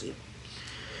traditional tafsir.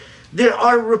 There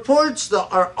are reports that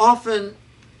are often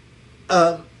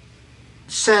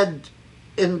said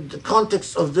in the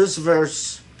context of this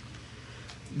verse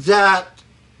that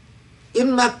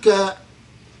in Mecca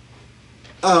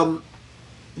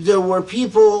there were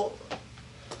people,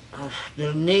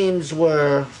 their names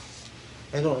were,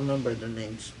 I don't remember their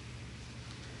names,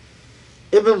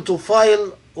 Ibn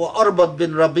Tufail or Arbad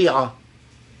bin Rabi'ah,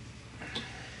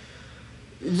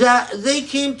 that they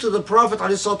came to the Prophet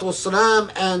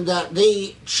ﷺ and that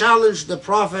they challenged the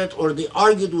Prophet, or they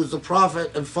argued with the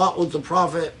Prophet and fought with the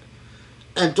Prophet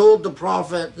and told the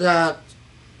Prophet that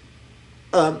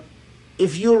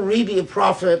if you're really a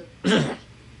prophet,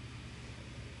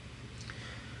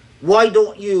 why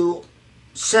don't you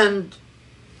send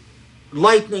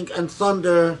lightning and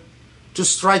thunder to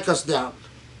strike us down?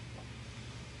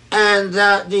 And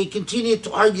that they continued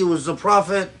to argue with the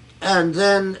Prophet, and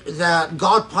then that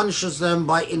God punishes them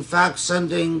by in fact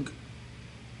sending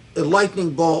a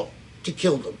lightning bolt to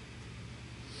kill them.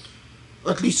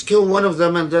 At least kill one of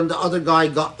them, and then the other guy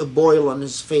got a boil on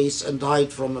his face and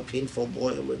died from a painful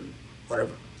boil and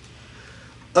whatever.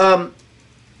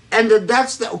 And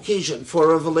that's the occasion for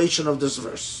revelation of this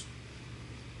verse.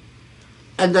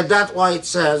 And that's why it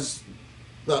says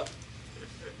that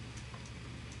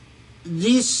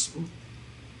this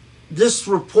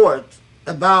report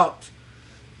about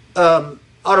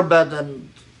Arbad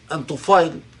and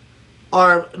Tufail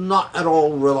are not at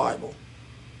all reliable.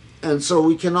 And so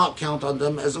we cannot count on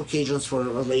them as occasions for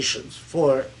revelations.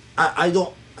 For I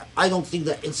don't think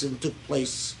that incident took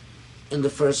place in the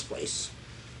first place.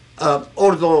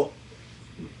 Although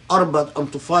Arbad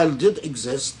and Tufail did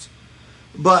exist,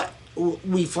 but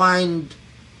we find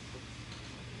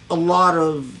a lot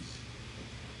of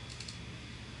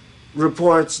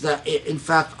reports that in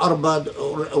fact Arbad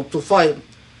or Tufail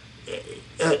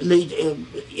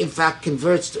in fact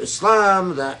converts to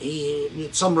Islam, that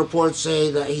some reports say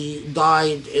that he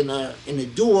died in a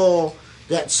duel,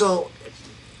 that so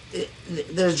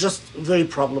they're just very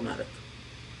problematic.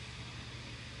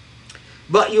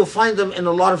 But you'll find them in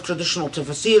a lot of traditional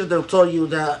tafsir. They'll tell you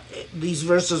that these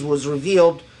verses was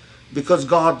revealed because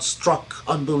God struck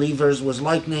unbelievers with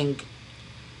lightning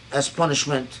as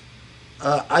punishment.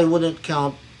 I wouldn't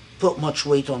put much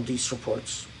weight on these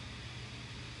reports.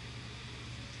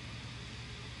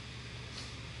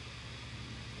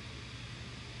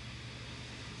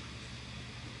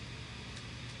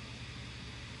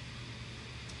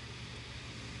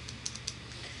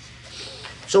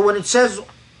 So when it says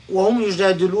وَهُمْ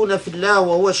يُجَادِلُونَ فِي اللَّهِ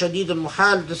وَهُوَ شَدِيدُ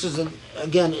الْمُحَالِ, this is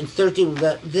again in 13,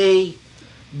 that they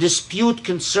dispute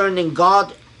concerning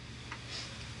God,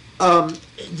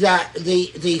 that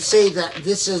they say that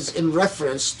this is in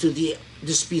reference to the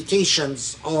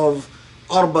disputations of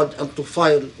Arbad and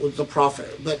Tufail with the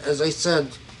Prophet. But as I said,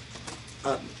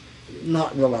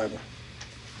 not reliable.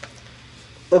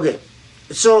 Okay,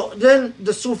 so then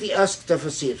the Sufi asked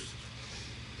tafsir.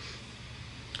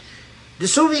 The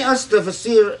Sufi asked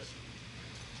tafsir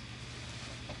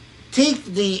take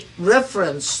the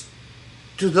reference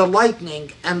to the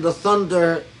lightning and the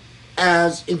thunder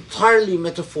as entirely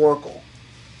metaphorical.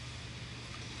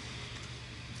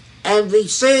 And they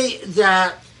say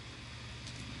that,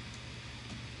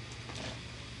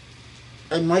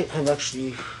 I might have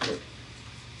actually,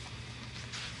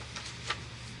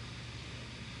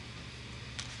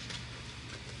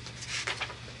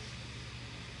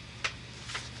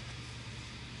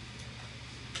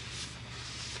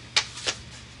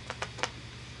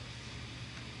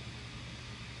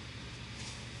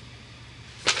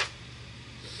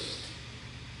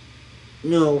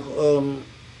 No,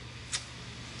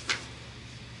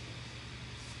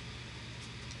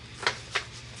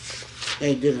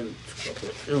 I didn't.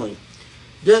 Anyway,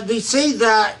 they say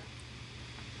that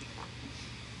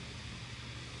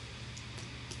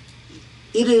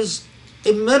it is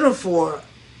a metaphor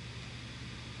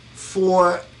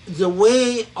for the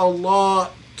way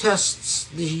Allah tests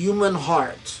the human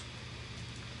heart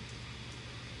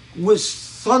with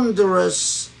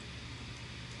thunderous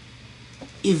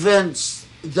events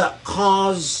that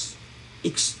cause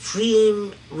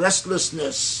extreme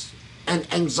restlessness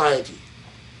and anxiety.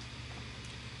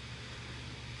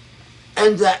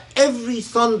 And that every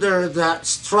thunder that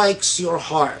strikes your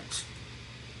heart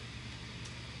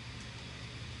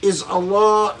is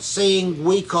Allah saying,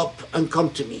 wake up and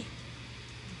come to me.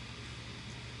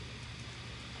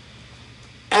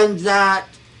 And that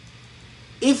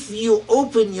if you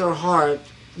open your heart,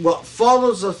 what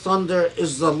follows the thunder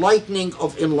is the lightning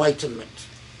of enlightenment.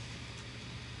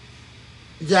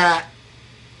 That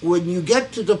when you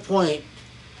get to the point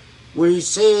where you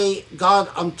say, God,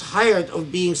 I'm tired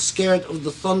of being scared of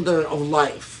the thunder of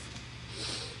life.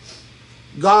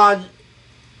 God,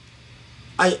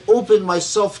 I open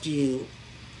myself to you.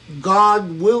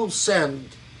 God will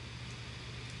send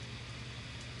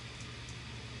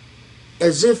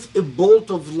as if a bolt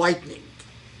of lightning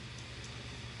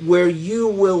where you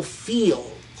will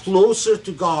feel closer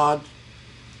to God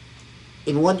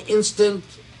in one instant,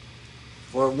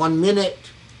 for 1 minute,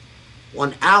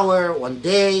 1 hour, 1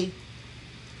 day,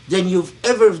 than you've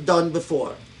ever done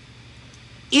before.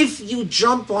 If you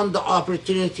jump on the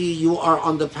opportunity, you are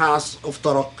on the path of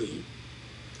taraqqi.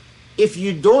 If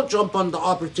you don't jump on the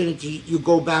opportunity, you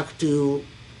go back to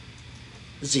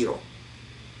zero.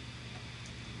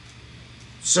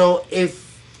 So if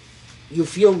you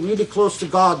feel really close to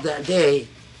God that day,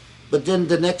 but then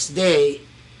the next day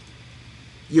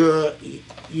you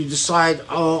decide,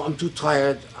 oh, I'm too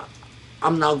tired,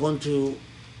 I'm now going to,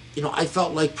 I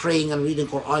felt like praying and reading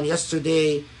Quran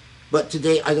yesterday, but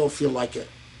today I don't feel like it.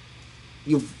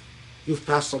 You've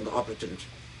passed on the opportunity.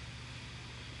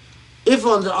 If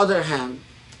on the other hand,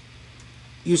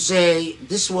 you say,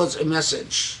 this was a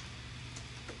message,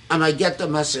 and I get the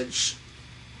message,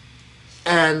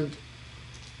 and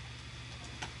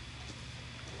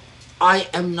I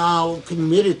am now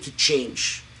committed to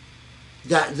change,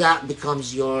 that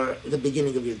becomes the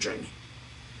beginning of your journey.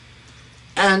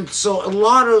 And so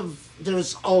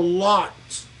there's a lot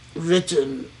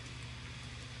written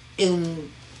in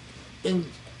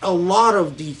a lot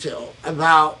of detail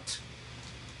about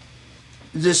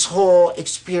this whole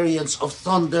experience of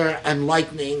thunder and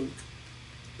lightning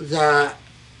that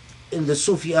in the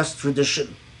Sufist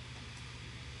tradition.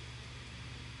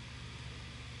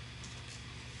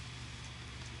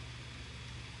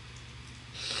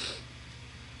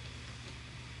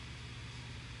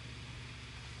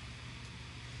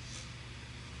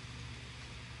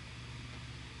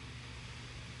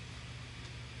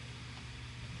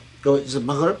 Oh, is it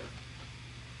Maghrib?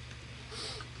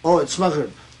 Oh, it's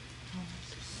Maghrib.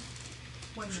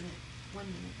 1 minute. 1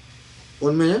 minute.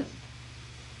 1 minute?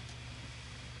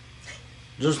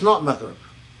 Just not Maghrib.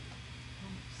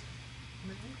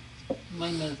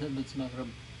 My method, it's Maghrib.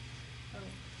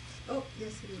 Oh,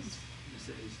 yes it is. Yes,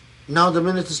 it is. Now the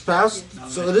minute is passed,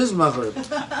 Yes. so it is Maghrib.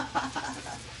 Technology.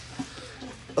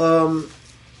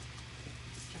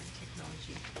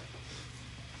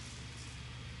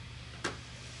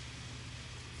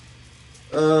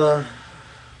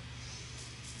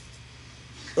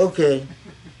 Okay,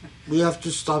 we have to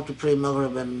stop to pray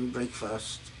Maghrib and break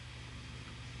fast.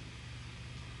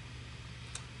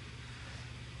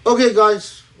 Okay,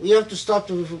 guys, we have to stop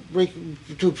to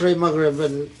pray Maghrib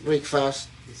and break fast.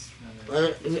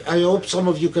 I hope some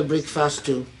of you can break fast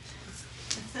too.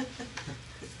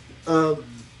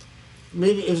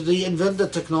 Maybe if they invent the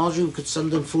technology, we could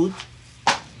send them food.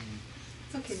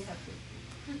 It's okay to have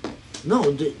food.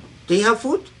 No, they have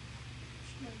food?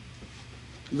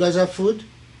 You guys have food?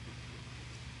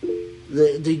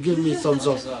 They give me thumbs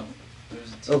up.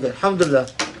 Okay, alhamdulillah.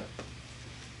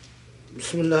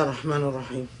 Bismillah ar-Rahman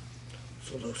ar-Rahim.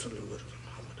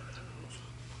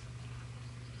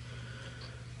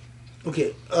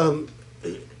 Okay,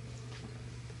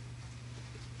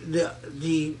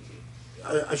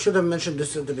 I should have mentioned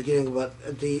this at the beginning, but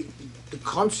the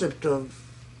concept of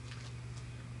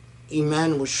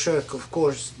Iman with shirk, of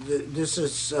course, this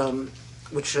is,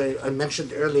 which I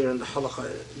mentioned earlier in the halaqah,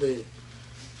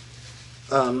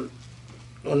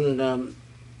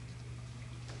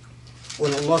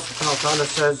 when Allah subhanahu wa ta'ala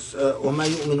says, وَمَا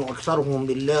يُؤْمِنُ أَكْثَرُهُمْ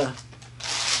بِاللَّهِ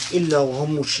إِلَّا وَهُمْ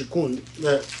مُشْرِكُونَ,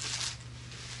 that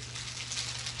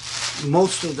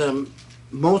most of them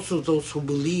most of those who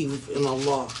believe in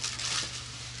Allah,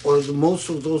 or most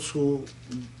of those who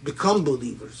become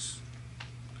believers,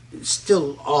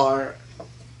 still are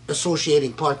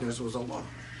associating partners with Allah.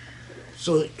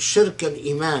 So shirk and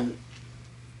iman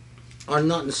are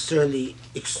not necessarily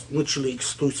mutually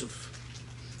exclusive.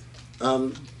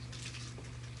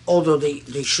 Although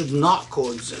they should not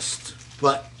coexist,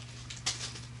 but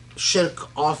shirk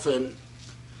often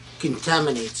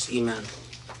contaminates iman.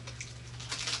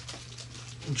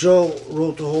 Joe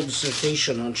wrote a whole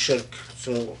dissertation on shirk,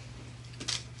 so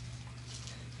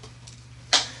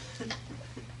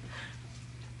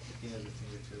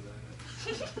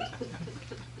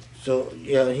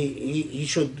yeah, he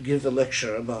should give a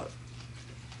lecture about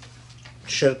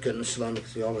shirk and Islamic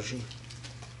theology.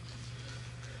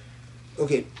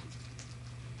 Okay.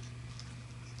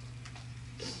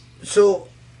 So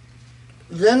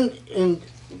then in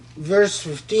verse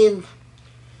 15,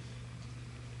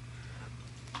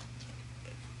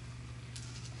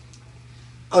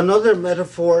 another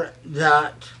metaphor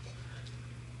that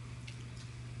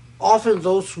often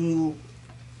those who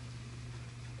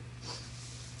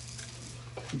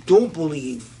don't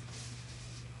believe,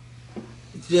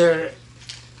 their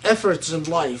efforts in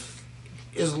life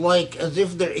is like as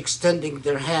if they're extending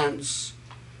their hands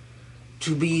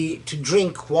to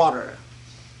drink water,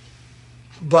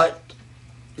 but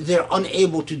they're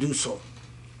unable to do so.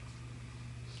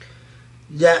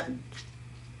 That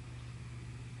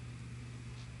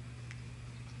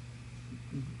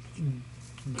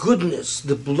goodness,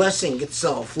 the blessing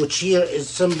itself, which here is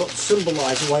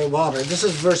symbolized by water. This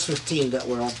is verse 15 that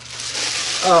we're on.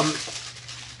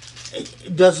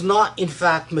 It does not, in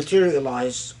fact,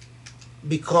 materialize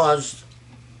because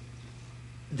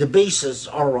the bases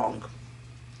are wrong.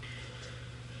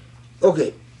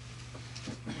 Okay.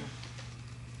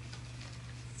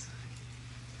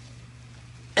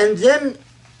 And then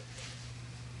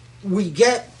we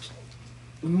get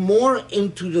more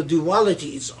into the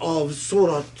dualities of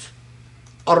Surah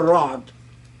Ar-Ra'd,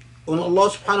 when Allah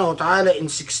subhanahu wa ta'ala in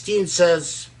 16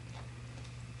 says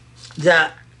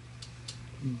that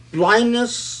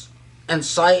blindness and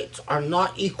sight are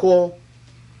not equal,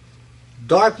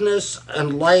 darkness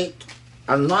and light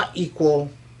are not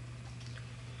equal,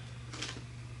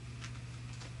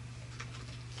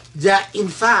 that in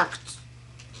fact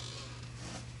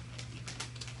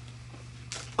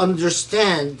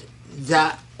understand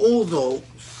that although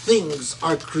things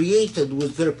are created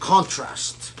with their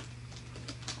contrast,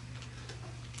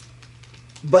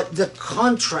 but the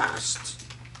contrast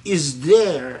is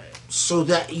there so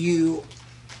that you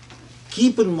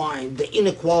keep in mind the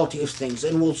inequality of things,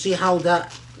 and we'll see how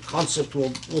that concept will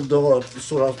develop in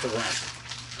Surah Al-Ra'd.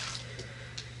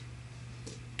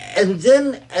 And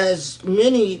then, as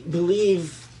many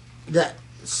believe that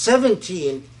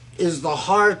 17 is the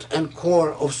heart and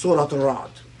core of Surah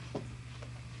Al-Ra'd.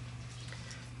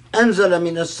 أنزل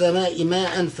من السماء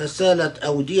ماء فسالت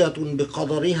أودية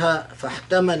بقدرها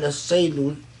فاحتمل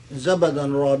السيل زبدا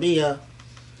رابيا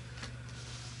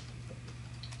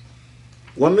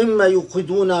ومما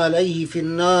يوقدون عليه في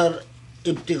النار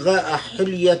ابتغاء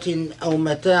حلية أو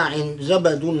متاع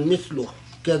زبد مثله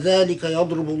كذلك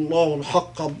يضرب الله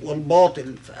الحق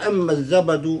والباطل فأما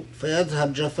الزبد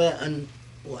فيذهب جفاء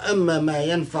وأما ما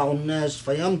ينفع الناس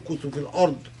فيمكث في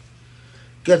الأرض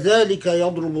كذلك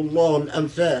يضرب الله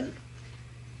الأمثال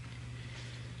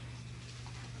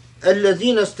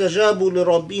الذين استجابوا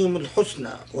لربهم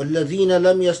الحسنى والذين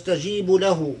لم يستجيبوا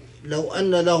له لو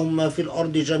أن لهم ما في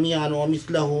الأرض جميعا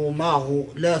ومثله معه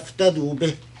لافتدوا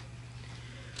به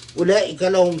أولئك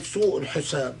لهم سوء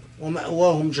الحساب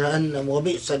ومأواهم جهنم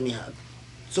وبئس المهاد.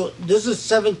 So this is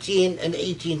 17 and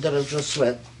 18 that I've just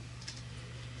read.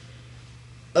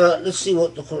 Let's see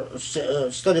what the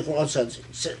study Quran says.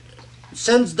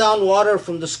 Sends down water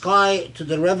from the sky to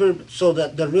the river so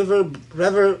that the river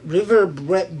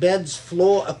beds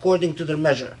flow according to their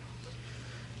measure.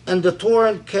 And the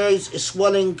torrent carries a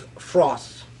swelling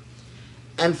froth.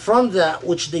 And from that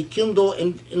which they kindle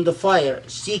in the fire,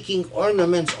 seeking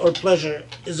ornaments or pleasure,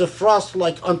 is a frost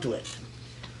like unto it.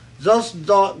 Thus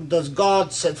does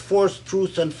God set forth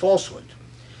truth and falsehood.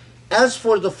 As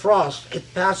for the frost,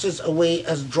 it passes away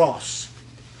as dross.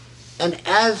 And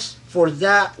as for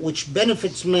that which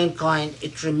benefits mankind,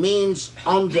 it remains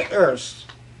on the earth.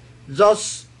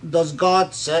 Thus does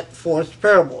God set forth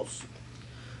parables.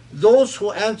 Those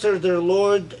who answer their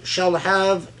Lord shall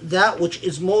have that which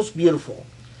is most beautiful.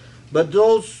 But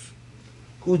those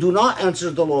who do not answer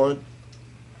the Lord,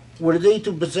 were they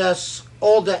to possess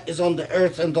all that is on the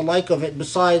earth and the like of it,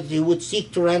 besides they would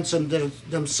seek to ransom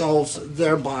themselves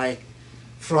thereby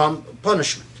from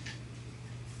punishment.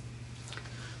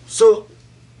 So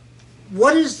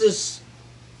what is this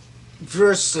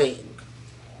verse saying?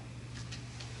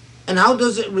 And how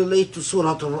does it relate to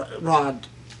Surah Al-Ra'd?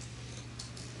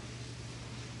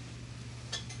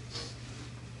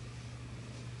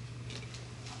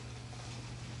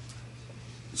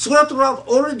 Surah Al-Ra'd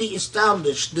already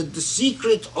established that the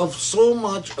secret of so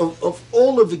much of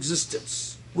all of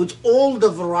existence, with all the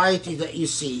variety that you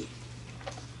see,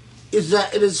 is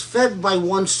that it is fed by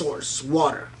one source,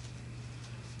 water.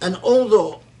 And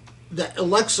although the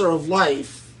elixir of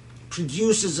life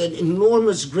produces an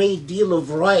enormous great deal of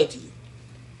variety,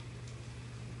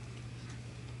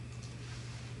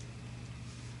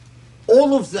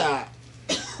 all of that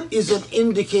is an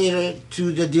indicator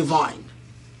to the divine.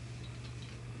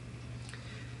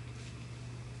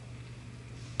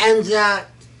 And that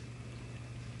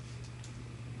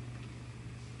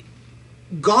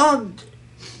God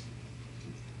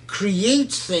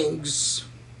creates things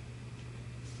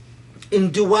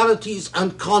in dualities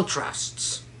and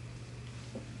contrasts.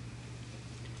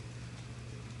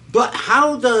 But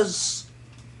how does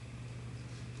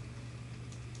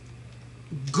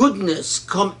goodness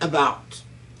come about?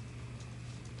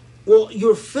 Well,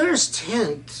 your first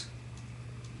hint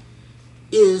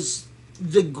is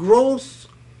the growth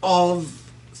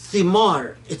of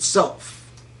thimar itself.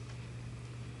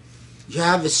 You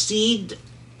have a seed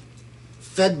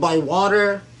fed by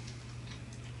water.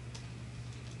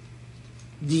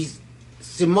 The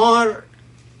thimar,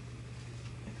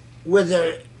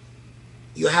 whether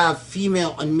you have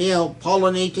female and male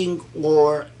pollinating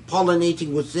or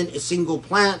pollinating within a single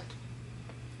plant,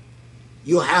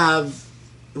 you have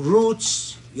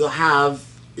roots, you have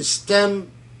a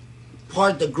stem,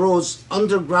 part that grows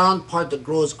underground, part that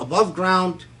grows above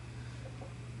ground,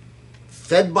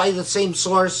 fed by the same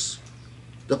source.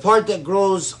 The part that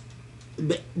grows,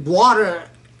 water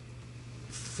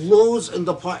flows in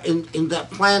that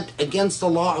plant against the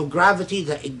law of gravity,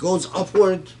 that it goes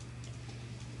upward.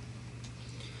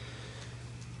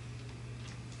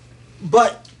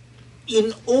 But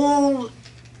in all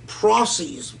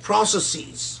processes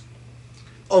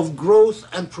of growth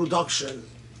and production,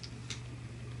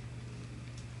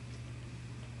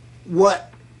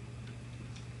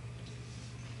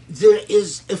 there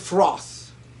is a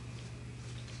froth.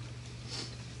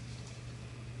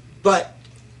 But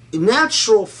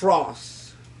natural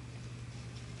froth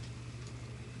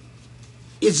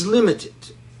is limited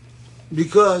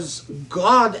because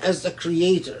God, as the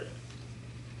creator,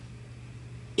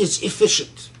 is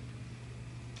efficient.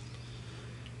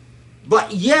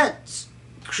 But yet,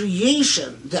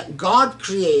 creation that God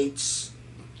creates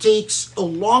takes a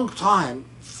long time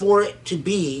for it to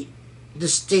be the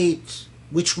state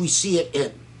which we see it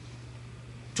in,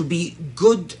 to be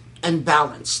good and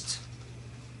balanced.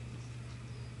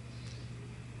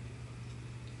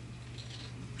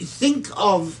 Think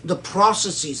of the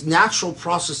processes, natural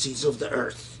processes of the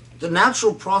earth. The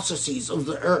natural processes of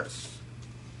the earth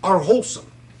are wholesome.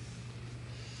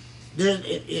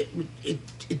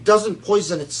 It doesn't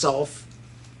poison itself.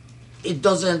 It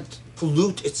doesn't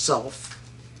pollute itself.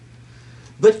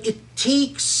 But it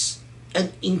takes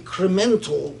an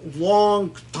incremental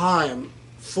long time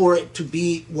for it to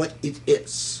be what it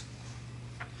is,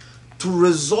 to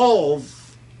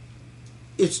resolve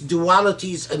its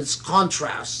dualities and its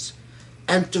contrasts,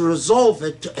 and to resolve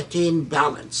it to attain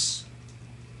balance.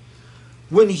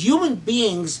 When human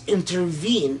beings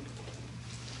intervene,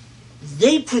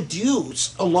 they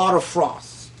produce a lot of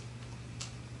froth.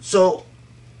 So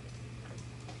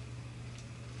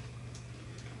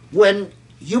when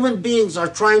human beings are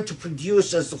trying to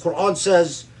produce, as the Quran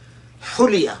says,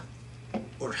 hulya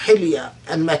or hilya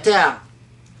and mata',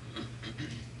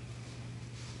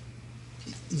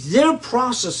 their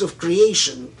process of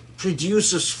creation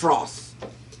produces froth.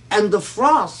 And the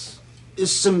froth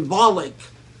is symbolic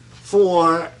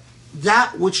for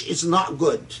that which is not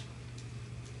good.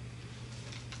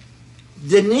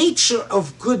 The nature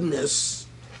of goodness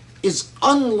is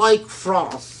unlike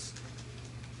froth.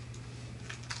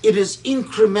 It is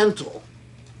incremental,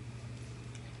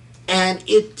 and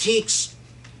it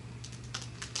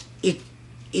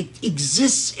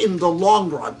exists in the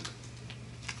long run.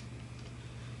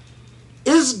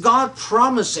 Is God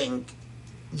promising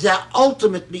that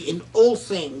ultimately in all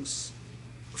things,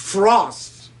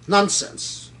 froth,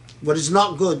 nonsense, what is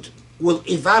not good, will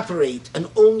evaporate and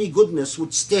only goodness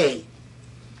would stay?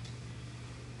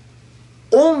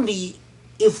 Only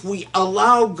if we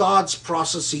allow God's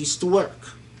processes to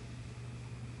work,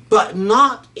 but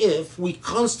not if we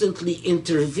constantly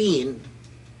intervene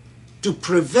to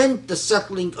prevent the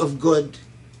settling of good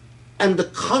and the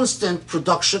constant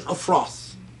production of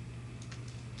froth.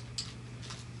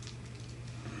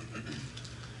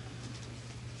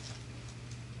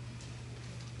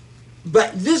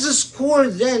 But this is core.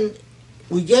 Then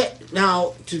we get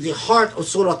now to the heart of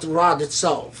Surah Al-Ra'd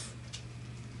itself.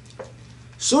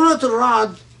 Surah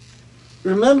Al-Ra'd,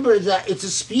 remember that it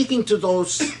is speaking to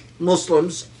those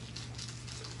Muslims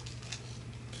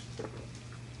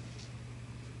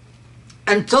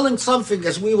and telling something,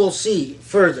 as we will see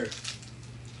further,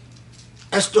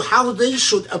 as to how they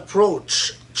should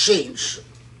approach change.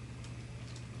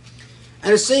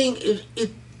 And it's saying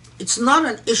it's not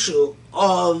an issue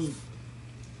of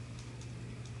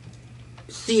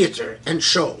theater and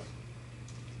show.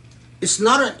 It's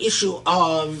not an issue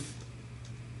of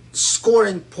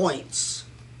scoring points.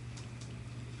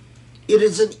 It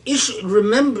is an issue.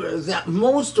 Remember that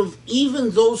most of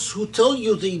even those who tell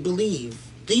you they believe,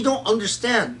 they don't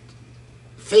understand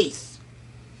faith.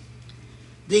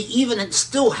 They even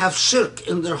still have shirk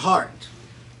in their heart.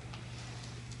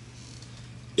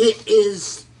 It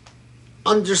is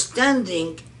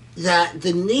understanding that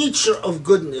the nature of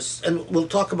goodness, and we'll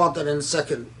talk about that in a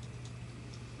second,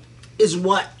 is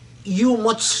what you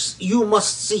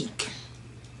must seek.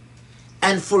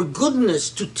 And for goodness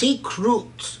to take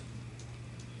root,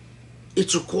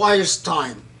 it requires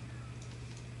time,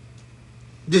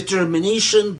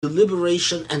 determination,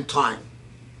 deliberation, and time.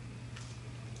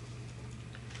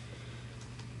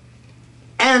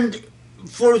 And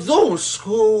for those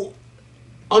who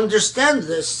understand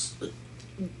this,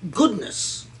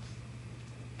 goodness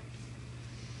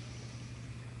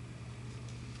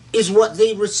is what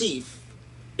they receive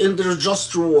in their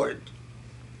just reward.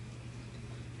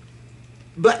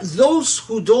 But those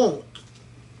who don't,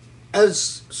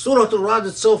 as Surah Al-Ra'd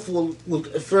itself will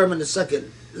affirm in a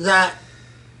second, that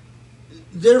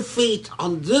their fate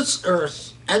on this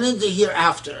earth and in the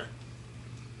hereafter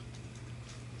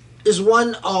is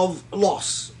one of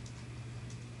loss.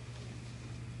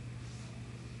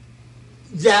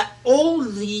 That all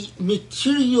the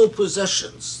material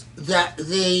possessions that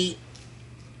they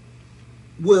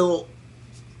will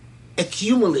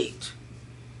accumulate,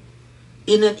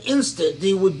 in an instant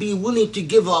they would be willing to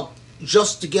give up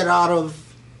just to get out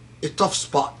of a tough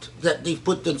spot that they've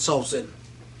put themselves in.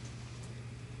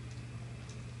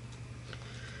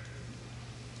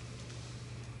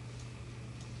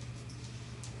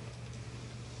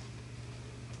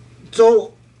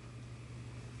 So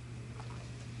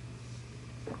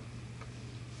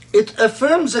it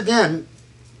affirms again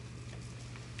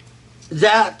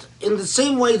that in the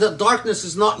same way that darkness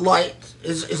is not light,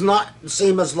 is not the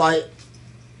same as light,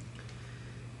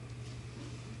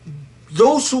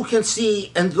 those who can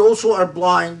see and those who are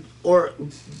blind, or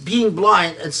being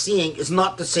blind and seeing, is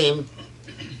not the same.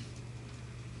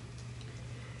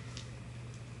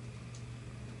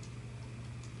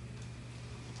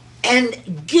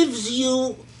 And gives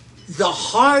you the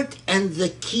heart and the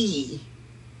key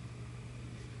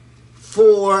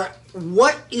for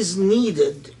what is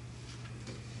needed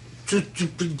to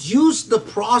produce the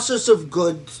process of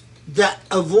good that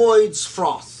avoids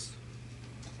froth.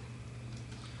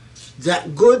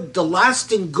 That good, the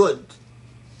lasting good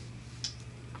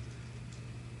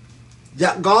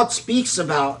that God speaks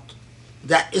about,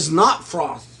 that is not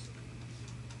froth.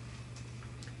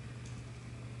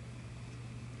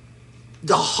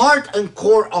 The heart and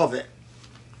core of it.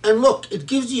 And look, it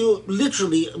gives you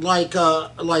literally like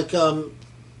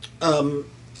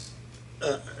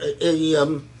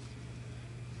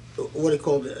what do you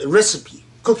call it? A recipe,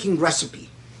 cooking recipe.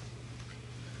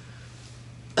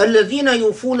 الذين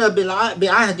يوفون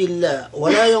بعهد الله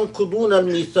ولا ينقضون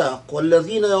الميثاق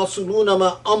والذين يصلون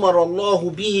ما أمر الله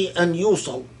به أن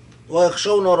يوصل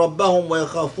ويخشون ربهم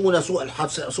ويخافون سوء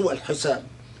الحساب.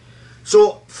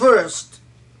 So first,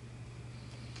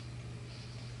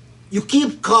 you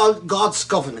keep God's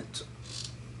covenant,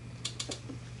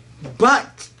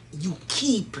 but you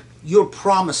keep your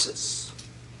promises.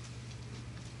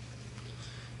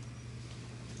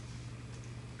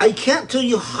 I can't tell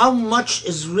you how much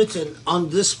is written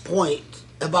on this point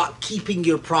about keeping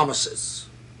your promises.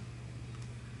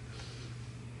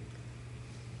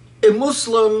 A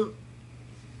Muslim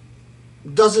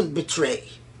doesn't betray.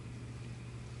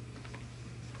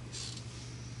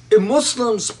 A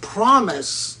Muslim's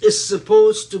promise is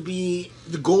supposed to be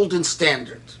the golden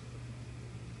standard.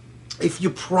 If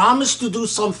you promise to do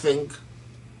something,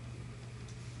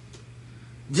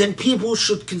 then people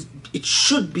it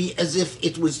should be as if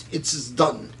it's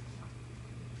done.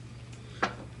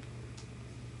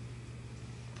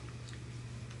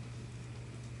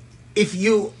 If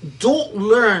you don't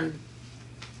learn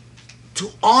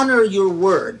to honor your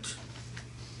word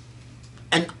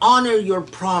and honor your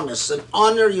promise and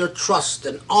honor your trust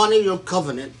and honor your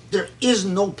covenant, there is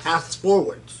no path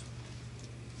forward.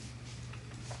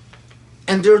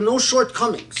 and there are no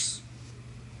shortcomings.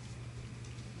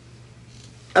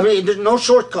 I mean, there's no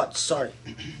shortcuts, sorry.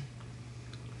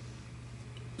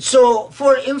 So,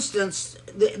 for instance,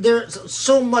 there's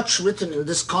so much written in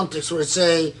this context where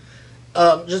say,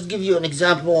 just give you an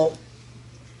example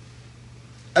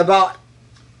about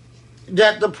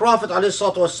that the Prophet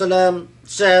ﷺ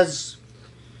says,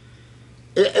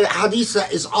 a hadith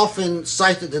that is often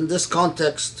cited in this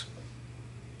context,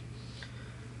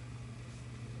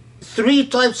 3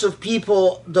 types of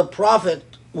people the Prophet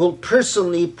will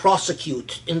personally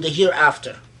prosecute in the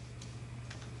hereafter.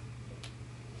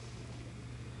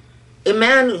 A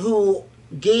man who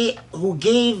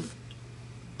gave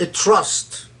a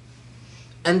trust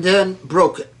and then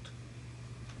broke it.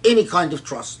 Any kind of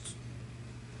trust.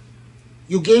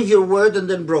 You gave your word and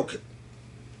then broke it.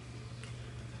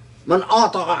 من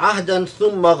أعطى عهدا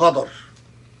ثم غدر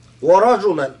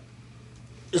ورجلا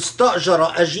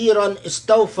استأجر أجيرا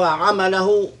استوفى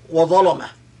عمله وظلمه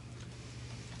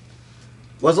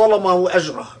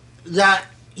أجره. That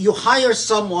you hire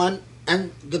someone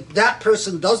and that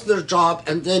person does their job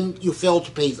and then you fail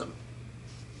to pay them.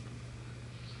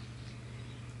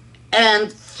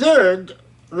 And third,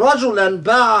 رجلا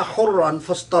باع حرا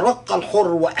فاسترق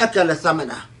الحر وأكل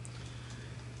ثمنه.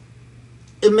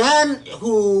 A man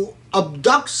who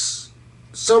abducts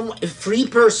a free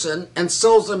person and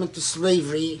sells them into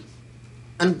slavery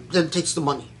and then takes the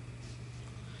money.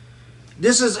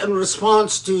 This is in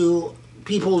response to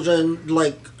people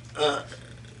like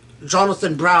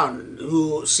Jonathan Brown,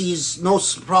 who sees no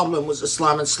problem with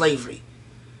Islam and slavery.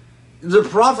 The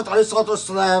Prophet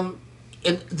ﷺ,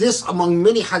 in this among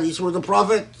many hadiths where the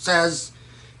Prophet says,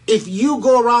 if you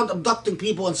go around abducting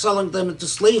people and selling them into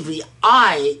slavery,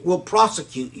 I will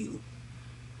prosecute you.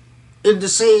 In the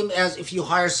same as if you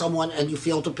hire someone and you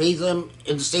fail to pay them,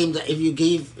 in the same that if you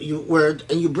gave your word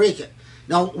and you break it.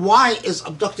 Now, why is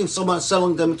abducting someone and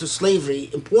selling them into slavery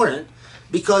important?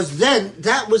 Because then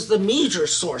that was the major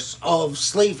source of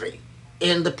slavery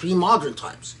in the pre-modern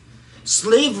times.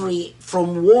 Slavery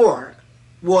from war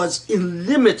was a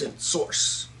limited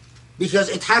source because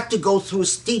it had to go through a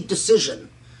state decision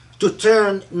to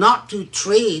turn, not to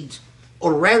trade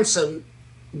or ransom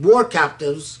war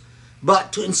captives,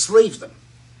 but to enslave them.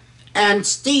 And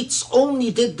states only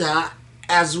did that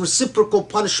as reciprocal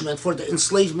punishment for the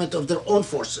enslavement of their own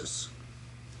forces.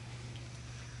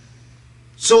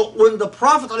 So when the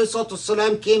Prophet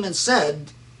ﷺ came and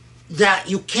said that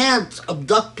you can't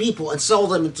abduct people and sell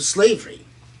them into slavery,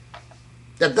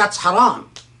 that's haram,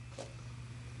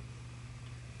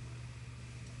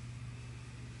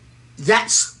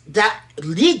 that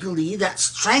legally that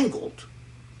strangled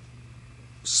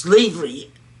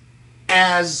slavery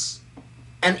as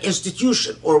an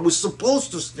institution, or was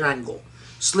supposed to strangle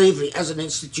slavery as an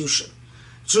institution.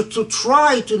 So to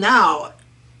try to now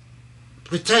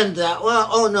pretend that, well,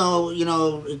 oh no,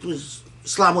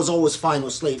 Islam was always fine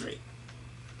with slavery.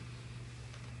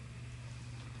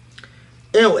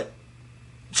 Anyway,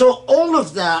 so all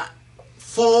of that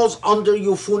falls under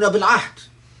yufuna bil ahd.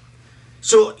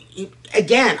 So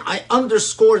again, I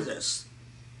underscore this.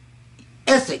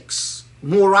 Ethics,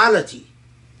 morality.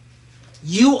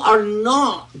 You are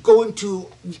not going to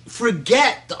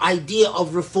forget the idea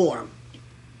of reform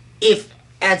if,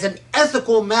 as an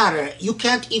ethical matter, you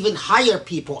can't even hire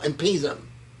people and pay them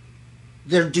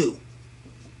their due.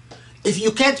 If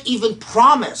you can't even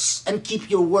promise and keep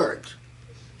your word,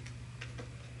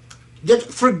 then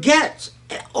forget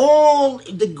all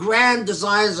the grand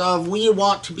desires of we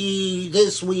want to be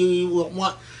this, we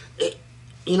want,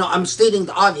 I'm stating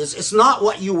the obvious. It's not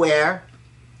what you wear.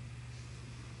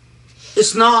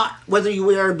 It's not whether you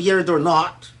wear a beard or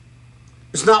not.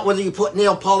 It's not whether you put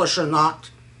nail polish or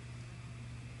not.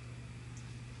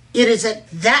 It is at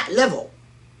that level.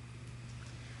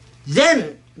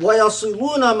 Then,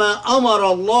 وَيَصِلُونَ مَا أَمَرَ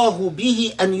اللَّهُ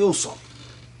بِهِ أَنْ يُوصَلْ.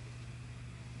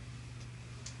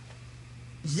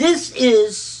 This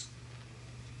is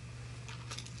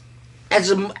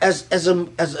as a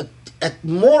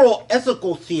moral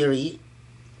ethical theory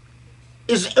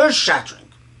is earth-shattering.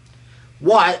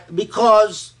 Why?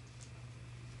 Because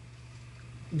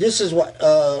this is what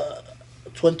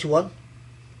 21.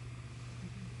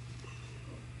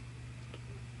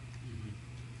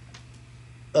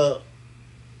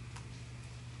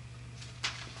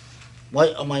 Why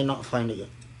am I not finding it?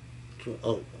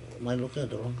 Oh, am I looking at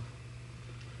the wrong?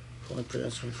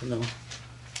 For now.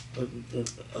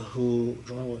 Who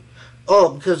joined what? Oh,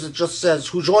 because it just says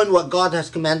who joined what God has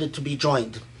commanded to be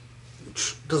joined,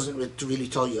 which doesn't really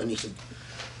tell you anything.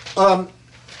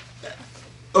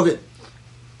 Okay.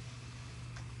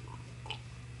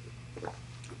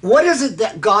 What is it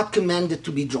that God commanded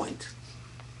to be joined?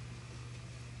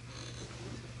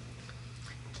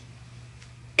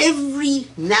 only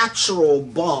natural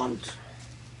bond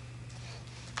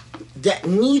that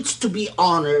needs to be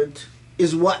honored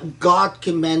is what God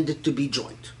commanded to be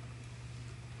joined.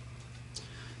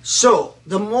 So,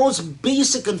 the most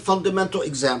basic and fundamental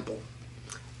example,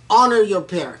 honor your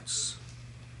parents.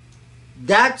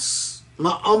 That's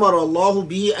ma amara Allahu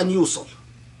bihi an yusal.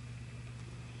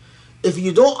 If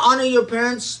you don't honor your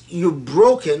parents, you've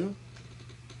broken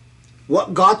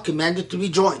what God commanded to be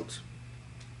joined.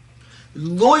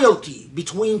 Loyalty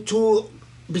between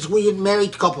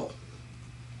married couple.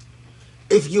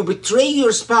 If you betray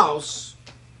your spouse,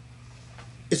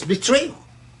 it's betrayal.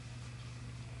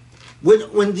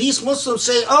 When these Muslims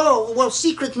say, oh, well,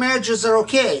 secret marriages are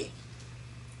okay.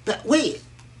 But wait,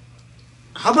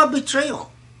 how about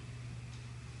betrayal?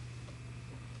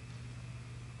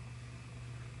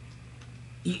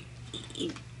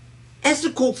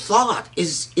 Ethical thought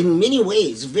is, in many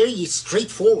ways, very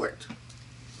straightforward.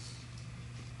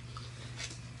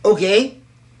 Okay?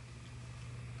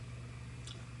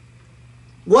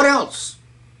 What else?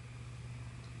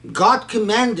 God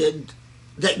commanded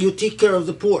that you take care of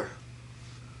the poor.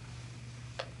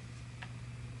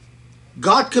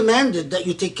 God commanded that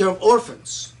you take care of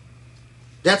orphans.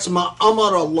 That's ma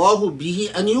amara Allahu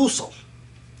bihi an yusal.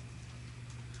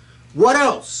 What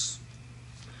else?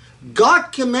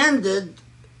 God commanded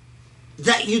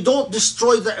that you don't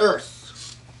destroy the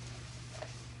earth.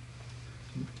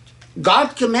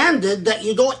 God commanded that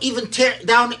you don't even tear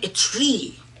down a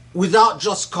tree without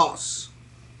just cause.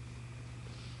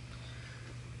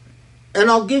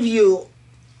 And I'll give you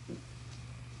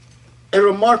a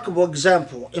remarkable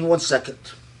example in 1 second.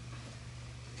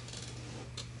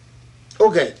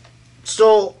 Okay,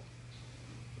 so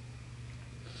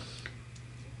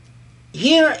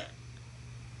here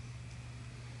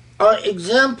are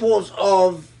examples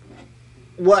of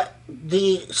what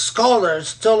the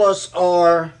scholars tell us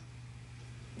are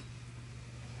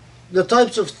the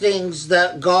types of things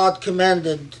that God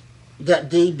commanded that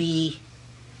they be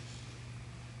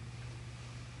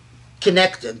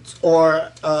connected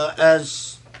or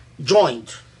as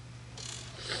joined.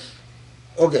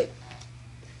 Okay.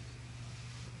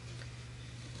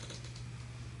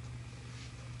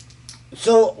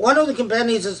 So one of the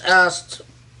companions is asked,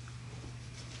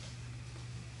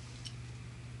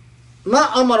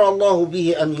 Ma amara Allahu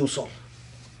bihi an yusal.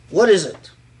 What is it?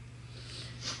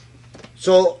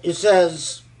 So it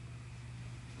says,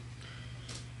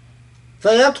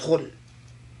 فيدخل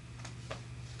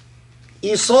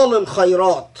إيصال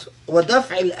الخيرات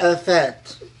ودفع الآفات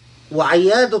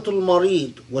وعيادة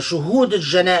المريض وشهود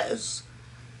الجنائز.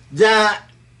 That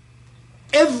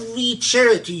every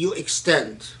charity you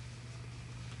extend,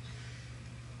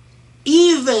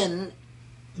 even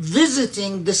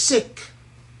visiting the sick,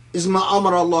 is ma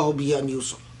amara Allahu bihi an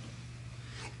yusal.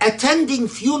 Attending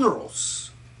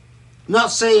funerals,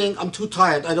 not saying I'm too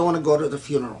tired, I don't want to go to the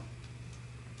funeral.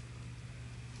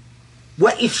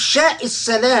 Wa ifsha is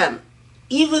salam,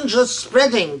 even just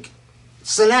spreading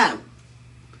salam.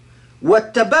 Wa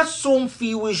tabassum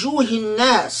fi wujuhi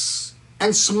nas,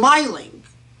 and smiling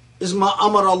is ma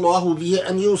amara Allahu bihi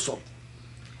an yusal.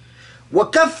 Wa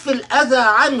kaff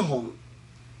al-adha anhum,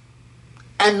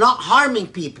 and not harming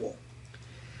people.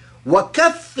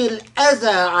 وكف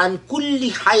الأذى عن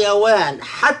كل حيوان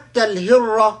حتى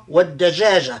الهرة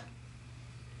والدجاجة.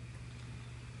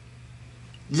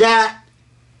 That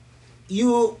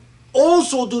you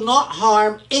also do not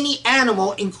harm any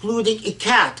animal, including a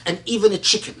cat and even a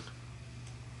chicken.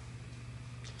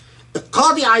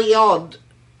 Qadi Iyad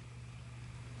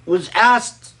was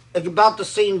asked about the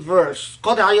same verse.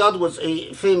 Qadi Iyad was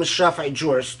a famous Shafi'i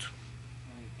jurist.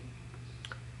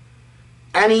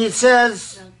 And he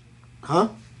says, huh?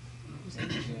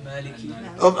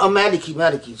 Maliki.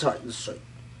 Maliki,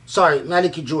 sorry,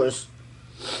 Maliki jurist.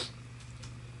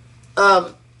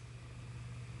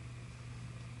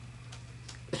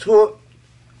 So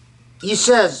he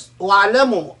says,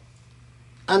 وَاعْلَمُوا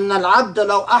أَنَّ الْعَبْدَ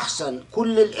لَوْ أَحْسَنَ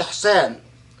كُلِّ الْإِحْسَانِ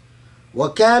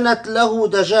وَكَانَتْ لَهُ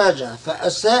دَجَاجَةٌ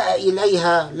فَأَسَاءَ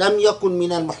إِلَيْهَا لَمْ يَكُنْ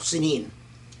مِنَ الْمُحْسِنِينَ.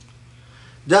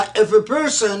 That if a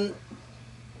person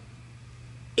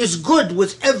is good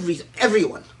with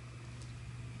everyone,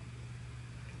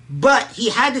 but he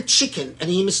had a chicken and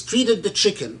he mistreated the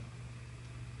chicken,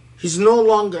 he's no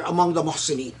longer among the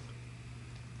muhsineen,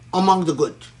 among the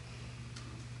good.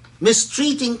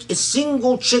 Mistreating a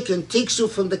single chicken takes you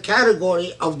from the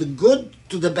category of the good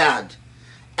to the bad,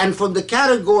 and from the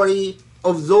category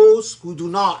of those who do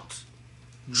not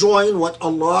join what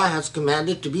Allah has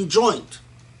commanded to be joined.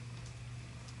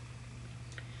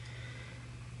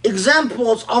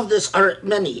 Examples of this are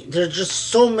many. There are just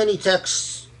so many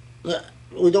texts that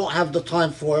we don't have the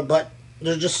time for, but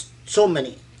There's just so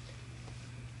many.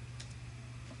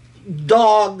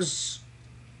 Dogs.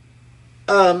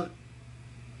 There's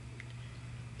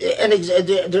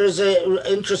an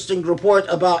interesting report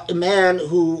about a man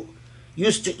who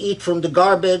used to eat from the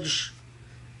garbage,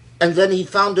 and then he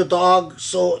found a dog,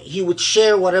 so he would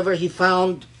share whatever he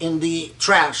found in the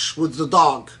trash with the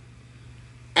dog.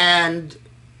 And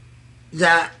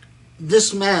that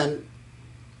this man,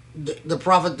 the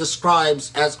Prophet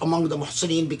describes as among the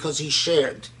muhsineen because he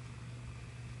shared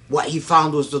what he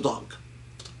found was the dog.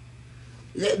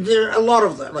 There are a lot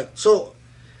of that. So,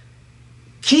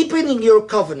 keeping in your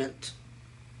covenant,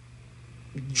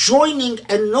 joining,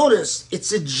 and notice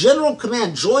it's a general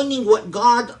command, joining what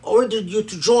God ordered you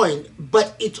to join,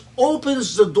 but it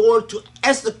opens the door to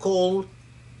ethical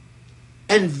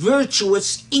and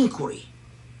virtuous inquiry.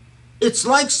 It's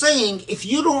like saying, if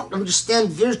you don't understand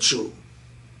virtue,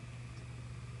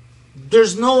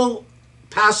 there's no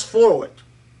path forward.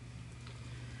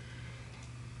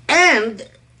 And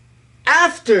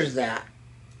after that,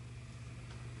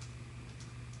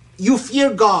 you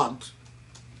fear God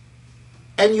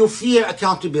and you fear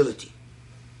accountability.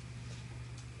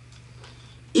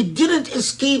 It didn't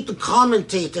escape the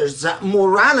commentators that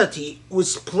morality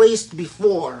was placed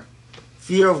before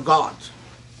fear of God.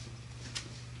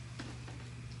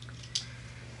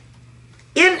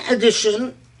 In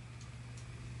addition,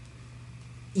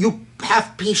 you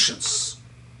have patience,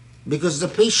 because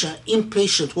the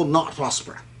impatient will not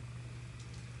prosper.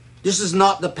 This is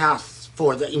not the path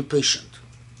for the impatient.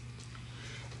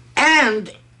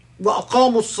 And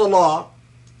وَأَقَامُوا الصَّلَاةَ,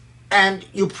 and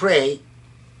you pray.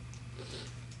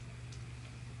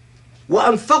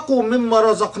 وَأَنْفَقُوا مِمَّا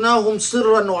رَزَقْنَاهُمْ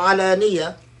سِرًّا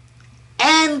وَعَلَانِيَةً,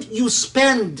 and you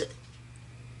spend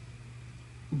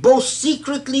both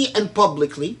secretly and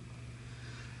publicly.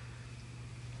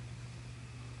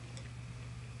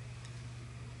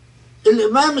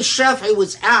 Imam al-Shafi'i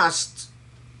was asked,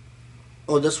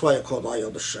 that's why I called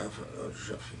Ayad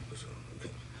al-Shafi'i.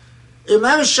 Okay.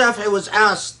 Imam al-Shafi'i was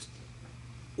asked,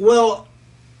 well,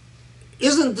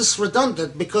 isn't this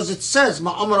redundant? Because it says,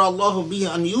 مَا أَمَرَ اللَّهُ بِهِ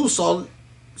أَنْ يُوصَلْ,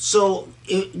 so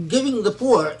giving the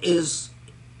poor is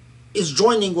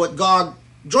joining what God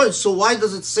joins. So why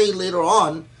does it say later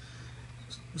on,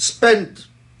 spend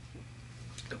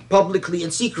publicly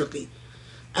and secretly?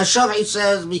 And Shafi'i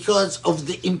says, because of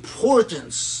the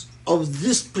importance of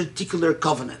this particular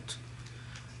covenant.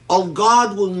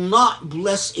 God will not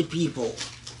bless a people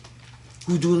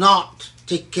who do not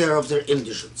take care of their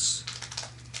indigents.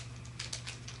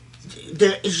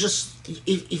 There is just,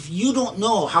 if you don't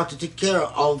know how to take care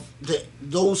of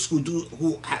those who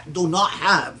do not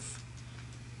have,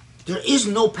 there is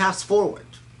no path forward.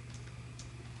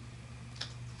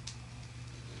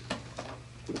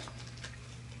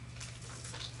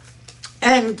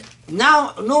 And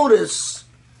now notice,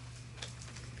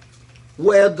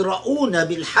 وَيَدْرَؤُونَ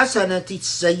بِالْحَسَنَةِ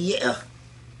السَّيِّئَةِ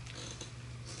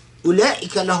أُولَئِكَ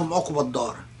لَهُمْ عُقْبَى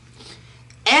الدَّارِ,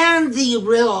 and they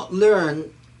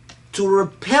learn to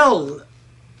repel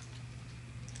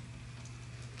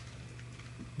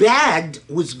bad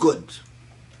with good.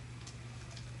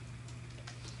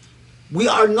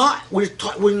 We're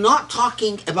not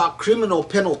talking about criminal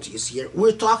penalties here.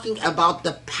 We're talking about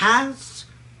the path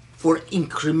for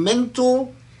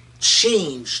incremental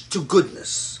change to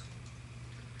goodness.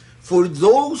 For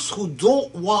those who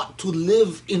don't want to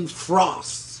live in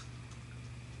froth,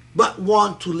 but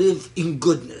want to live in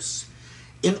goodness.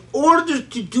 In order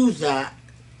to do that,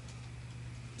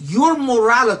 your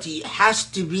morality has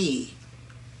to be,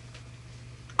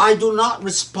 I do not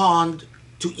respond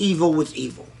to evil with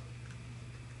evil.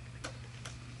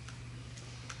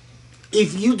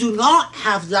 If you do not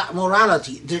have that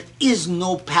morality, there is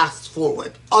no path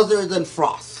forward other than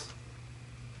froth.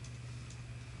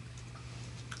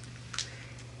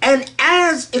 And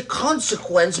as a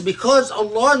consequence, because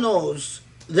Allah knows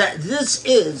that this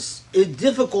is a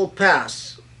difficult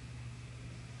path,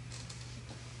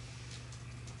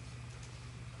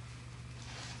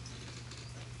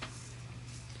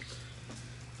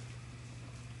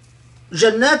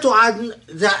 Jannatu Adn,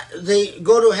 that they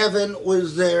go to heaven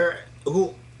with their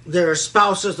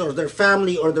spouses or their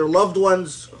family or their loved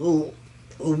ones who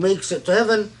makes it to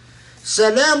heaven.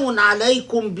 Salamun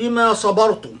alaykum bima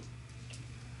sabartum.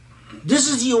 This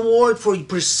is the award for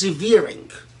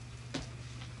persevering,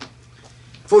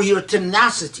 for your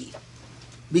tenacity,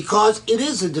 because it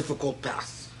is a difficult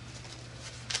path.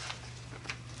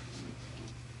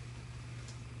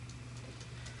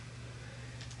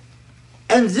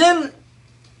 And then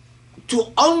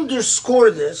to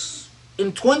underscore this,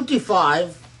 in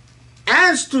 25,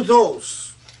 as to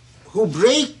those who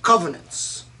break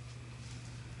covenants,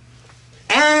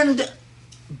 and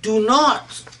do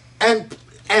not,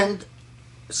 and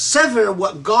sever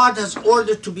what God has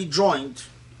ordered to be joined.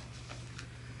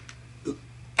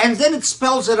 And then it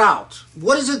spells it out.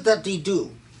 What is it that they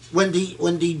do when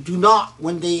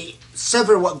they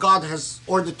sever what God has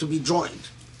ordered to be joined?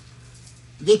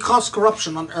 They cause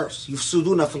corruption on earth.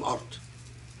 يفسدون في الأرض.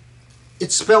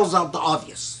 It spells out the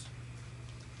obvious.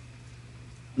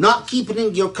 Not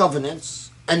keeping your covenants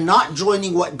and not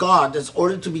joining what God has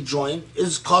ordered to be joined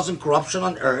is causing corruption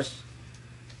on earth.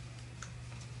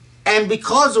 And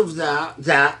because of that,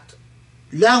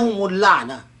 لهم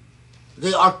اللعنة,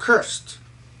 they are cursed.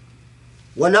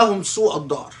 وَلَهُمْ سُوءَ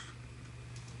الدَّارِ,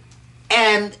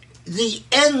 and the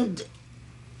end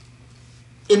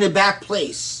in a bad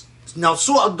place. Now,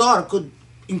 سُوء الدَّار could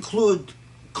include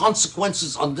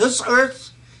consequences on this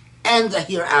earth and the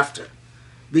hereafter,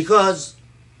 because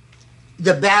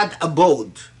the bad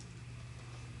abode,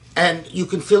 and you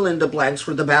can fill in the blanks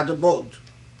for the bad abode.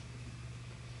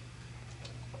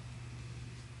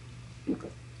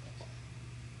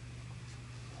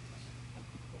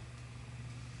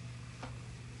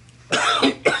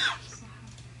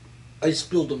 I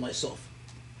spilled on myself.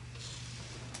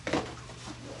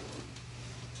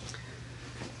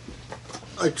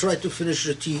 I tried to finish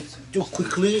the tea too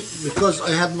quickly because I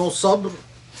had no sabr.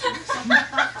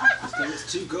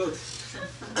 It's too good.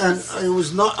 And I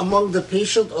was not among the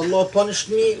patient. Allah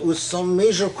punished me with some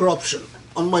major corruption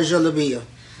on my jalabiyah.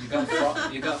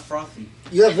 You got frothy.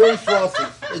 Yeah, very frothy.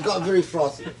 It got very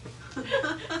frothy.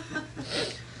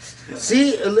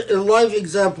 See, a live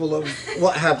example of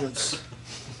what happens.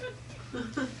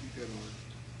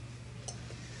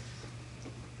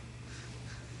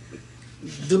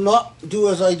 Do not do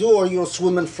as I do or you'll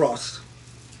swim in froth.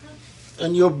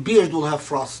 And your beard will have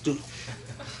froth too.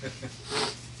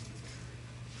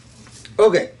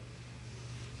 Okay.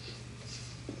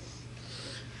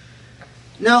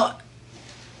 Now,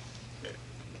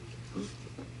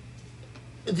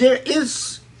 there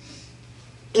is,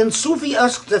 in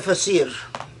Sufi-esque tafsir,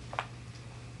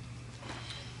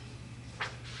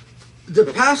 the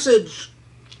passage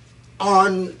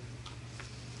on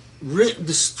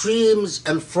the streams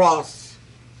and froth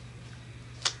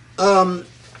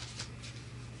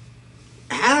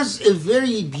has a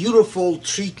very beautiful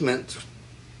treatment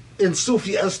in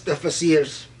Sufi-esque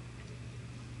tafsirs.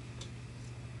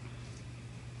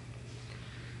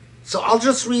 So I'll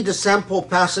just read a sample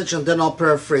passage and then I'll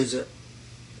paraphrase it.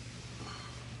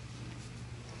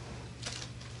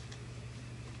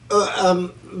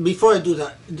 Before I do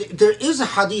that, there is a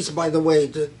hadith, by the way,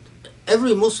 that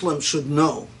every Muslim should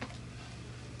know,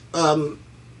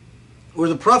 where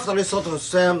the Prophet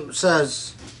ﷺ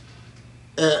says,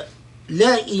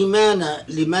 لا إيمان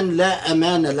لمن لا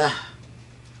أمان له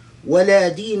ولا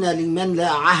دين لمن لا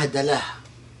عهد له.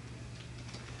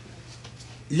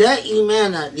 لا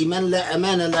إيمان لمن لا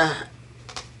أمان له.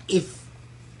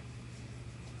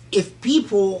 If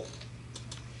people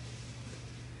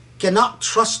cannot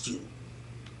trust you,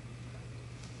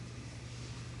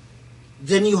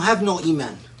 then you have no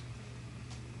iman.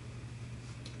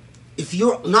 If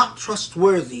you're not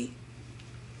trustworthy,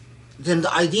 then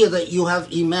the idea that you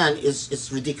have iman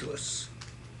is ridiculous.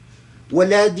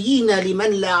 وَلَا دِينَ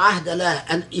لِمَنْ لَا عَهْدَ لَهُ.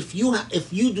 And if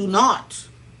you do not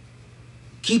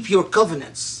keep your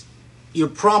covenants, your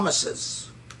promises,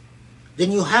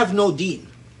 then you have no deen.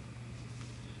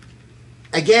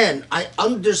 Again, I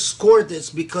underscore this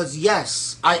because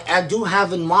yes, I do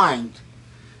have in mind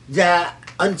that,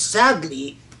 and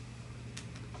sadly,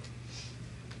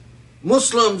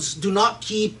 Muslims do not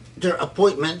keep their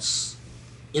appointments.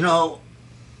 You know,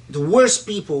 the worst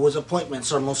people with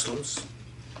appointments are Muslims.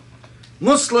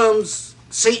 Muslims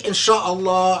say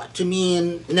insha'Allah to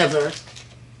mean never.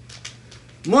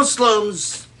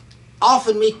 Muslims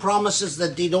often make promises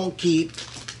that they don't keep.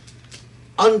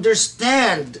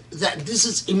 Understand that this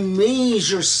is a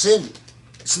major sin.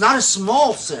 It's not a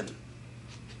small sin.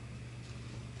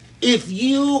 If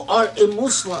you are a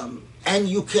Muslim and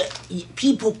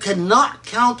people cannot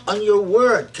count on your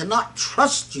word, cannot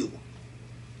trust you,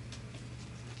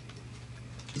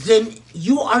 then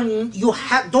you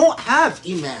don't have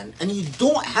iman and you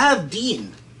don't have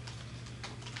deen,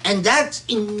 and that's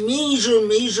a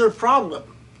major problem.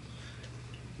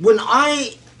 When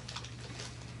I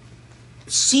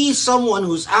see someone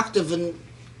who's active in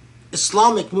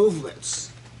Islamic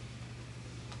movements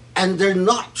and they're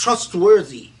not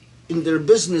trustworthy in their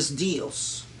business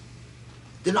deals,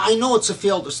 then I know it's a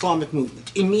failed Islamic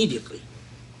movement immediately.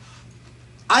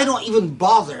 I don't even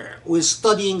bother with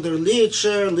studying their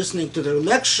literature, listening to their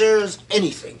lectures,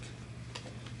 anything.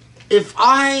 If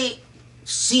I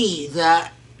see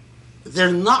that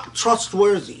they're not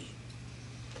trustworthy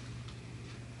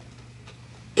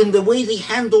in the way they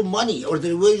handle money or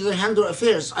the way they handle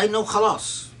affairs, I know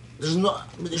khalas. There's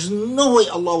no way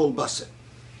Allah will bless it.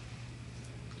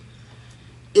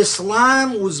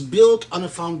 Islam was built on a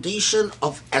foundation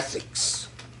of ethics.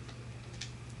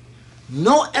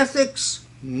 No ethics,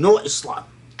 no Islam.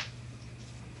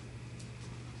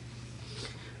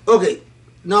 Okay,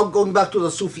 now going back to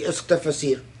the Sufi-esque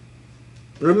tafsir.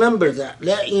 Remember that.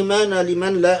 لا إيمان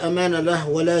لمن لا أمان له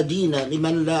ولا دين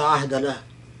لمن لا عهد له.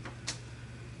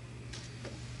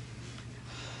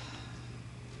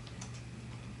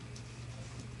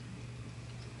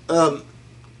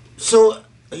 So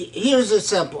here's a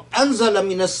sample. أنزل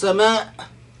من السماء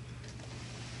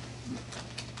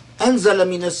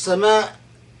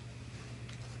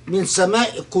من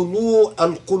سماء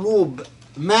القلوب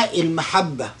ماء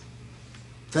المحبة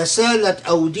فسالت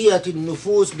أودية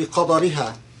النفوس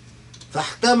بقدرها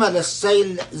فاحتمل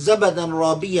السيل زبدا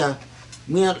رابيا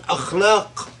من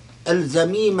الأخلاق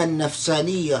الذميمة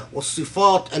النفسانية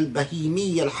والصفات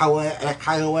البهيمية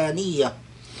الحيوانية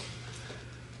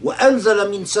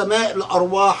وأنزل من سماء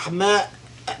الأرواح ماء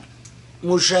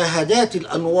مشاهدات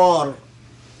الأنوار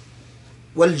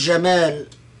والجمال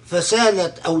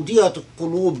فسالت أودية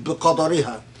القلوب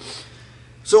بقدرها.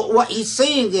 So what he's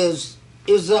saying is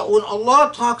that when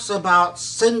Allah talks about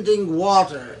sending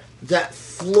water that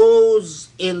flows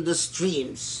in the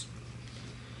streams,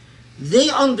 they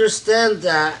understand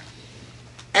that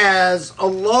as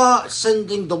Allah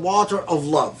sending the water of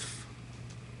love.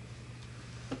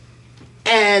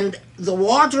 And the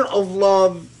water of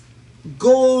love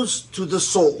goes to the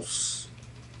souls.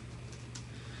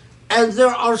 And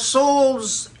there are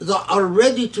souls that are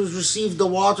ready to receive the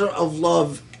water of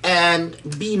love and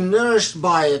be nourished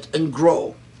by it and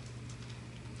grow.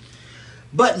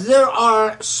 But there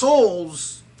are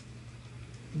souls,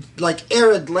 like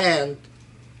arid land,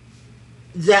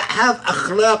 that have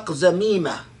akhlaq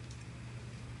zamima,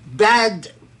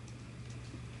 bad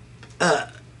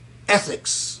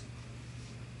ethics.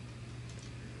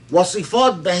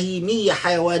 وصفات بهيمية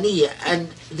حيوانية, and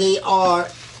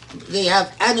they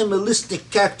have animalistic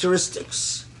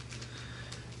characteristics.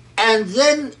 And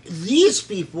then these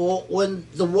people, when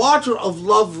the water of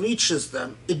love reaches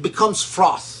them, it becomes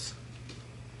froth.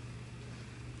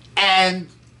 And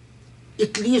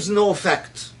it leaves no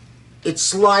effect. It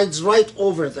slides right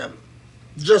over them,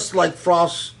 just like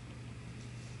frost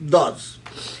does.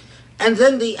 And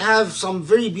then they have some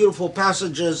very beautiful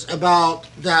passages about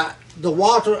that the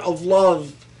water of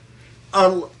love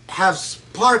have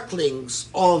sparklings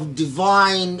of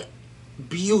divine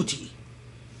beauty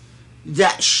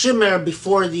that shimmer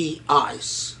before the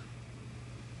eyes.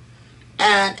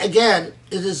 And again,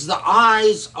 it is the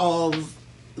eyes of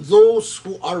those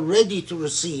who are ready to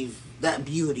receive that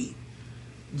beauty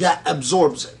that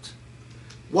absorbs it,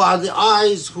 while the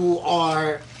eyes who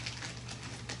are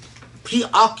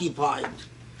preoccupied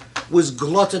with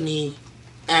gluttony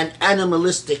and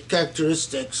animalistic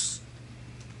characteristics,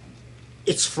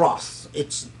 it's froth,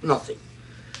 it's nothing.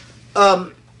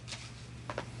 I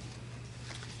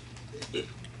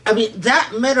mean,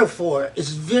 that metaphor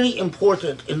is very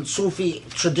important in Sufi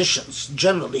traditions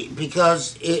generally,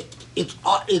 because it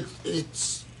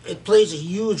plays a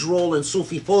huge role in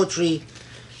Sufi poetry.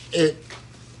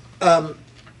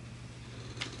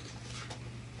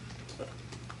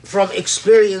 From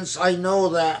experience, I know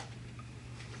that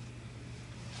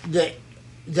the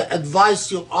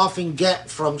advice you'll often get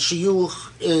from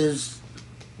shuyukh is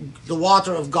the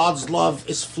water of God's love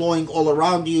is flowing all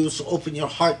around you, so open your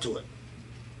heart to it.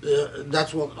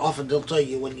 That's what often they'll tell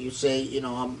you when you say, you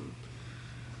know,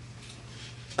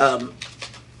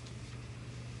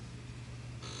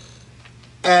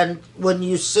 and when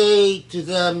you say to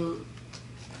them,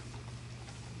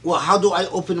 well, how do I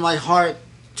open my heart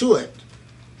to it?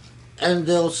 And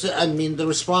they'll say, I mean, the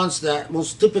response that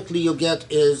most typically you get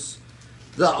is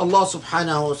that Allah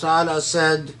subhanahu wa ta'ala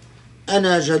said,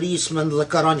 أَنَا جَلِيسْ مَنْ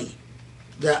ذَكَرَنِي,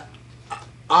 that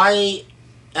I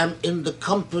am in the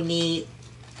company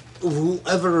of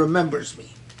whoever remembers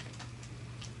me.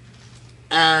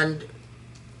 And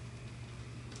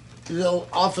they'll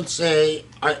often say,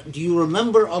 do you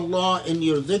remember Allah in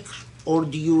your dhikr, or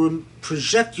do you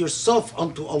project yourself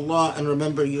onto Allah and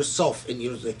remember yourself in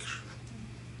your dhikr?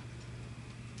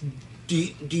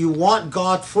 Do you want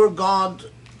God for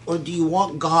God, or do you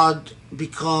want God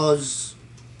because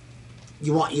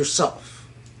you want yourself?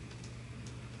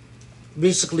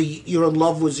 Basically, you're in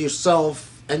love with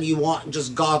yourself and you want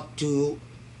just God to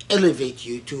elevate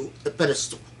you to a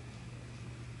pedestal.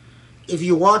 If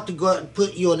you want to go and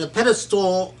put you on a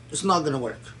pedestal, it's not going to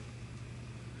work.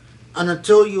 and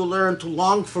until you learn to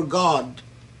long for God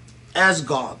as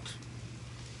God,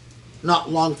 not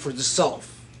long for the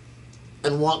self,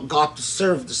 and want God to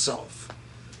serve the self.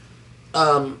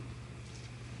 And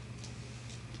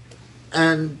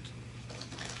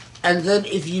then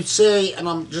if you say, and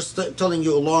I'm just telling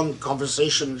you a long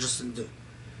conversation,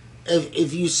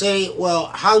 if you say, well,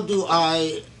 how do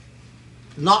I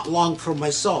not long for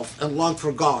myself and long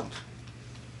for God?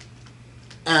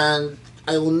 And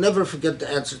I will never forget the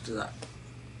answer to that.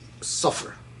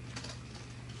 Suffer.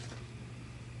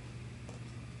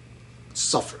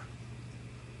 Suffer.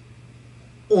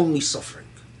 Only suffering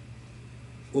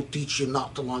will teach you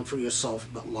not to long for yourself,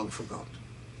 but long for God.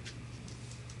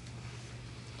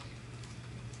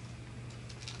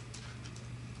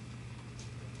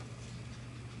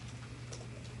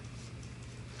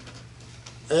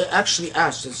 I actually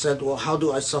asked and said, well, how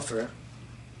do I suffer?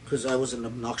 Because I was an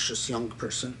obnoxious young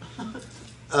person.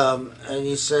 And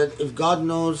he said, if God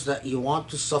knows that you want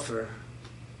to suffer,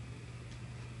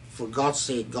 for God's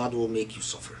sake, God will make you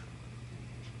suffer.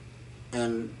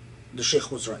 And the Sheikh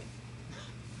was right.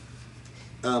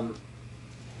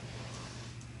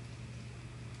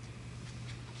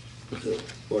 Okay,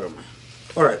 where am I?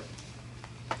 All right.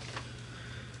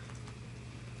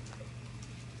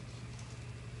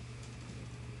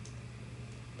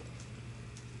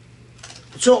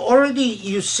 So already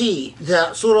you see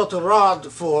that Surah Al-Ra'd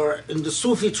in the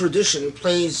Sufi tradition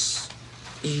plays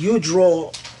a huge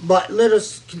role, but let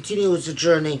us continue with the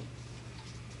journey.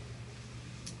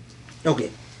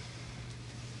 Okay.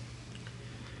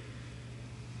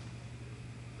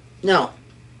 Now,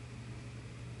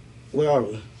 where are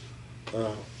we?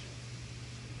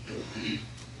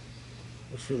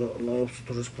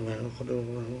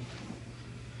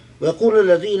 ويقول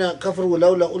الذين كفروا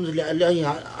لولا أنزل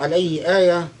عليه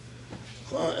آية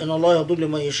إن الله يضل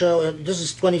من يشاء. This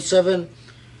is 27.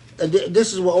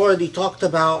 This is what already talked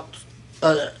about,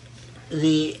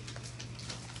 the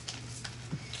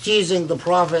teasing the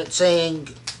Prophet, saying,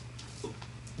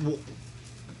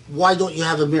 why don't you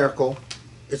have a miracle?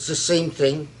 It's the same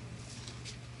thing.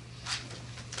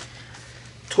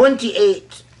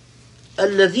 28.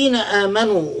 الذين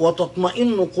آمنوا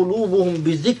وتطمئن قلوبهم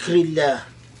بذكر الله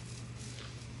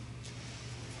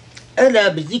ألا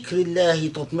بذكر الله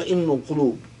تطمئن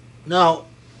القلوب. Now,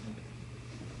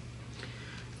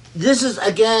 this is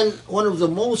again one of the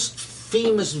most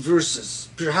famous verses,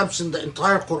 perhaps in the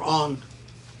entire Quran,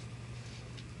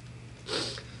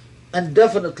 and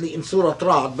definitely in Surah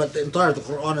Ra'd, but the entire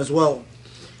Quran as well.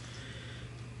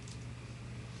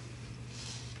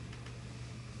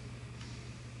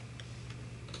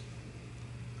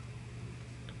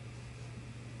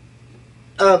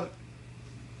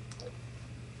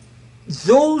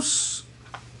 Those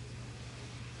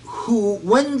who,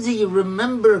 when they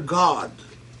remember God,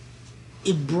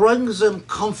 it brings them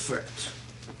comfort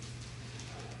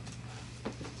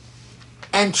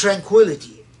and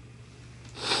tranquility.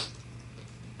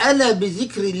 ألا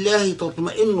بذكر الله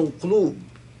تطمئن القلوب.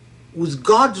 With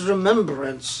God's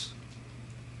remembrance,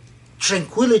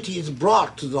 tranquility is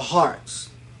brought to the hearts.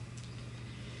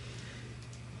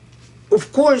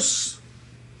 Of course,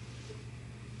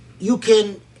 you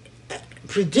can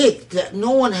predict that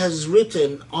no one has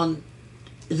written on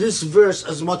this verse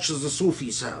as much as the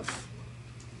Sufis have.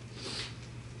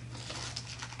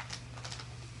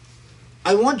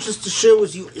 I want just to share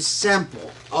with you a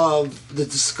sample of the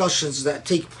discussions that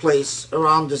take place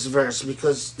around this verse,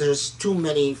 because there's too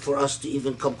many for us to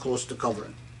even come close to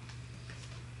covering.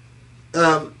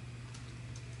 Here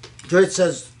it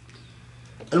says,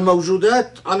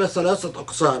 الموجودات على ثلاثة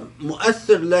أقسام: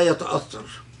 مؤثر لا يتأثر،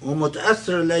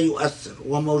 ومتأثر لا يؤثر،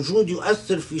 وموجود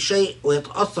يؤثر في شيء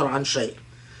ويتأثر عن شيء.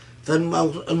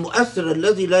 فالمؤثر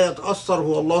الذي لا يتأثر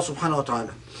هو الله سبحانه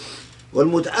وتعالى،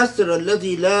 والمتأثر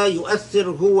الذي لا يؤثر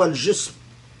هو الجسم،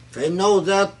 فإنه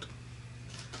ذات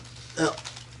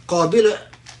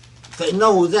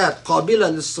قابلة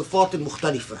للصفات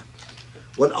المختلفة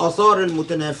والآثار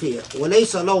المتنافية،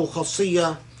 وليس له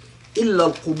خاصية إلا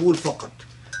القبول فقط.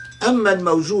 أما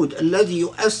الموجود الذي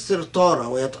يؤثر تارة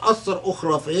ويتأثر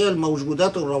أخرى فهي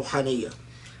الموجودات الروحانية،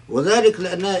 وذلك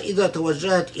لأنها إذا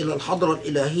توجهت إلى الحضرة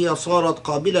الإلهية صارت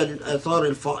قابلة للآثار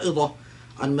الفائضة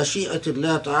عن مشيئة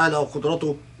الله تعالى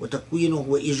وقدرته وتكوينه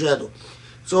وإيجاده.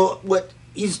 So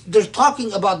they're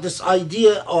talking about this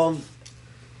idea of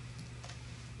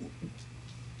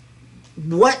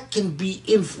what can be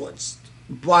influenced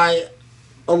by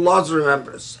Allah's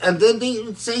remembrance. And then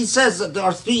he says that there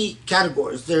are three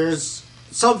categories. There's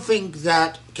something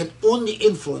that can only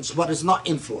influence but is not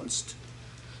influenced,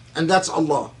 and that's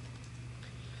Allah.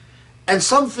 And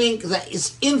something that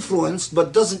is influenced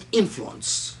but doesn't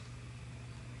influence,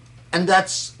 and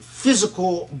that's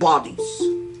physical bodies.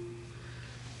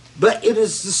 But it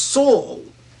is the soul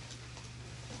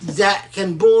that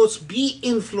can both be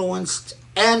influenced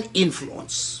and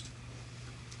influence.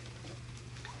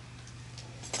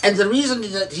 And the reason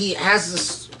that he has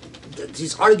this, that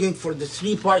he's arguing for the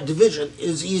three-part division,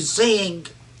 is he's saying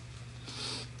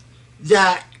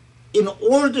that in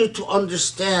order to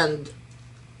understand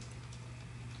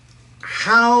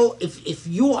how, if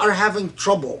you are having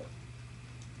trouble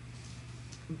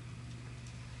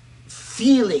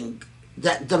feeling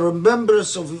that the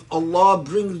remembrance of Allah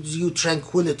brings you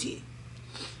tranquility,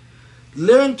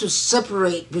 learn to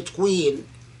separate between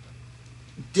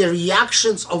the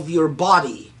reactions of your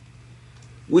body,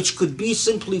 which could be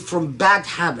simply from bad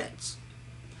habits,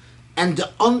 and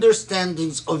the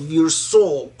understandings of your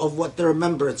soul of what the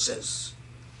remembrance is.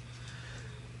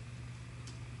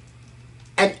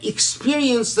 And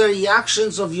experience the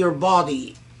reactions of your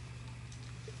body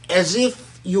as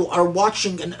if you are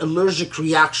watching an allergic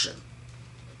reaction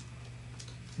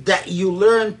that you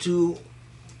learn to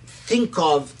think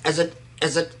of as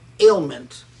an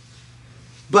ailment,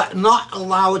 but not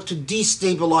allow it to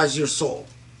destabilize your soul.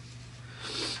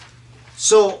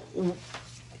 So,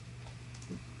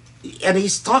 and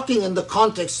he's talking in the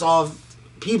context of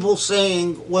people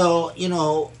saying, well, you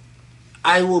know,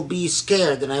 I will be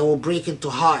scared and I will break into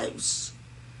hives.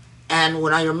 And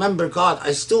when I remember God,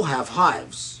 I still have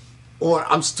hives, or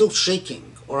I'm still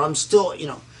shaking, or I'm still, you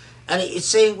know. And it's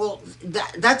saying, well,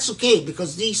 that's okay,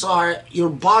 because these are your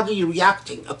body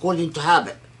reacting according to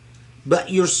habit. But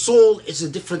your soul is a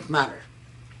different matter.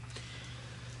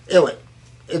 Anyway,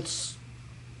 it's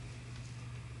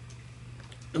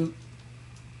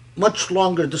much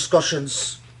longer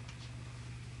discussions.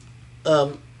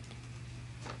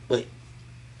 Wait.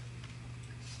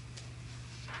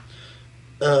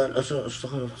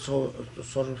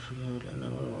 التصرف فيها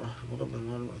لأنه رب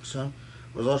المال والأجسام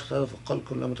وظهر هذا في القلب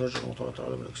كلما توجه مطالعة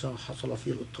العالم الأجسام حصل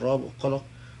فيه الاضطراب والقلق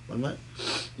والماء.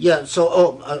 Yeah, so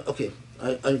okay,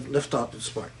 I left out this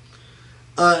part.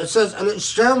 It says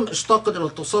الإجسام اشتقت إلى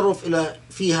التصرف إلى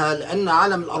فيها لأن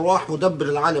عالم الأرواح مدبر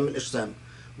العالم الأجسام،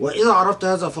 وإذا عرفت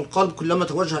هذا في القلب كلما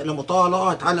توجه إلى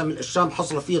مطالعة عالم الأجسام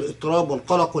حصل فيه الاضطراب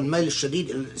والقلق والميل الشديد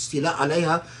إلى الاستيلاء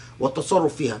عليها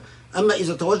والتصرف فيها. أما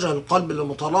إذا توجه القلب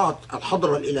لمطالعة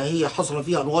الحضرة الإلهية حصل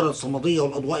فيها أنوار الصمدية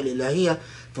والأضواء الإلهية،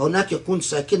 فهناك يكون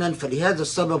ساكنا، فلهذا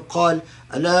السبب قال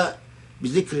ألا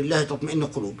بذكر الله تطمئن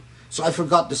القلوب. So I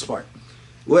forgot this part.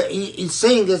 What he's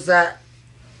saying is that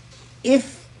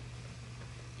if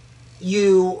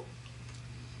you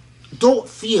don't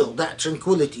feel that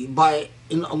tranquility by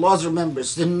in Allah's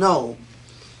remembrance, then no,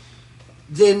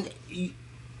 then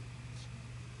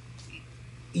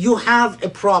you have a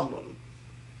problem.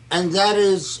 And that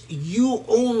is, you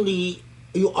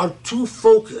are too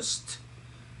focused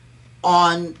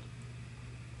on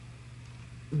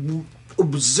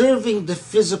observing the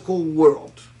physical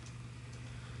world.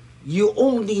 You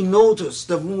only notice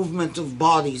the movement of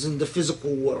bodies in the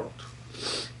physical world.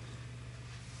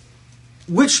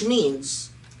 Which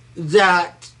means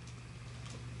that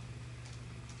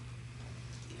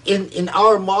in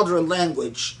our modern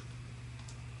language,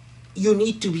 you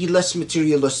need to be less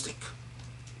materialistic.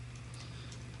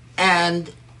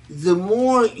 And the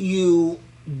more you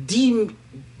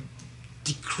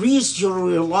decrease your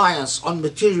reliance on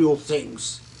material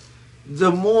things, the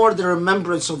more the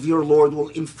remembrance of your Lord will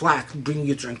in fact bring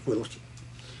you tranquility.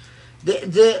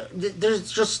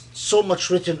 There's just so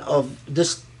much written of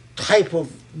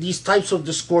these types of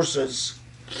discourses.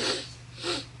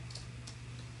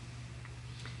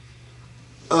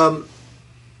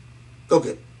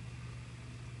 Okay,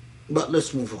 but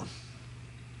let's move on.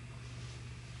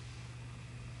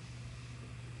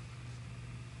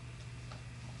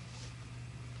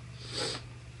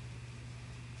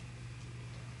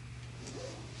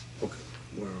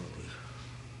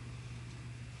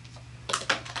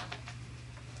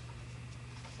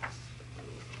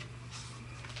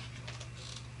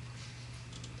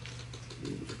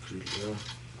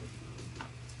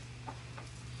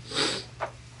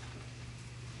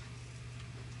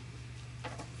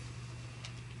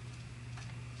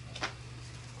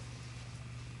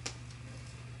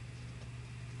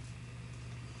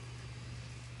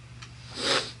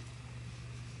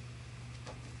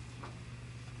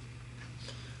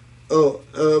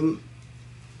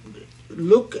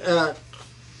 Look at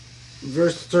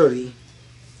verse 30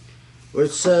 where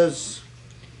it says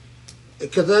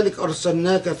كذلك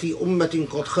أرسلناك في أمة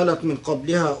قد خلت من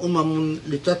قبلها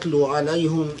لتتلو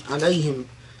عليهم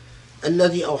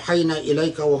الذي أوحينا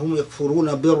إليك وهم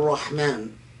يكفرون بالرحمن.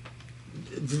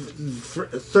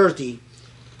 30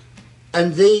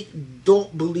 and they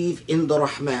don't believe in the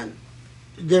Rahman.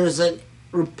 There is a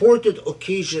reported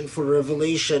occasion for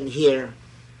revelation here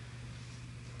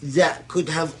that could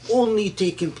have only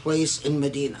taken place in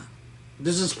Medina.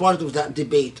 This is part of that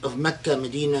debate of Mecca,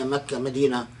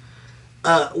 Medina,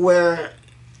 where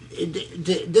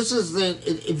this is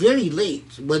very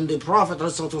late when the Prophet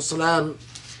ﷺ,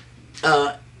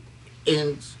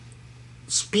 in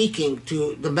speaking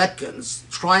to the Meccans,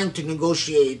 trying to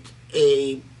negotiate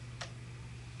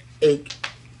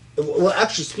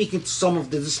actually speaking to some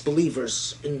of the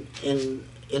disbelievers in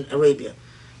Arabia,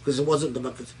 because it wasn't the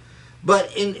Meccans,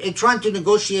 but in trying to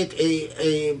negotiate a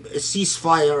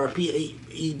ceasefire,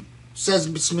 he says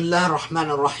Bismillah ar-Rahman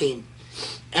ar-Rahim,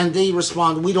 and they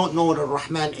respond, we don't know what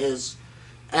ar-Rahman is,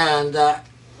 and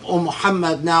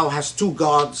Muhammad now has two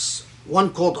gods,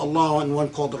 one called Allah and one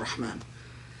called Rahman.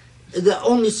 The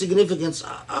only significance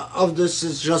of this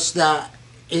is just that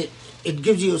it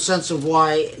gives you a sense of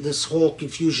why this whole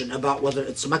confusion about whether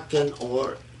it's Meccan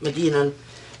or Medinan.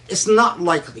 It's not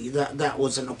likely that that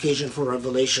was an occasion for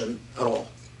revelation at all.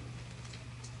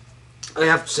 I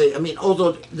have to say, I mean,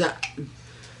 although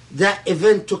that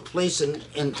event took place in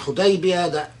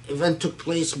Hudaybiyah, that event took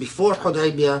place before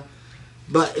Hudaybiyah,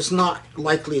 but it's not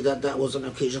likely that that was an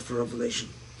occasion for revelation.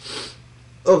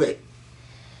 Okay.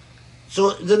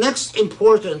 So the next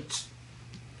important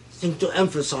thing to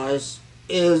emphasize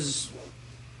is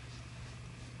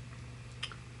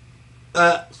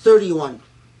 31.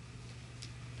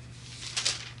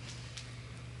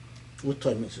 What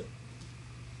time is it?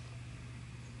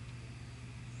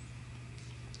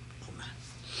 Oh man.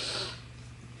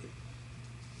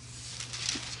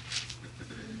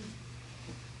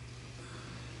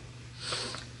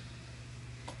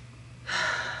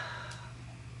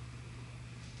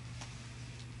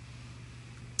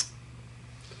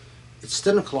 It's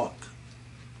 10 o'clock.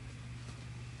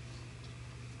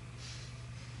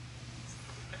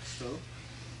 So?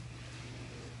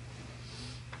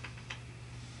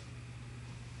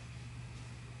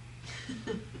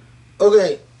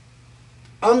 Okay,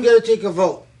 I'm going to take a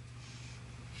vote.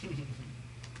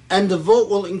 And the vote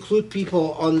will include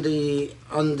people on the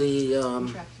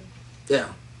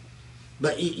yeah.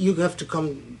 But you have to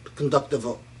come conduct the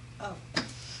vote. Oh.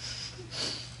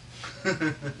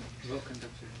 Vote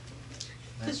conductor.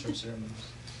 Master of ceremonies.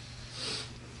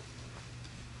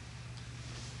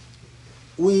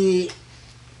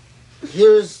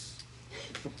 Here's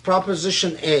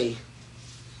proposition A.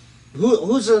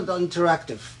 Who's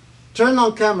interactive? Turn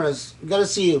on cameras. Gotta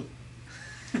see you.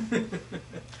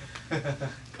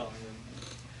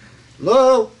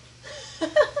 Hello?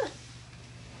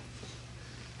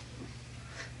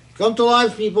 Come to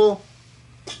life, people.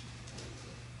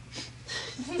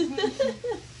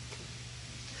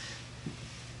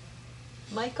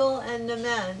 Michael and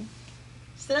Naman.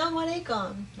 Assalamu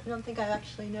alaikum. I don't think I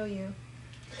actually know you.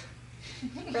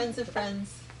 Friends of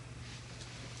friends.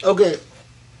 Okay.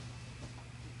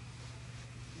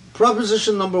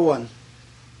 Proposition number 1.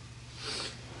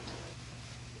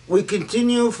 We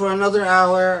continue for another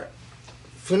hour,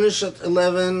 finish at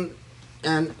 11,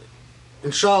 and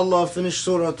inshallah finish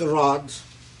Surah Al-Ra'd.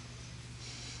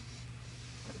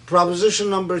 Proposition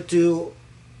number 2,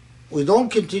 we don't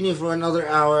continue for another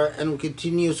hour and we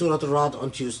continue Surah Al-Ra'd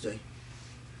on Tuesday.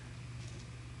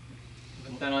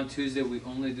 But then on Tuesday we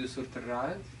only do Surah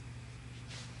Al-Ra'd?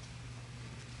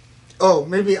 Oh,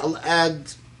 maybe I'll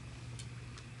add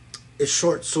a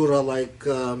short surah like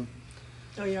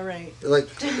Oh, you're right. like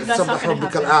That's not Sabbah gonna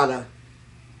Rabbika happen. al-A'la.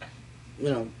 You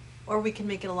know. Or we can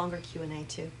make it a longer Q&A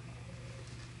too.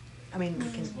 I mean,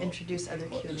 we can introduce other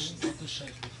Q&As.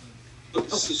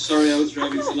 Sorry, I was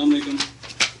driving. Assalamu alaikum.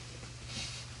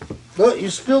 Look, you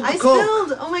spilled the I Coke.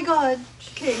 spilled! Oh my god.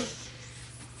 Okay.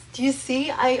 Do you see?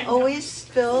 I always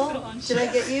spill. Did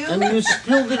I get you? And you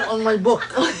spilled it on my book.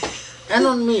 And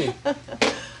on me.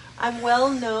 I'm well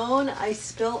known. I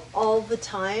spill all the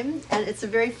time. And it's a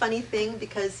very funny thing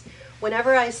because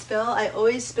whenever I spill, I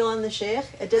always spill on the sheikh.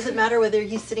 It doesn't matter whether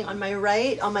he's sitting on my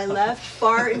right, on my left,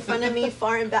 far in front of me,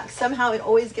 far in back. Somehow it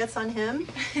always gets on him.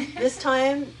 This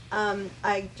time,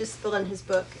 I just spilled on his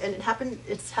book. And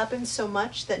it's happened so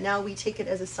much that now we take it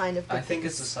as a sign of good I think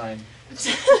things. it's a sign.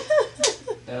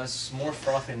 There's more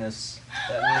frothiness.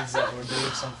 That means that we're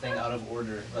doing something out of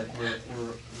order, like we're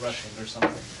rushing or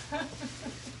something.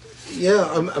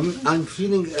 Yeah, I'm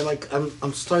feeling like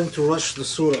I'm starting to rush the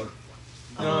surah.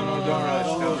 No, don't rush.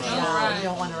 Don't rush. Yeah, you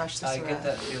don't want to rush the I surah. get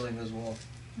that feeling as well.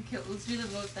 Okay, let's do the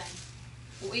vote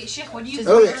then. Wait, Sheikh, what do you Does-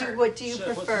 Okay. what do you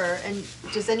prefer? And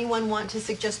does anyone want to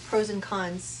suggest pros and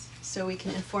cons so we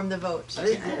can inform the vote? I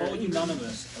think we're all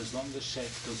unanimous as long as Sheikh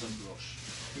doesn't rush.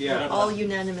 Yeah. all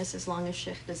unanimous as long as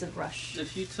Sheikh doesn't rush.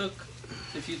 If you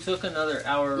took another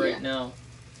hour right now,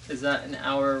 is that an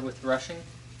hour with rushing?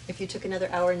 If you took another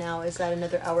hour now, is that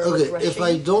another hour with Okay, rushing? if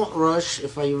I don't rush,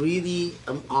 if I really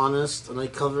am honest and I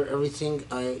cover everything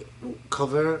I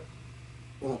cover,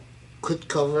 well, could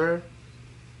cover,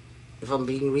 if I'm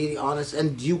being really honest,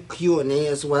 and do Q&A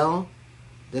as well,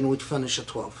 then we'd finish at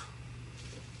 12.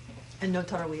 And no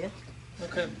Taraweeh?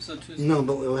 Okay, so Tuesday. No,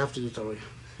 but we'll have to do Taraweeh.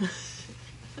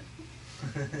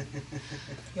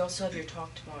 You also have your talk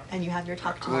tomorrow. And you have your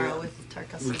talk tomorrow with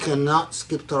Tarkas. We cannot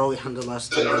skip Taraweeh in the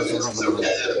last 10 days of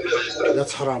Ramadan.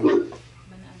 That's haram.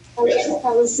 I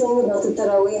was saying about the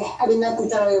Taraweeh, I mean not the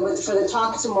Taraweeh, but for the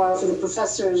talk tomorrow, for the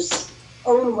professor's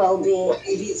own well-being,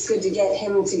 maybe it's good to get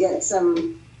him to get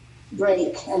some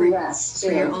break and rest.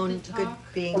 For your own good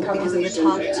being, because of the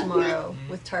talk Yeah. tomorrow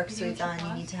with Tark Sultan,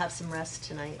 you need to have some rest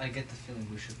tonight. I get the feeling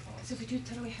we should pause. So if we do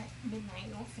Tarawih at midnight,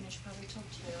 we won't finish probably till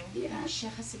 2. Yeah.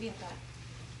 Sheikh has to be at that.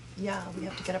 Yeah, we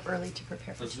have to get up early to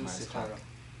prepare for Let's do tomorrow's talk. Sikhara.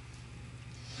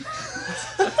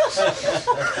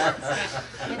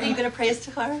 Are you going to pray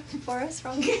Istikhara for us,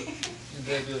 Ron? You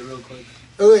gotta do it real quick.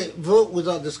 Okay, vote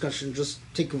without discussion. Just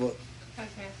take a vote.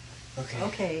 Okay. Okay.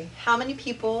 Okay, how many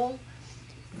people,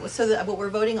 so what we're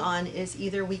voting on is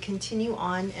either we continue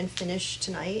on and finish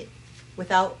tonight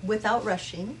without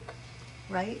rushing,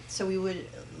 right? So we would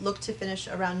look to finish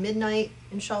around midnight,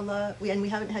 inshallah. And we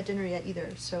haven't had dinner yet either,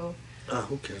 so.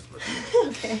 Who cares?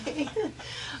 Okay.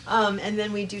 And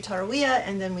then we do Taraweeh,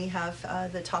 and then we have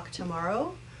the talk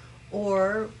tomorrow.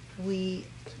 Or we,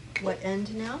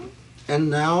 end now? And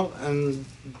now, and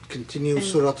continue And-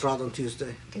 Surah Ra'd on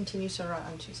Tuesday. Continue Surah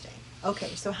on Tuesday. Okay,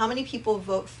 so how many people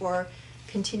vote for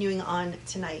continuing on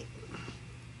tonight?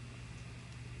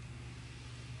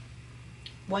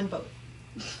 1 vote.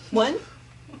 1?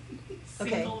 Okay.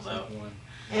 Single vote.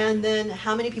 And then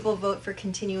how many people vote for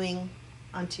continuing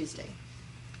on Tuesday?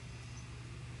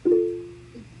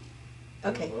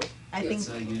 Okay, I think It's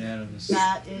unanimous.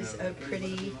 that is a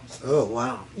pretty Oh,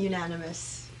 wow.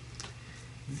 unanimous.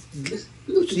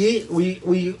 See,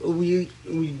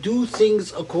 we do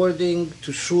things according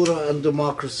to Shura and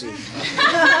democracy.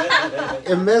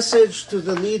 A message to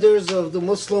the leaders of the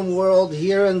Muslim world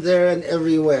here and there and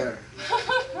everywhere.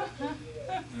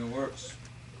 It works.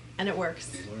 And it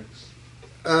works. It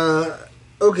works.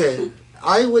 Okay,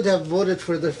 I would have voted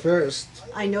for the first,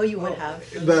 I know you would have.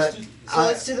 but So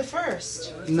let's do the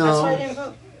first. No. That's why I didn't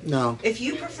vote. no. If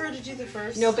you prefer to do the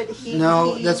first. No, but he.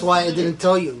 No, he- that's why I didn't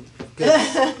tell you. 'Cause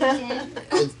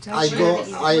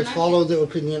I follow the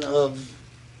opinion of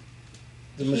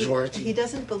the He majority.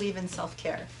 doesn't believe in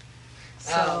self-care.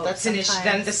 So Oh, that's an issue.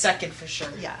 Then the sometimes- second for sure.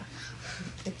 Yeah,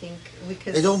 I think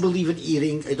because. I don't believe in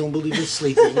eating. I don't believe in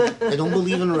sleeping. I don't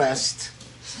believe in rest.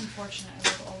 It's unfortunate. I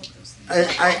love all of those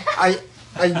things.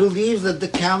 I believe that the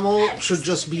camel should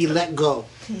just be let go.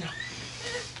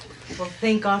 Well,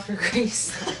 thank God for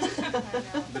grace.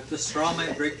 But the straw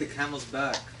might break the camel's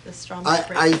back. The strong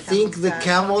I think the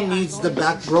camel needs the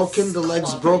back broken, the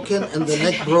legs broken, and the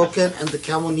neck broken, and the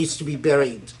camel needs to be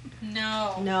buried. No.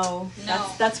 No, No.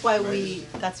 that's why we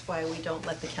don't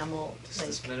let the camel This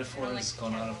like. metaphor has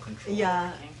gone out of control.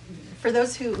 Yeah, for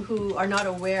those who are not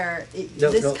aware,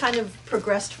 No, this no. kind of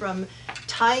progressed from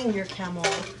tying your camel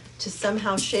to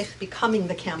somehow Sheikh becoming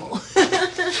the camel.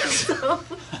 So-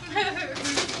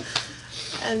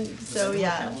 and so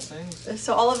yeah, Camel things?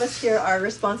 so all of us here are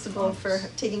responsible for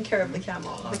taking care of the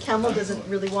camel. The camel doesn't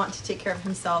really want to take care of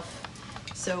himself,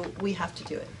 so we have to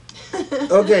do it.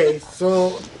 Okay,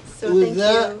 so So with thank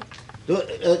that, you.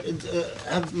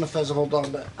 have Mafaz hold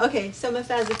on back. Okay, so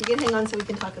Mafaz, if you can hang on so we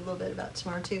can talk a little bit about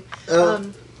tomorrow too.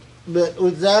 But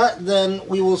with that, then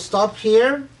we will stop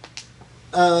here.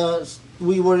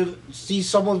 We will see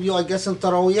some of you, I guess, in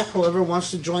Taraweeh, whoever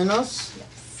wants to join us.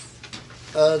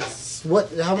 Yes.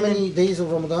 How many days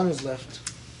of Ramadan is left?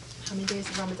 How many days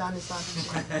of Ramadan is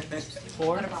left?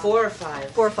 4 or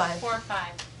 5. 4 or 5. 4 or 5.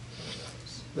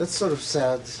 That's sort of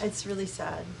sad. It's really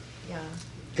sad. Yeah.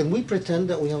 Can we pretend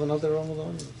that we have another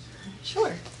Ramadan? Sure.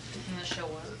 And the show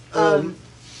was.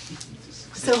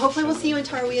 So hopefully we'll see you in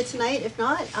Taraweeh tonight. If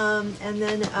not, and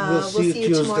then We'll we'll see see you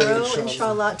you Tuesday, tomorrow, inshallah.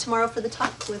 inshallah. Tomorrow for the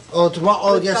talk with. Oh, tomorrow.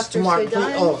 Oh, with yes, Dr. tomorrow.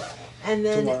 Sudan. Oh, And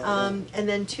then, tomorrow, and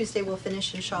then Tuesday we'll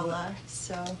finish, inshallah.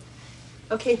 So,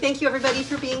 okay, thank you everybody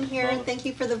for being here. Thank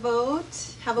you for the vote.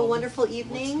 Have a wonderful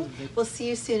evening. We'll see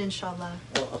you soon, inshallah.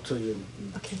 I'll tell you.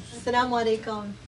 Okay. Assalamu alaikum.